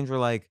ever a danger,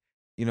 like,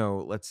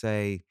 let's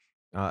say,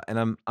 and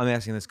I'm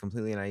asking this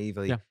completely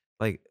naively, Yeah.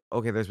 like,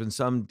 okay, there's been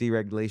some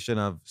deregulation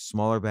of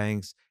smaller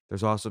banks.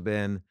 There's also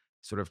been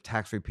sort of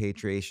tax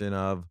repatriation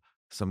of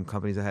some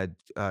companies that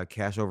had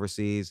cash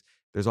overseas.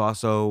 There's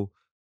also,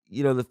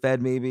 the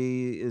Fed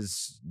maybe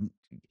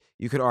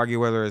you could argue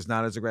whether it's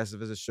not as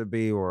aggressive as it should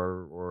be,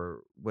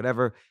 or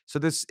whatever. So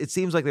it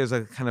seems like there's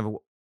a kind of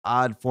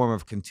odd form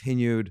of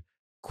continued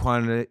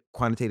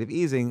quantitative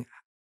easing,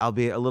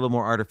 albeit a little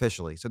more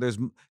artificially. So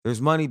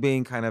there's money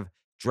being kind of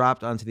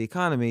dropped onto the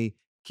economy,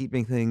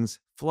 keeping things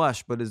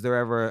flush. But is there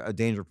ever a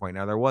danger point?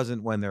 Now, there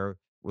wasn't when there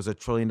was $1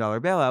 trillion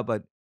bailout,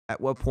 but at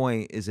what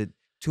point is it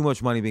too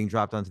much money being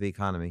dropped onto the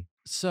economy?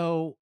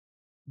 So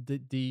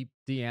the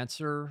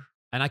answer,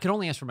 and I can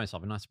only answer for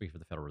myself. I'm not speaking for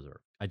the Federal Reserve.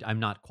 I'm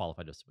not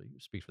qualified to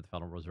speak for the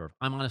Federal Reserve.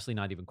 I'm honestly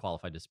not even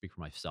qualified to speak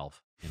for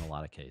myself in a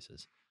lot of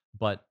cases.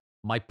 But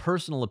my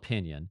personal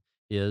opinion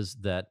is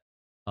that,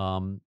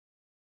 um,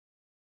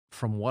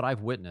 from what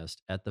I've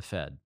witnessed at the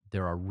Fed,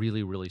 there are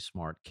really, really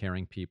smart,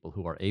 caring people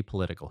who are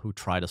apolitical, who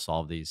try to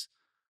solve these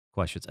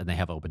questions, and they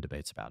have open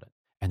debates about it.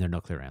 And there are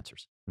no clear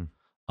answers.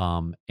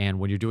 Hmm. And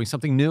when you're doing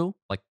something new,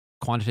 like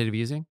quantitative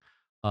easing,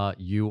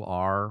 you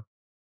are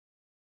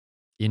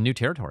in new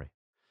territory.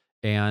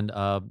 And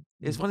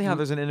It's funny how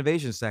there's an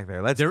innovation stack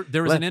there.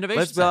 there is an innovation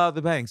Let's bail stack. out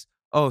the banks.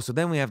 Oh, so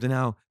then we have to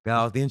now bail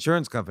out the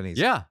insurance companies.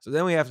 Yeah, So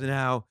then we have to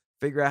now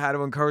figure out how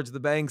to encourage the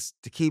banks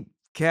to keep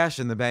cash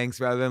in the banks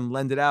rather than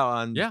lend it out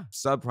on yeah,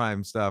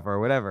 subprime stuff or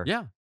whatever.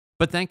 yeah.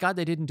 But thank God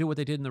they didn't do what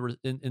they did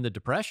in the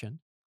Depression,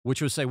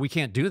 which was say we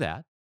can't do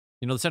that.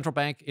 The central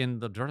bank in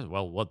the Depression.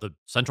 Well, what the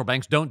central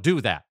banks don't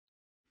do that.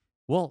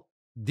 Well,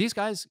 these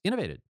guys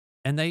innovated,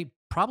 and they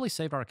probably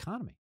saved our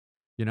economy.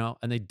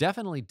 And they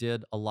definitely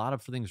did a lot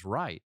of things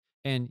right.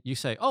 And you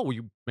say, oh, well,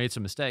 you made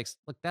some mistakes.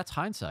 Look, that's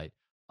hindsight.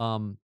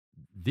 Um,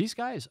 these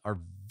guys are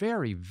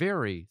very,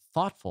 very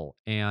thoughtful,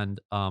 and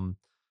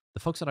the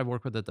folks that I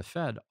work with at the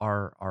Fed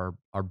are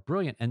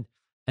brilliant, and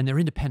they're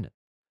independent.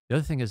 The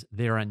other thing is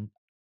they're an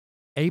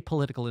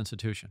apolitical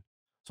institution.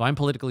 So I'm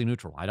politically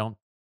neutral. I don't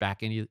back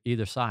any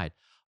either side.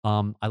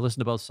 I listen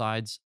to both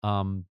sides,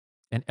 and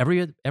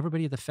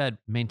everybody at the Fed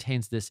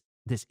maintains this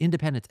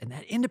independence, and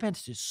that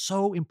independence is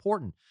so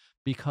important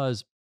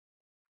because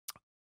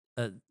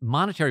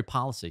monetary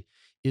policy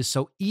is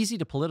so easy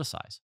to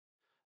politicize.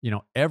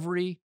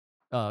 Every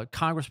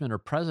congressman or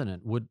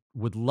president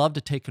would love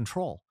to take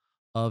control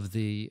of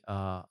the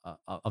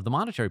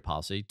monetary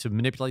policy to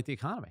manipulate the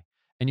economy,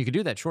 and you can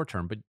do that short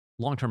term, but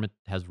long term it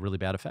has really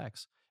bad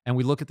effects. And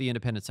we look at the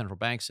independent central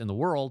banks in the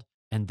world,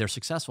 and they're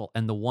successful,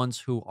 and the ones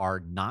who are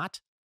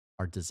not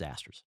are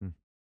disasters. Hmm.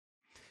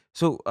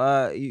 So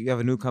you have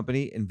a new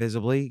company,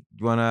 Invisibly.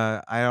 Do you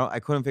wanna? I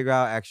couldn't figure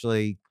out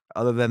actually,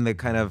 other than the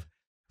kind of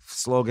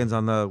slogans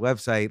on the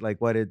website, like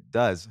what it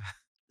does.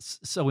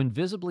 So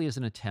Invisibly is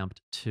an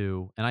attempt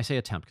to, and I say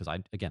attempt because I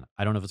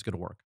don't know if it's going to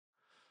work.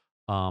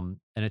 An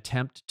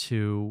attempt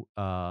to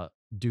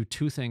do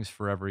two things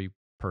for every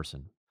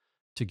person: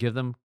 to give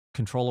them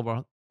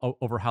control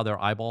over how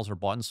their eyeballs are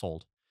bought and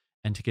sold,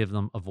 and to give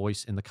them a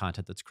voice in the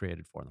content that's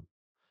created for them.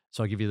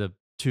 So I'll give you the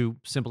two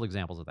simple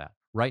examples of that.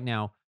 Right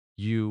now,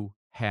 you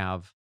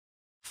have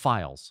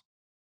files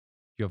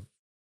you have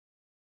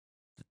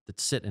that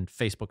sit in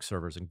Facebook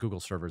servers and Google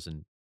servers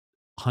and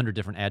 100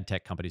 different ad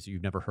tech companies that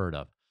you've never heard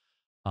of,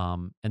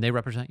 and they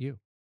represent you.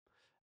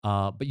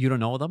 But you don't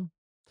know them.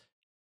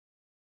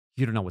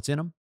 You don't know what's in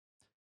them.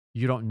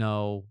 You don't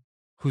know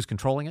who's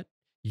controlling it.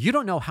 You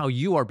don't know how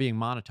you are being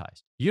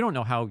monetized. You don't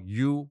know how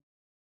you,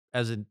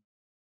 as an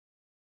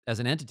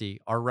entity,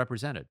 are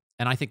represented.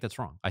 And I think that's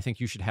wrong. I think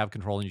you should have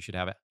control, and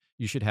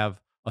you should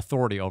have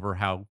authority over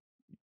how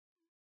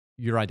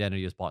your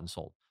identity is bought and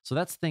sold. So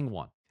that's thing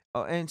one.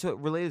 Oh, and so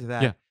related to Yeah.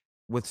 that,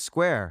 with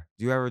Square,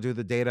 do you ever do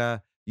the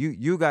data?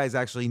 You guys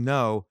actually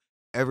know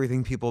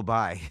everything people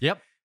buy.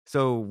 Yep.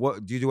 So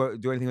what do you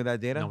do anything with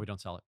that No, data? we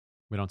don't sell it.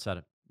 We don't set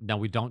it. No,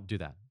 we don't do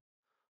that.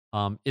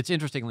 It's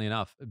interestingly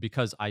enough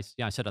because I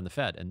sit on the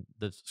Fed, and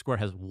the Square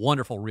has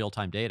wonderful real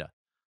time data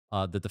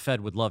that the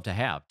Fed would love to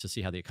have to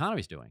see how the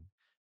economy's doing.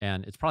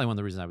 And it's probably one of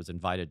the reasons I was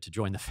invited to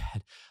join the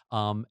Fed.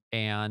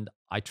 And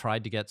I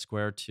tried to get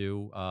Square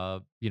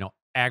to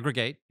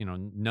aggregate,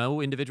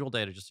 no individual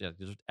data, just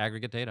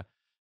aggregate data.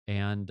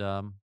 And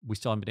we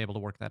still haven't been able to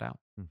work that out.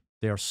 Hmm.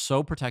 They are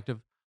so protective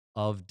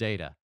of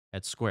data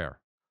at Square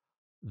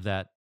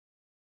that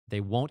they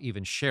won't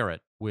even share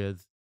it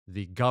with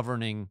the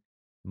governing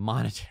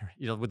monetary,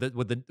 with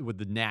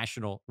the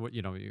national, with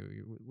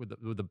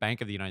the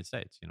Bank of the United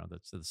States.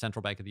 That's the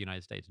central bank of the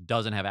United States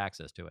doesn't have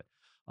access to it.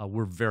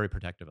 We're very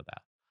protective of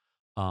that.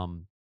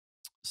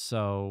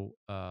 So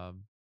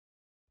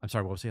I'm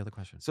sorry. What was the other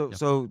question? So Yeah.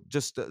 so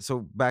just so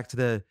back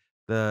to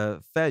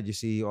the Fed, you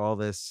see all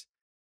this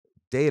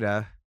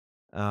data,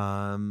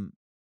 um,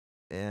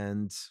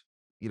 and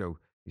you know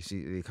you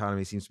see the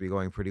economy seems to be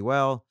going pretty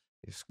well.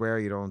 If Square,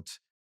 you don't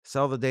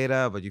sell the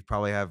data, but you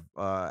probably have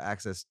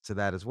access to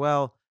that as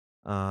well.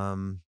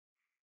 Um,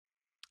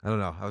 I don't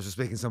know. I was just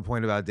making some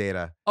point about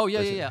data. Oh, yeah,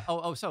 yeah, That's-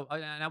 yeah. So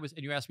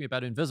and you asked me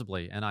about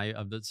Invisibly, and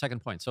the second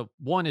point. So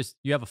one is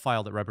you have a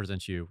file that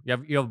represents you.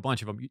 You have a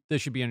bunch of them.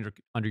 This should be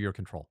under your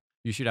control.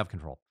 You should have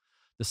control.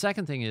 The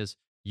second thing is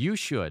you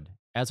should,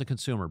 as a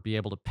consumer, be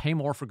able to pay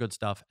more for good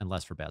stuff and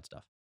less for bad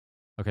stuff.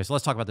 Okay, so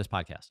let's talk about this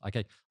podcast.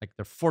 Okay, like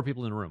there are 4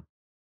 people in the room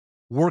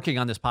working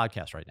on this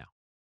podcast right now.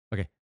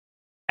 Okay,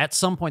 at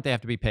some point they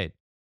have to be paid.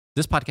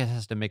 This podcast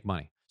has to make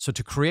money. So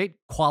to create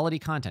quality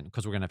content,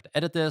 because we're going to have to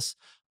edit this,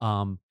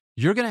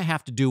 you're going to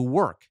have to do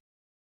work.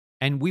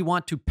 And we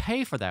want to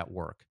pay for that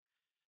work.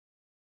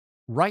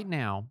 Right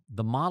now,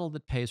 the model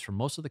that pays for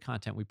most of the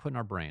content we put in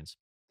our brains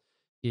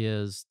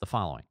is the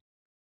following.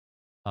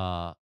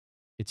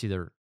 It's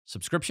either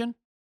subscription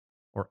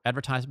or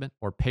advertisement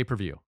or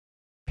pay-per-view.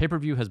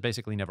 Pay-per-view has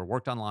basically never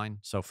worked online,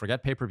 so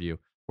forget pay-per-view.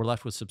 We're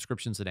left with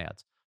subscriptions and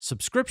ads.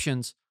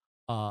 Subscriptions,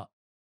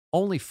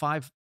 only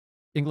 5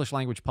 English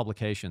language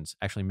publications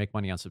actually make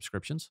money on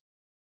subscriptions.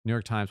 New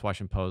York Times,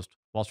 Washington Post,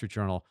 Wall Street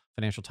Journal,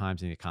 Financial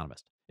Times, and The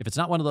Economist. If it's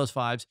not one of those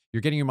 5,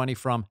 you're getting your money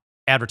from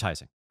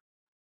advertising.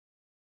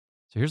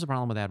 So here's the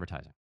problem with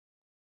advertising.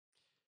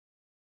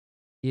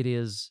 It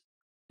is,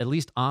 at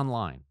least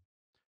online,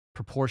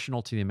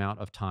 proportional to the amount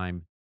of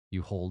time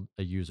you hold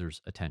a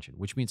user's attention,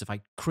 which means if I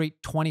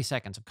create 20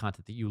 seconds of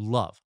content that you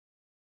love,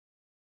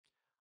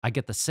 I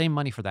get the same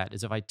money for that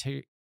as if I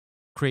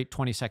create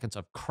 20 seconds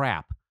of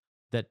crap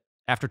that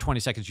after 20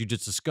 seconds you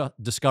just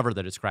discover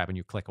that it's crap and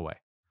you click away.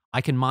 I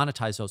can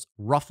monetize those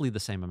roughly the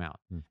same amount.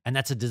 And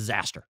that's a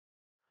disaster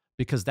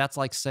because that's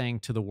like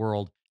saying to the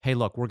world, hey,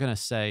 look, we're going to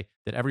say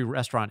that every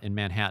restaurant in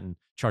Manhattan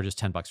charges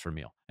 $10 for a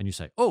meal. And you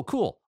say, oh,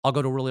 cool. I'll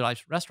go to a really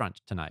nice restaurant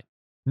tonight.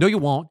 No, you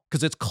won't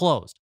because it's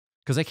closed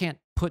because they can't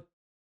put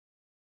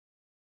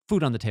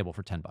food on the table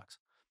for $10.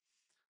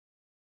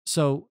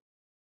 So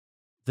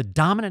the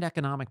dominant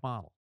economic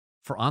model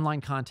for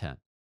online content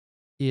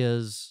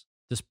is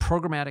this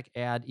programmatic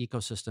ad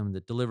ecosystem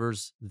that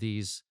delivers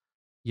these,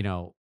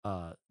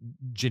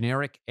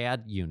 generic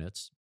ad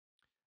units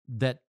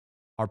that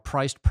are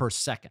priced per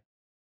second.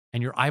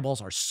 And your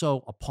eyeballs are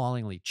so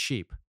appallingly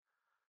cheap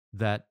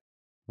that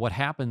what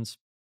happens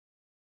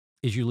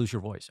is you lose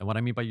your voice. And what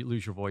I mean by you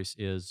lose your voice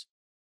is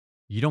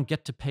you don't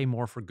get to pay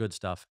more for good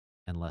stuff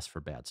and less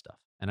for bad stuff.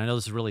 And I know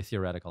this is really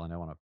theoretical and I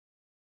want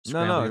to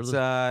no,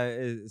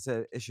 scramble it's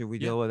an issue we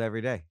deal Yeah. with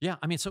every day. Yeah.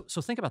 I mean, so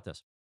think about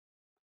this.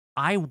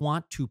 I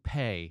want to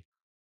pay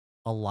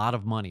a lot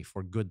of money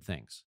for good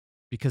things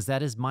because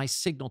that is my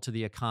signal to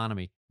the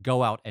economy.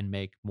 Go out and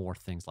make more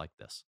things like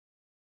this.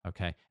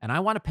 Okay. And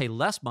I want to pay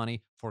less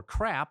money for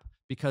crap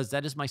because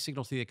that is my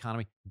signal to the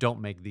economy.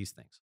 Don't make these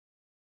things.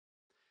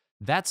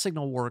 That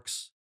signal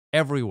works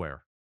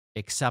everywhere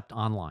except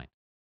online.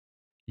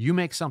 You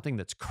make something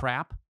that's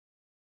crap,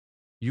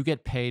 you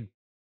get paid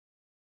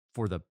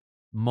for the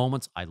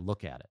moments I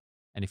look at it.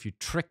 And if you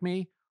trick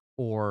me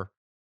or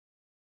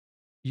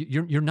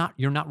you're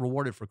not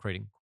rewarded for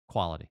creating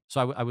quality.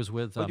 So I was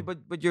with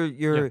But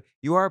yeah.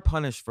 you are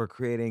punished for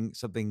creating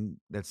something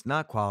that's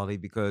not quality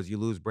because you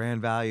lose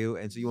brand value,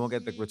 and so you won't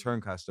get the return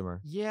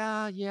customer.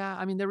 Yeah, yeah.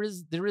 I mean, there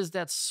is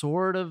that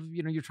sort of,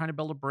 you're trying to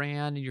build a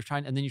brand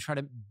and then you try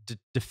to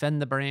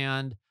defend the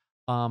brand.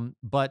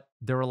 But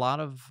there are a lot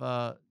of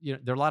there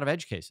are a lot of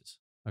edge cases.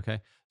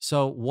 Okay.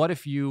 So what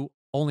if you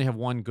only have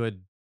one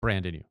good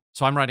brand in you?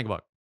 So I'm writing a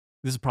book.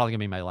 This is probably gonna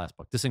be my last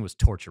book. This thing was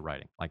torture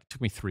writing. Like it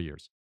took me 3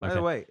 years. By Okay.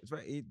 the way, it's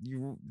right.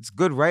 It's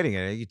good writing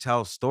it. You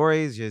tell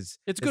stories. It's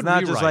Good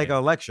not just like rewriting.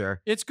 a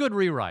lecture. It's good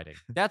rewriting.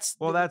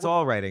 Well, that's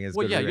all writing is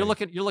Well, good yeah,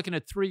 rewriting. you're looking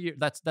at 3 years.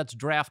 That's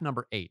draft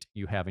number 8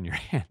 you have in your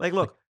hand. Like,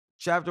 look,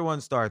 chapter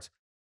 1 starts.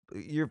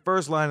 Your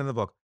first line in the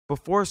book.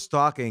 Before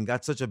stalking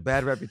got such a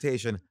bad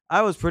reputation,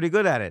 I was pretty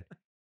good at it.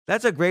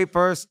 That's a great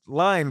first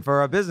line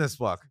for a business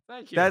book.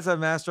 Thank you. That's a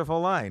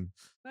masterful line.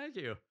 Thank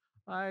you.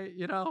 Right.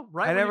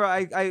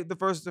 The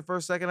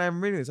first second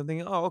I'm reading this, I'm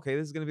thinking, oh, okay,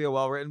 this is going to be a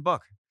well written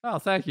book. Oh,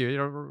 thank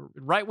you.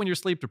 Right when you're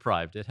sleep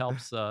deprived, it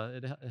helps.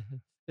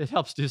 It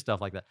helps do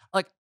stuff like that.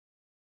 Like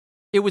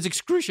it was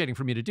excruciating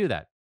for me to do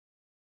that.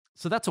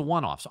 So that's a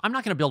one-off. So I'm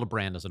not going to build a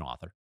brand as an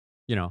author.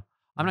 I'm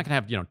not going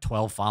to have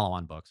 12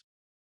 follow-on books.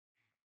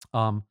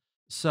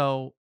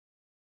 So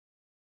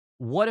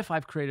what if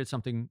I've created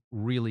something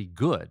really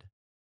good?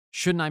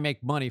 Shouldn't I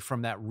make money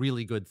from that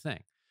really good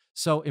thing?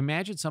 So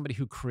imagine somebody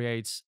who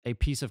creates a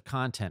piece of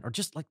content, or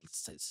just like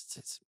let's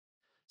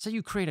Say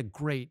you create a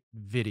great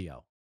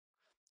video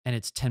and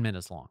it's 10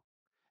 minutes long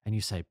and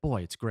you say,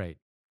 boy, it's great.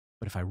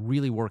 But if I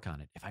really work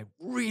on it, if I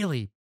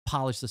really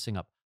polish this thing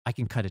up, I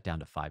can cut it down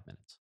to 5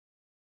 minutes.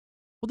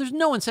 Well, there's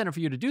no incentive for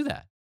you to do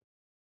that.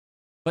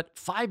 But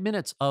 5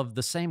 minutes of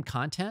the same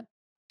content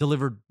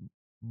delivered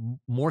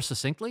more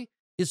succinctly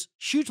is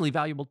hugely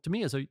valuable to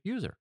me as a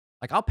user.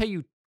 Like I'll pay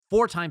you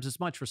 4 times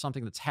as much for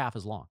something that's half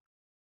as long.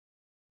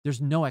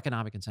 There's no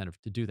economic incentive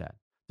to do that.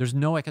 There's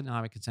no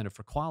economic incentive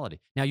for quality.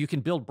 Now you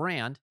can build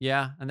brand,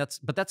 yeah,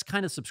 but that's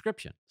kind of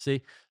subscription.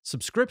 See,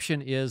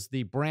 subscription is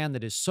the brand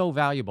that is so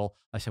valuable.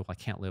 I say, well, I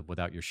can't live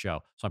without your show,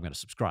 so I'm going to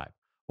subscribe.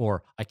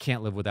 Or I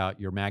can't live without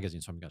your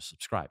magazine, so I'm going to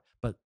subscribe.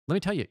 But let me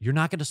tell you, you're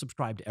not going to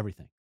subscribe to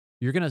everything.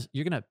 You're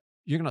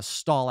gonna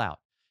stall out.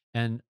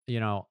 And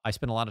I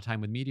spend a lot of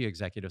time with media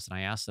executives, and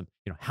I ask them,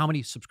 how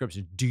many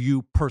subscriptions do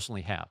you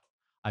personally have?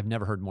 I've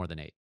never heard more than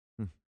 8.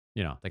 Hmm.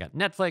 They got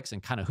Netflix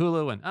and kind of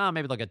Hulu, and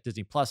maybe they'll get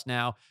Disney Plus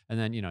now, and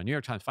then New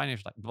York Times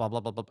Financial, like blah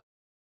blah blah blah.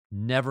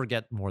 Never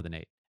get more than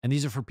 8, and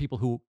these are for people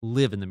who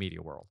live in the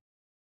media world.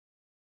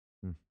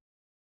 Hmm.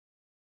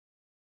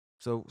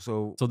 So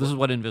So this is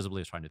what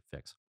Invisibly is trying to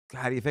fix.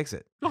 how do you fix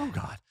it? Oh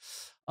God.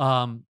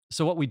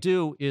 So what we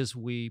do is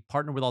we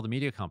partner with all the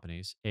media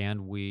companies,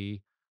 and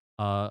we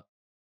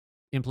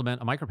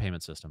implement a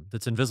micropayment system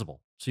that's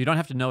invisible, so you don't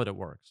have to know that it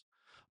works.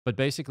 But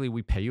basically,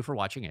 we pay you for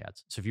watching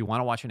ads. So if you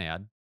want to watch an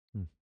ad,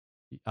 Hmm.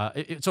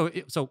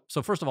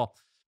 so first of all,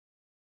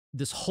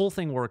 this whole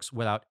thing works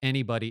without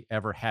anybody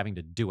ever having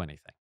to do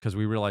anything, because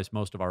we realize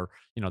most of our,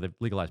 they've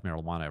legalized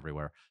marijuana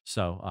everywhere.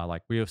 So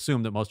like we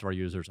assume that most of our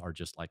users are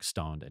just like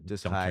stoned and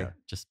Just don't high, care.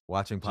 Just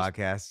watching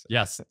podcasts.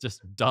 yes,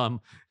 just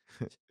dumb.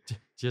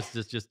 Just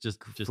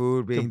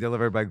Food being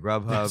delivered by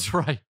Grubhub. That's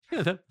right.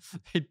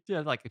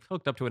 Like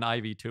hooked up to an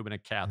IV tube and a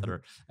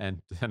catheter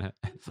and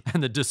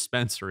the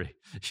dispensary,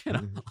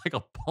 like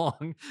a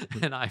bong.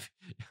 And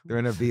They're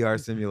in a VR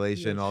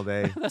simulation all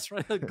day. That's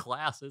right. The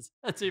glasses.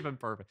 That's even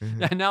perfect.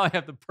 And now I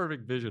have the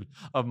perfect vision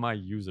of my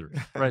user.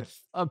 Right.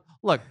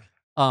 Look,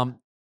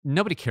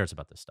 nobody cares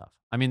about this stuff.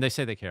 I mean, they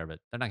say they care, but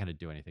they're not going to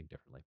do anything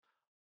differently.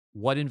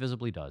 What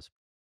Invisibly does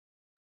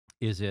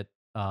is it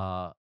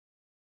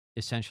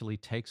essentially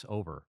takes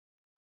over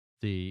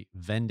the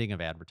vending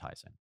of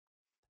advertising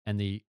and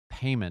the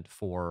payment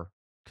for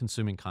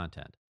consuming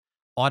content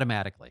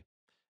automatically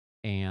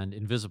and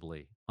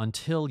invisibly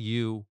until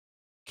you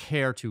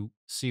care to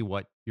see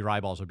what your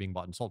eyeballs are being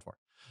bought and sold for.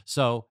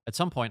 So at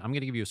some point, I'm going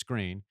to give you a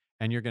screen,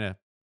 and you're going to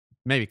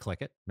maybe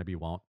click it, maybe you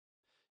won't.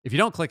 If you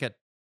don't click it,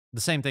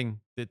 the same thing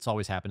that's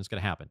always happened is going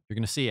to happen. You're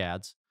going to see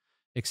ads,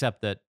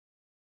 except that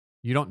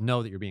you don't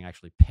know that you're being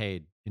actually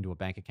paid into a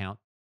bank account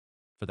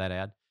for that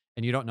ad.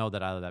 And you don't know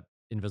that out of that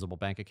invisible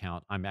bank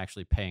account, I'm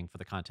actually paying for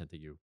the content that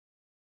you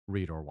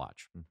read or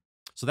watch. Hmm.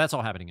 So that's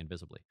all happening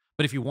invisibly.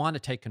 But if you want to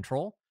take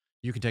control,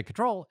 you can take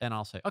control, and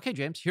I'll say, okay,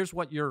 James, here's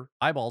what your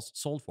eyeballs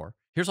sold for.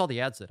 Here's all the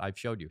ads that I've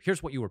showed you.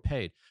 Here's what you were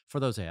paid for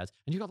those ads.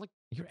 And you go, like,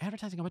 you're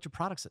advertising a bunch of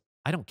products that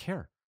I don't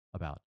care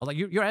about. Like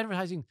you're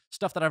advertising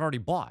stuff that I've already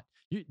bought.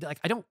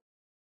 I don't.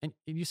 And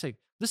you say,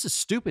 this is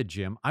stupid,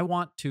 Jim. I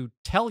want to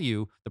tell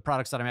you the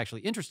products that I'm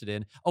actually interested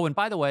in. Oh, and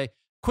by the way,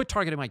 quit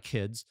targeting my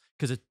kids,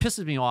 because it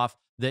pisses me off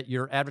that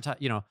you're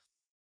advertising.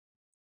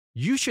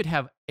 You should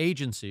have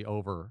agency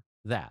over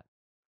that.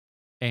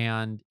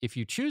 And if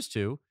you choose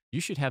to, you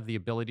should have the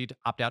ability to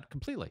opt out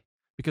completely.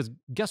 Because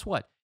guess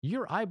what?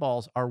 Your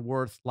eyeballs are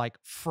worth like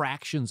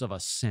fractions of a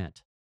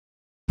cent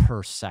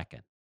per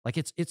second. Like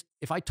it's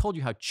if I told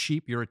you how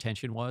cheap your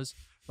attention was,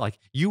 like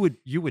you would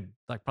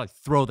like probably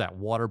throw that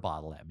water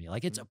bottle at me.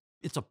 Like it's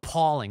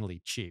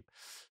appallingly cheap.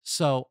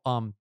 So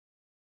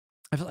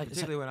I feel like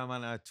Particularly when I'm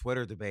on a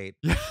Twitter debate,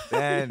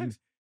 and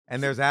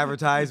there's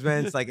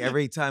advertisements like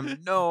every time.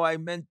 No, I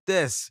meant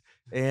this,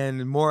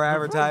 and more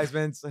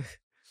advertisements.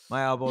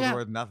 My elbows are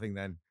worth nothing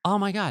then. Oh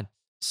my God.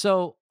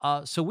 So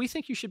we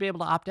think you should be able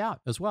to opt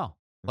out as well.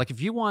 Like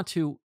if you want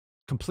to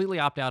completely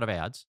opt out of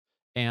ads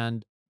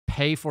and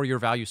pay for your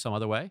value some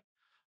other way,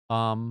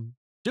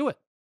 do it.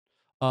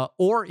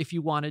 Or if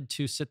you wanted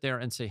to sit there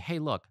and say, hey,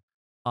 look,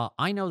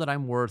 I know that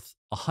I'm worth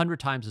 100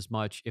 times as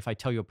much if I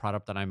tell you a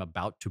product that I'm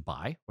about to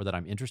buy or that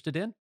I'm interested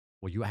in.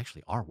 Well, you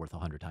actually are worth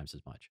 100 times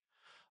as much.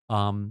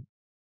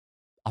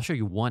 I'll show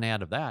you one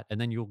ad of that, and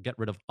then you'll get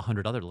rid of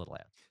 100 other little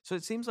ads. So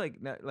it seems like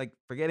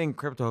forgetting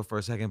crypto for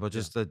a second, but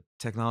just the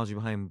technology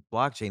behind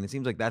blockchain. It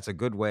seems like that's a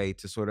good way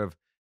to sort of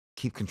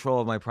keep control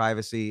of my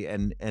privacy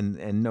and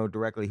know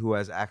directly who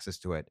has access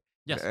to it.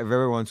 Yes. If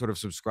everyone sort of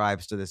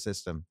subscribes to the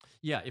system.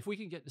 Yeah, if we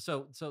can get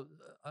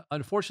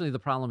unfortunately the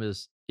problem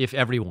is if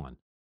everyone,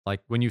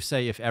 like when you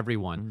say if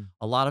everyone,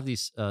 a lot of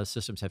these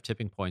systems have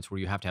tipping points where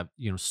you have to have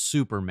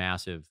super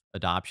massive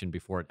adoption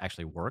before it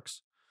actually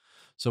works.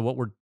 So what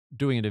we're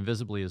doing it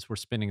invisibly is we're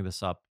spinning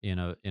this up in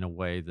a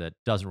way that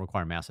doesn't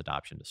require mass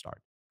adoption to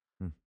start.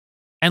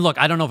 And look,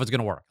 I don't know if it's going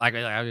to work.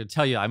 I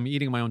tell you, I'm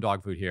eating my own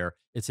dog food here.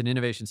 It's an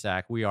innovation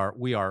stack. We are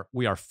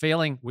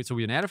failing. So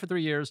we've been at it for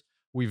 3 years.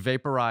 We've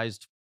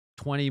vaporized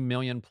 $20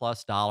 million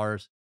plus. I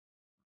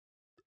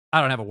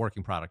don't have a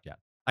working product yet.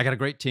 I got a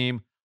great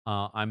team.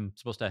 I'm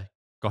supposed to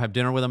Go have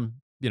dinner with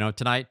him,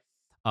 tonight.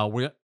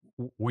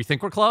 We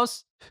think we're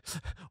close.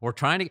 We're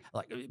trying to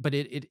but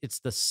it's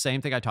the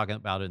same thing I talk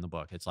about in the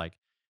book. It's like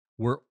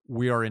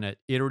we are in an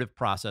iterative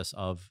process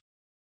of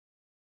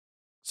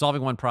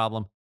solving one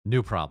problem,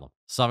 new problem,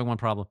 solving one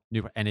problem,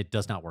 and it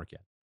does not work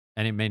yet,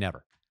 and it may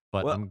never.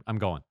 But Well, I'm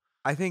going.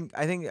 I think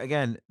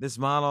again, this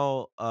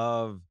model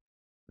of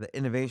the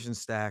innovation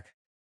stack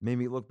made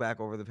me look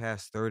back over the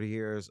past 30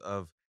 years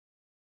of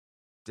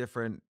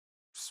different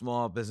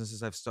small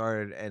businesses I've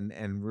started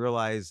and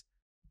realize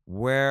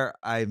where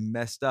I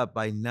messed up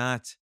by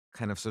not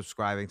kind of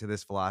subscribing to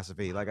this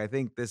philosophy. Like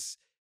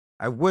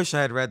I wish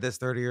I had read this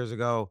 30 years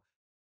ago.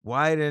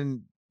 Why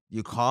didn't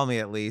you call me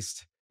at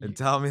least and You,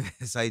 tell me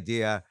this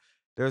idea?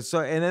 And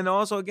then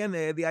also again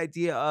the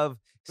idea of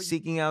but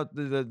seeking out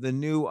the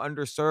new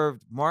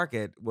underserved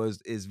market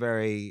is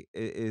very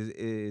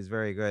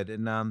good.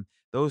 And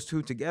those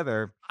two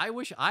together. I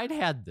wish I'd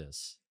had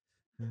this.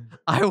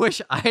 I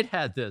wish I'd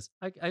had this.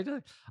 Like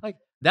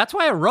that's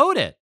why I wrote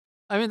it.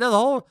 I mean,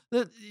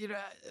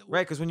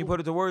 Right, because when you put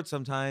it to words,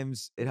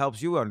 sometimes it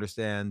helps you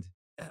understand.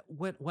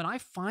 when I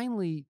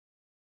finally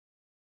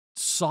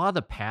saw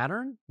the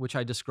pattern, which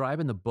I describe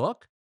in the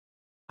book,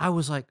 I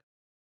was like,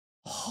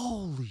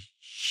 "Holy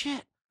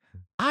shit!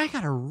 I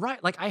gotta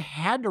write." Like I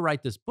had to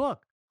write this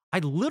book. I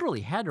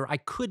literally had to. I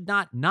could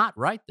not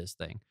write this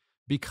thing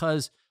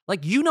because,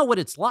 like, what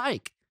it's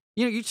like.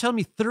 You tell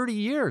me 30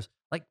 years.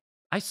 Like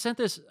I sent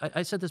this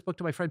book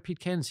to my friend Pete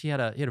Kens. He had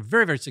a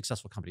very very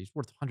successful company. He's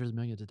worth hundreds of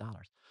millions of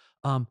dollars.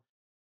 Um,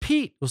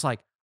 Pete was like,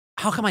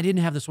 "How come I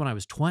didn't have this when I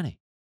was 20?"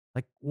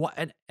 Like what?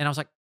 And I was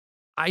like,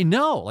 "I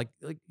know." Like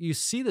you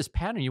see this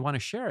pattern, you want to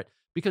share it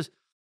because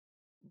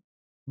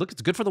look,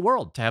 it's good for the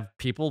world to have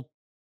people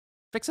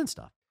fixing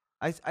stuff.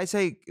 I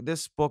say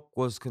this book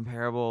was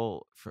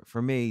comparable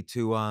for me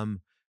to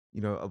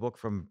a book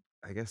from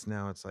I guess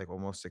now it's like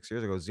almost 6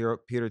 years ago, Zero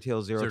Peter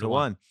Thiel's Zero 0 to to 1.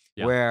 One,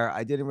 Yeah. where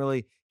I didn't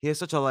really he has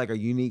such a like a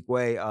unique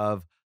way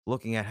of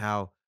looking at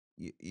how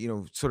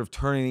sort of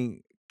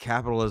turning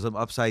capitalism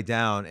upside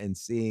down and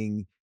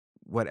seeing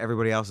what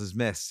everybody else has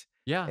missed.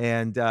 Yeah.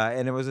 And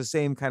it was the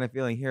same kind of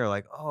feeling here,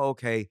 like, oh,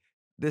 okay,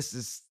 this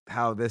is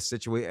how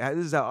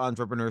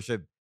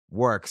entrepreneurship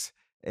works.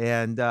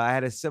 And I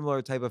had a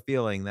similar type of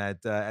feeling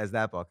that as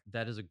that book.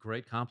 That is a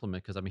great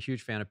compliment because I'm a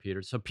huge fan of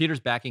Peter. So Peter's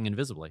backing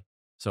Invisibly.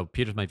 So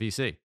Peter's my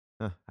VC,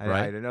 Huh, I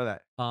right? didn't know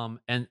that.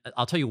 And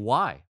I'll tell you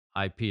why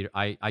I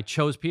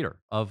chose Peter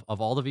of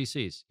all the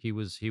VCs. He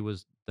was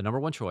the number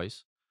one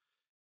choice,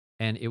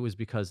 and it was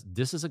because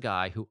this is a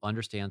guy who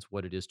understands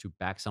what it is to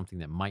back something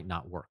that might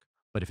not work,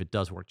 but if it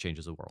does work,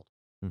 changes the world.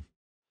 Hmm.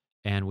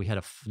 And we had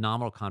a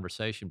phenomenal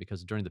conversation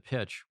because during the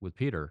pitch with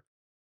Peter,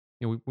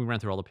 we ran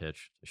through all the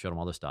pitch, showed him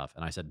all this stuff,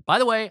 and I said, by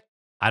the way,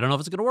 I don't know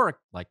if it's going to work.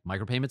 Like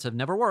micropayments have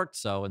never worked,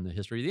 so in the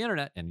history of the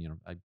internet, and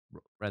I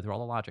read through all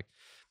the logic.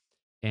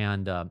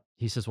 And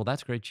he says, "Well,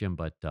 that's great, Jim,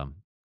 but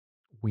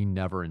we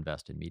never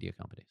invest in media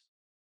companies,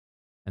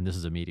 and this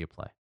is a media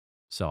play,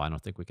 so I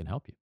don't think we can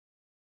help you."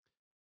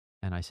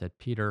 And I said,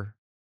 "Peter,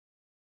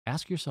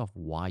 ask yourself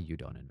why you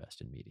don't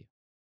invest in media."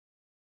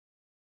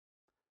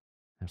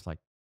 There's like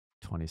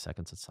 20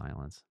 seconds of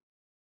silence,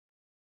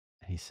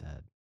 and he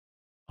said,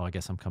 "Oh, I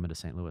guess I'm coming to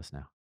St. Louis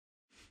now."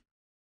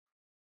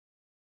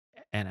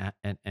 And I-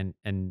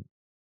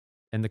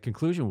 and the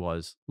conclusion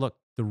was, look,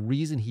 the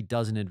reason he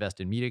doesn't invest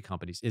in media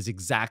companies is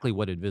exactly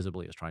what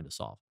Invisibly is trying to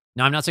solve.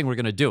 Now, I'm not saying we're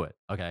going to do it.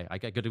 Okay, I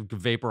get to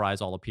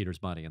vaporize all of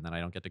Peter's money, and then I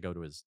don't get to go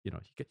to his. He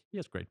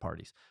has great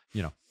parties.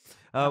 You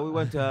know, We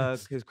went to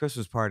his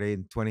Christmas party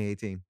in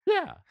 2018.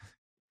 yeah,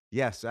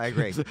 Yes, I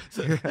agree.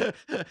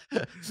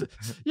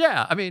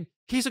 yeah. I mean,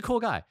 he's a cool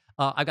guy.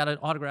 I got an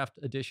autographed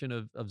edition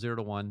of 0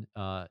 to 1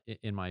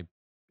 in my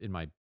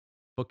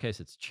bookcase.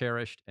 It's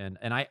cherished, and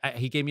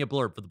he gave me a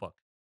blurb for the book.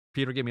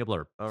 Peter gave me a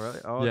blurb. Oh, really?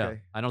 Oh, Yeah,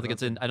 okay. I don't think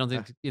it's Okay. in. I don't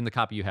think in the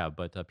copy you have,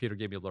 but Peter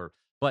gave me a blurb.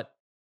 But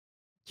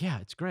yeah,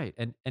 it's great.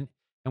 And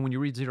when you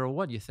read 0 to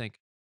 1, you think,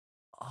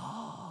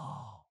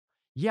 oh,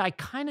 yeah, I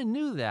kind of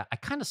knew that. I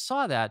kind of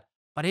saw that,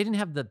 but I didn't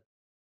have the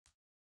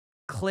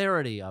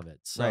clarity of it.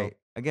 So Right.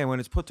 Again, when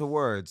it's put to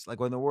words, like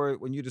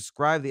when you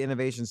describe the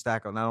innovation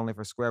stack, not only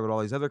for Square but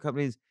all these other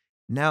companies,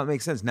 now it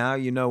makes sense. Now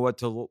you know what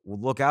to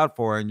look out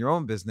for in your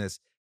own business,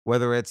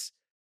 whether it's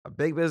a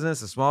big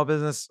business, a small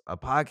business, a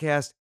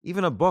podcast,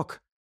 even a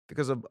book,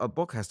 because a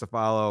book has to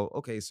follow.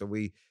 Okay, so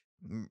we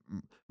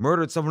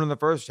murdered someone in the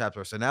first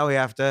chapter, so now we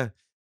have to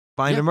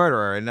find yeah, a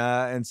murderer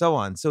and so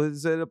on. So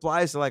it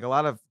applies to like a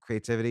lot of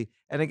creativity,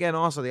 and again,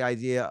 also the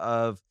idea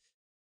of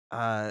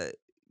uh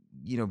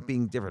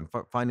being different,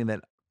 finding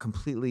that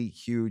completely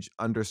huge,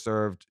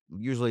 underserved,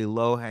 usually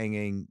low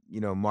hanging,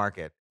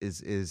 market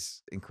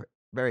is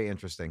very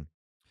interesting.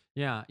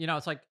 yeah.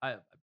 It's like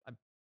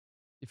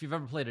if you've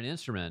ever played an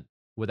instrument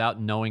without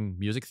knowing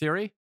music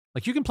theory,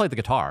 like you can play the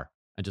guitar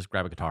and just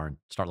grab a guitar and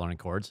start learning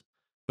chords.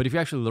 But if you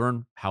actually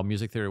learn how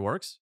music theory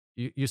works,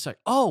 you say,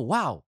 "Oh,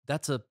 wow,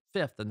 that's a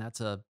fifth and that's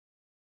a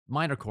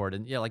minor chord."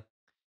 And yeah, like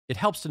it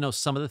helps to know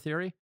some of the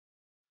theory.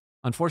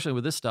 Unfortunately,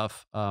 with this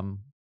stuff,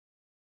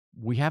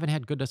 we haven't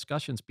had good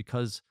discussions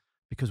because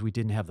we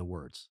didn't have the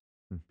words.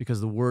 Mm.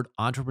 because the word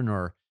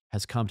entrepreneur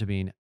has come to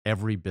mean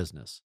every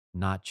business,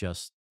 not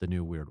just the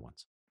new weird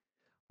ones.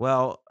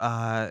 Well,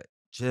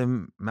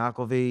 Jim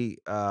McKelvey,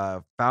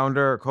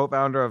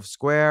 co-founder of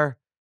Square,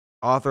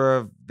 author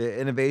of The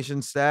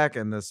Innovation Stack,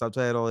 and the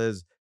subtitle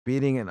is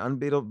Building an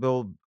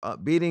Unbeatable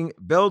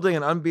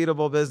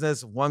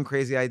Business, One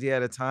Crazy Idea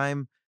at a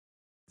Time.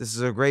 This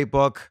is a great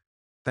book.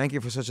 Thank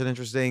you for such an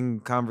interesting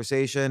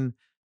conversation.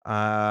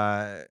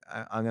 I'm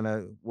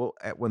gonna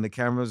when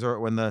the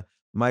when the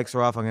mics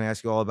are off, I'm gonna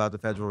ask you all about the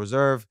Federal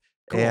Reserve.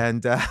 Cool.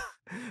 And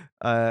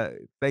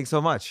thanks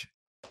so much.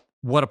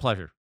 What a pleasure.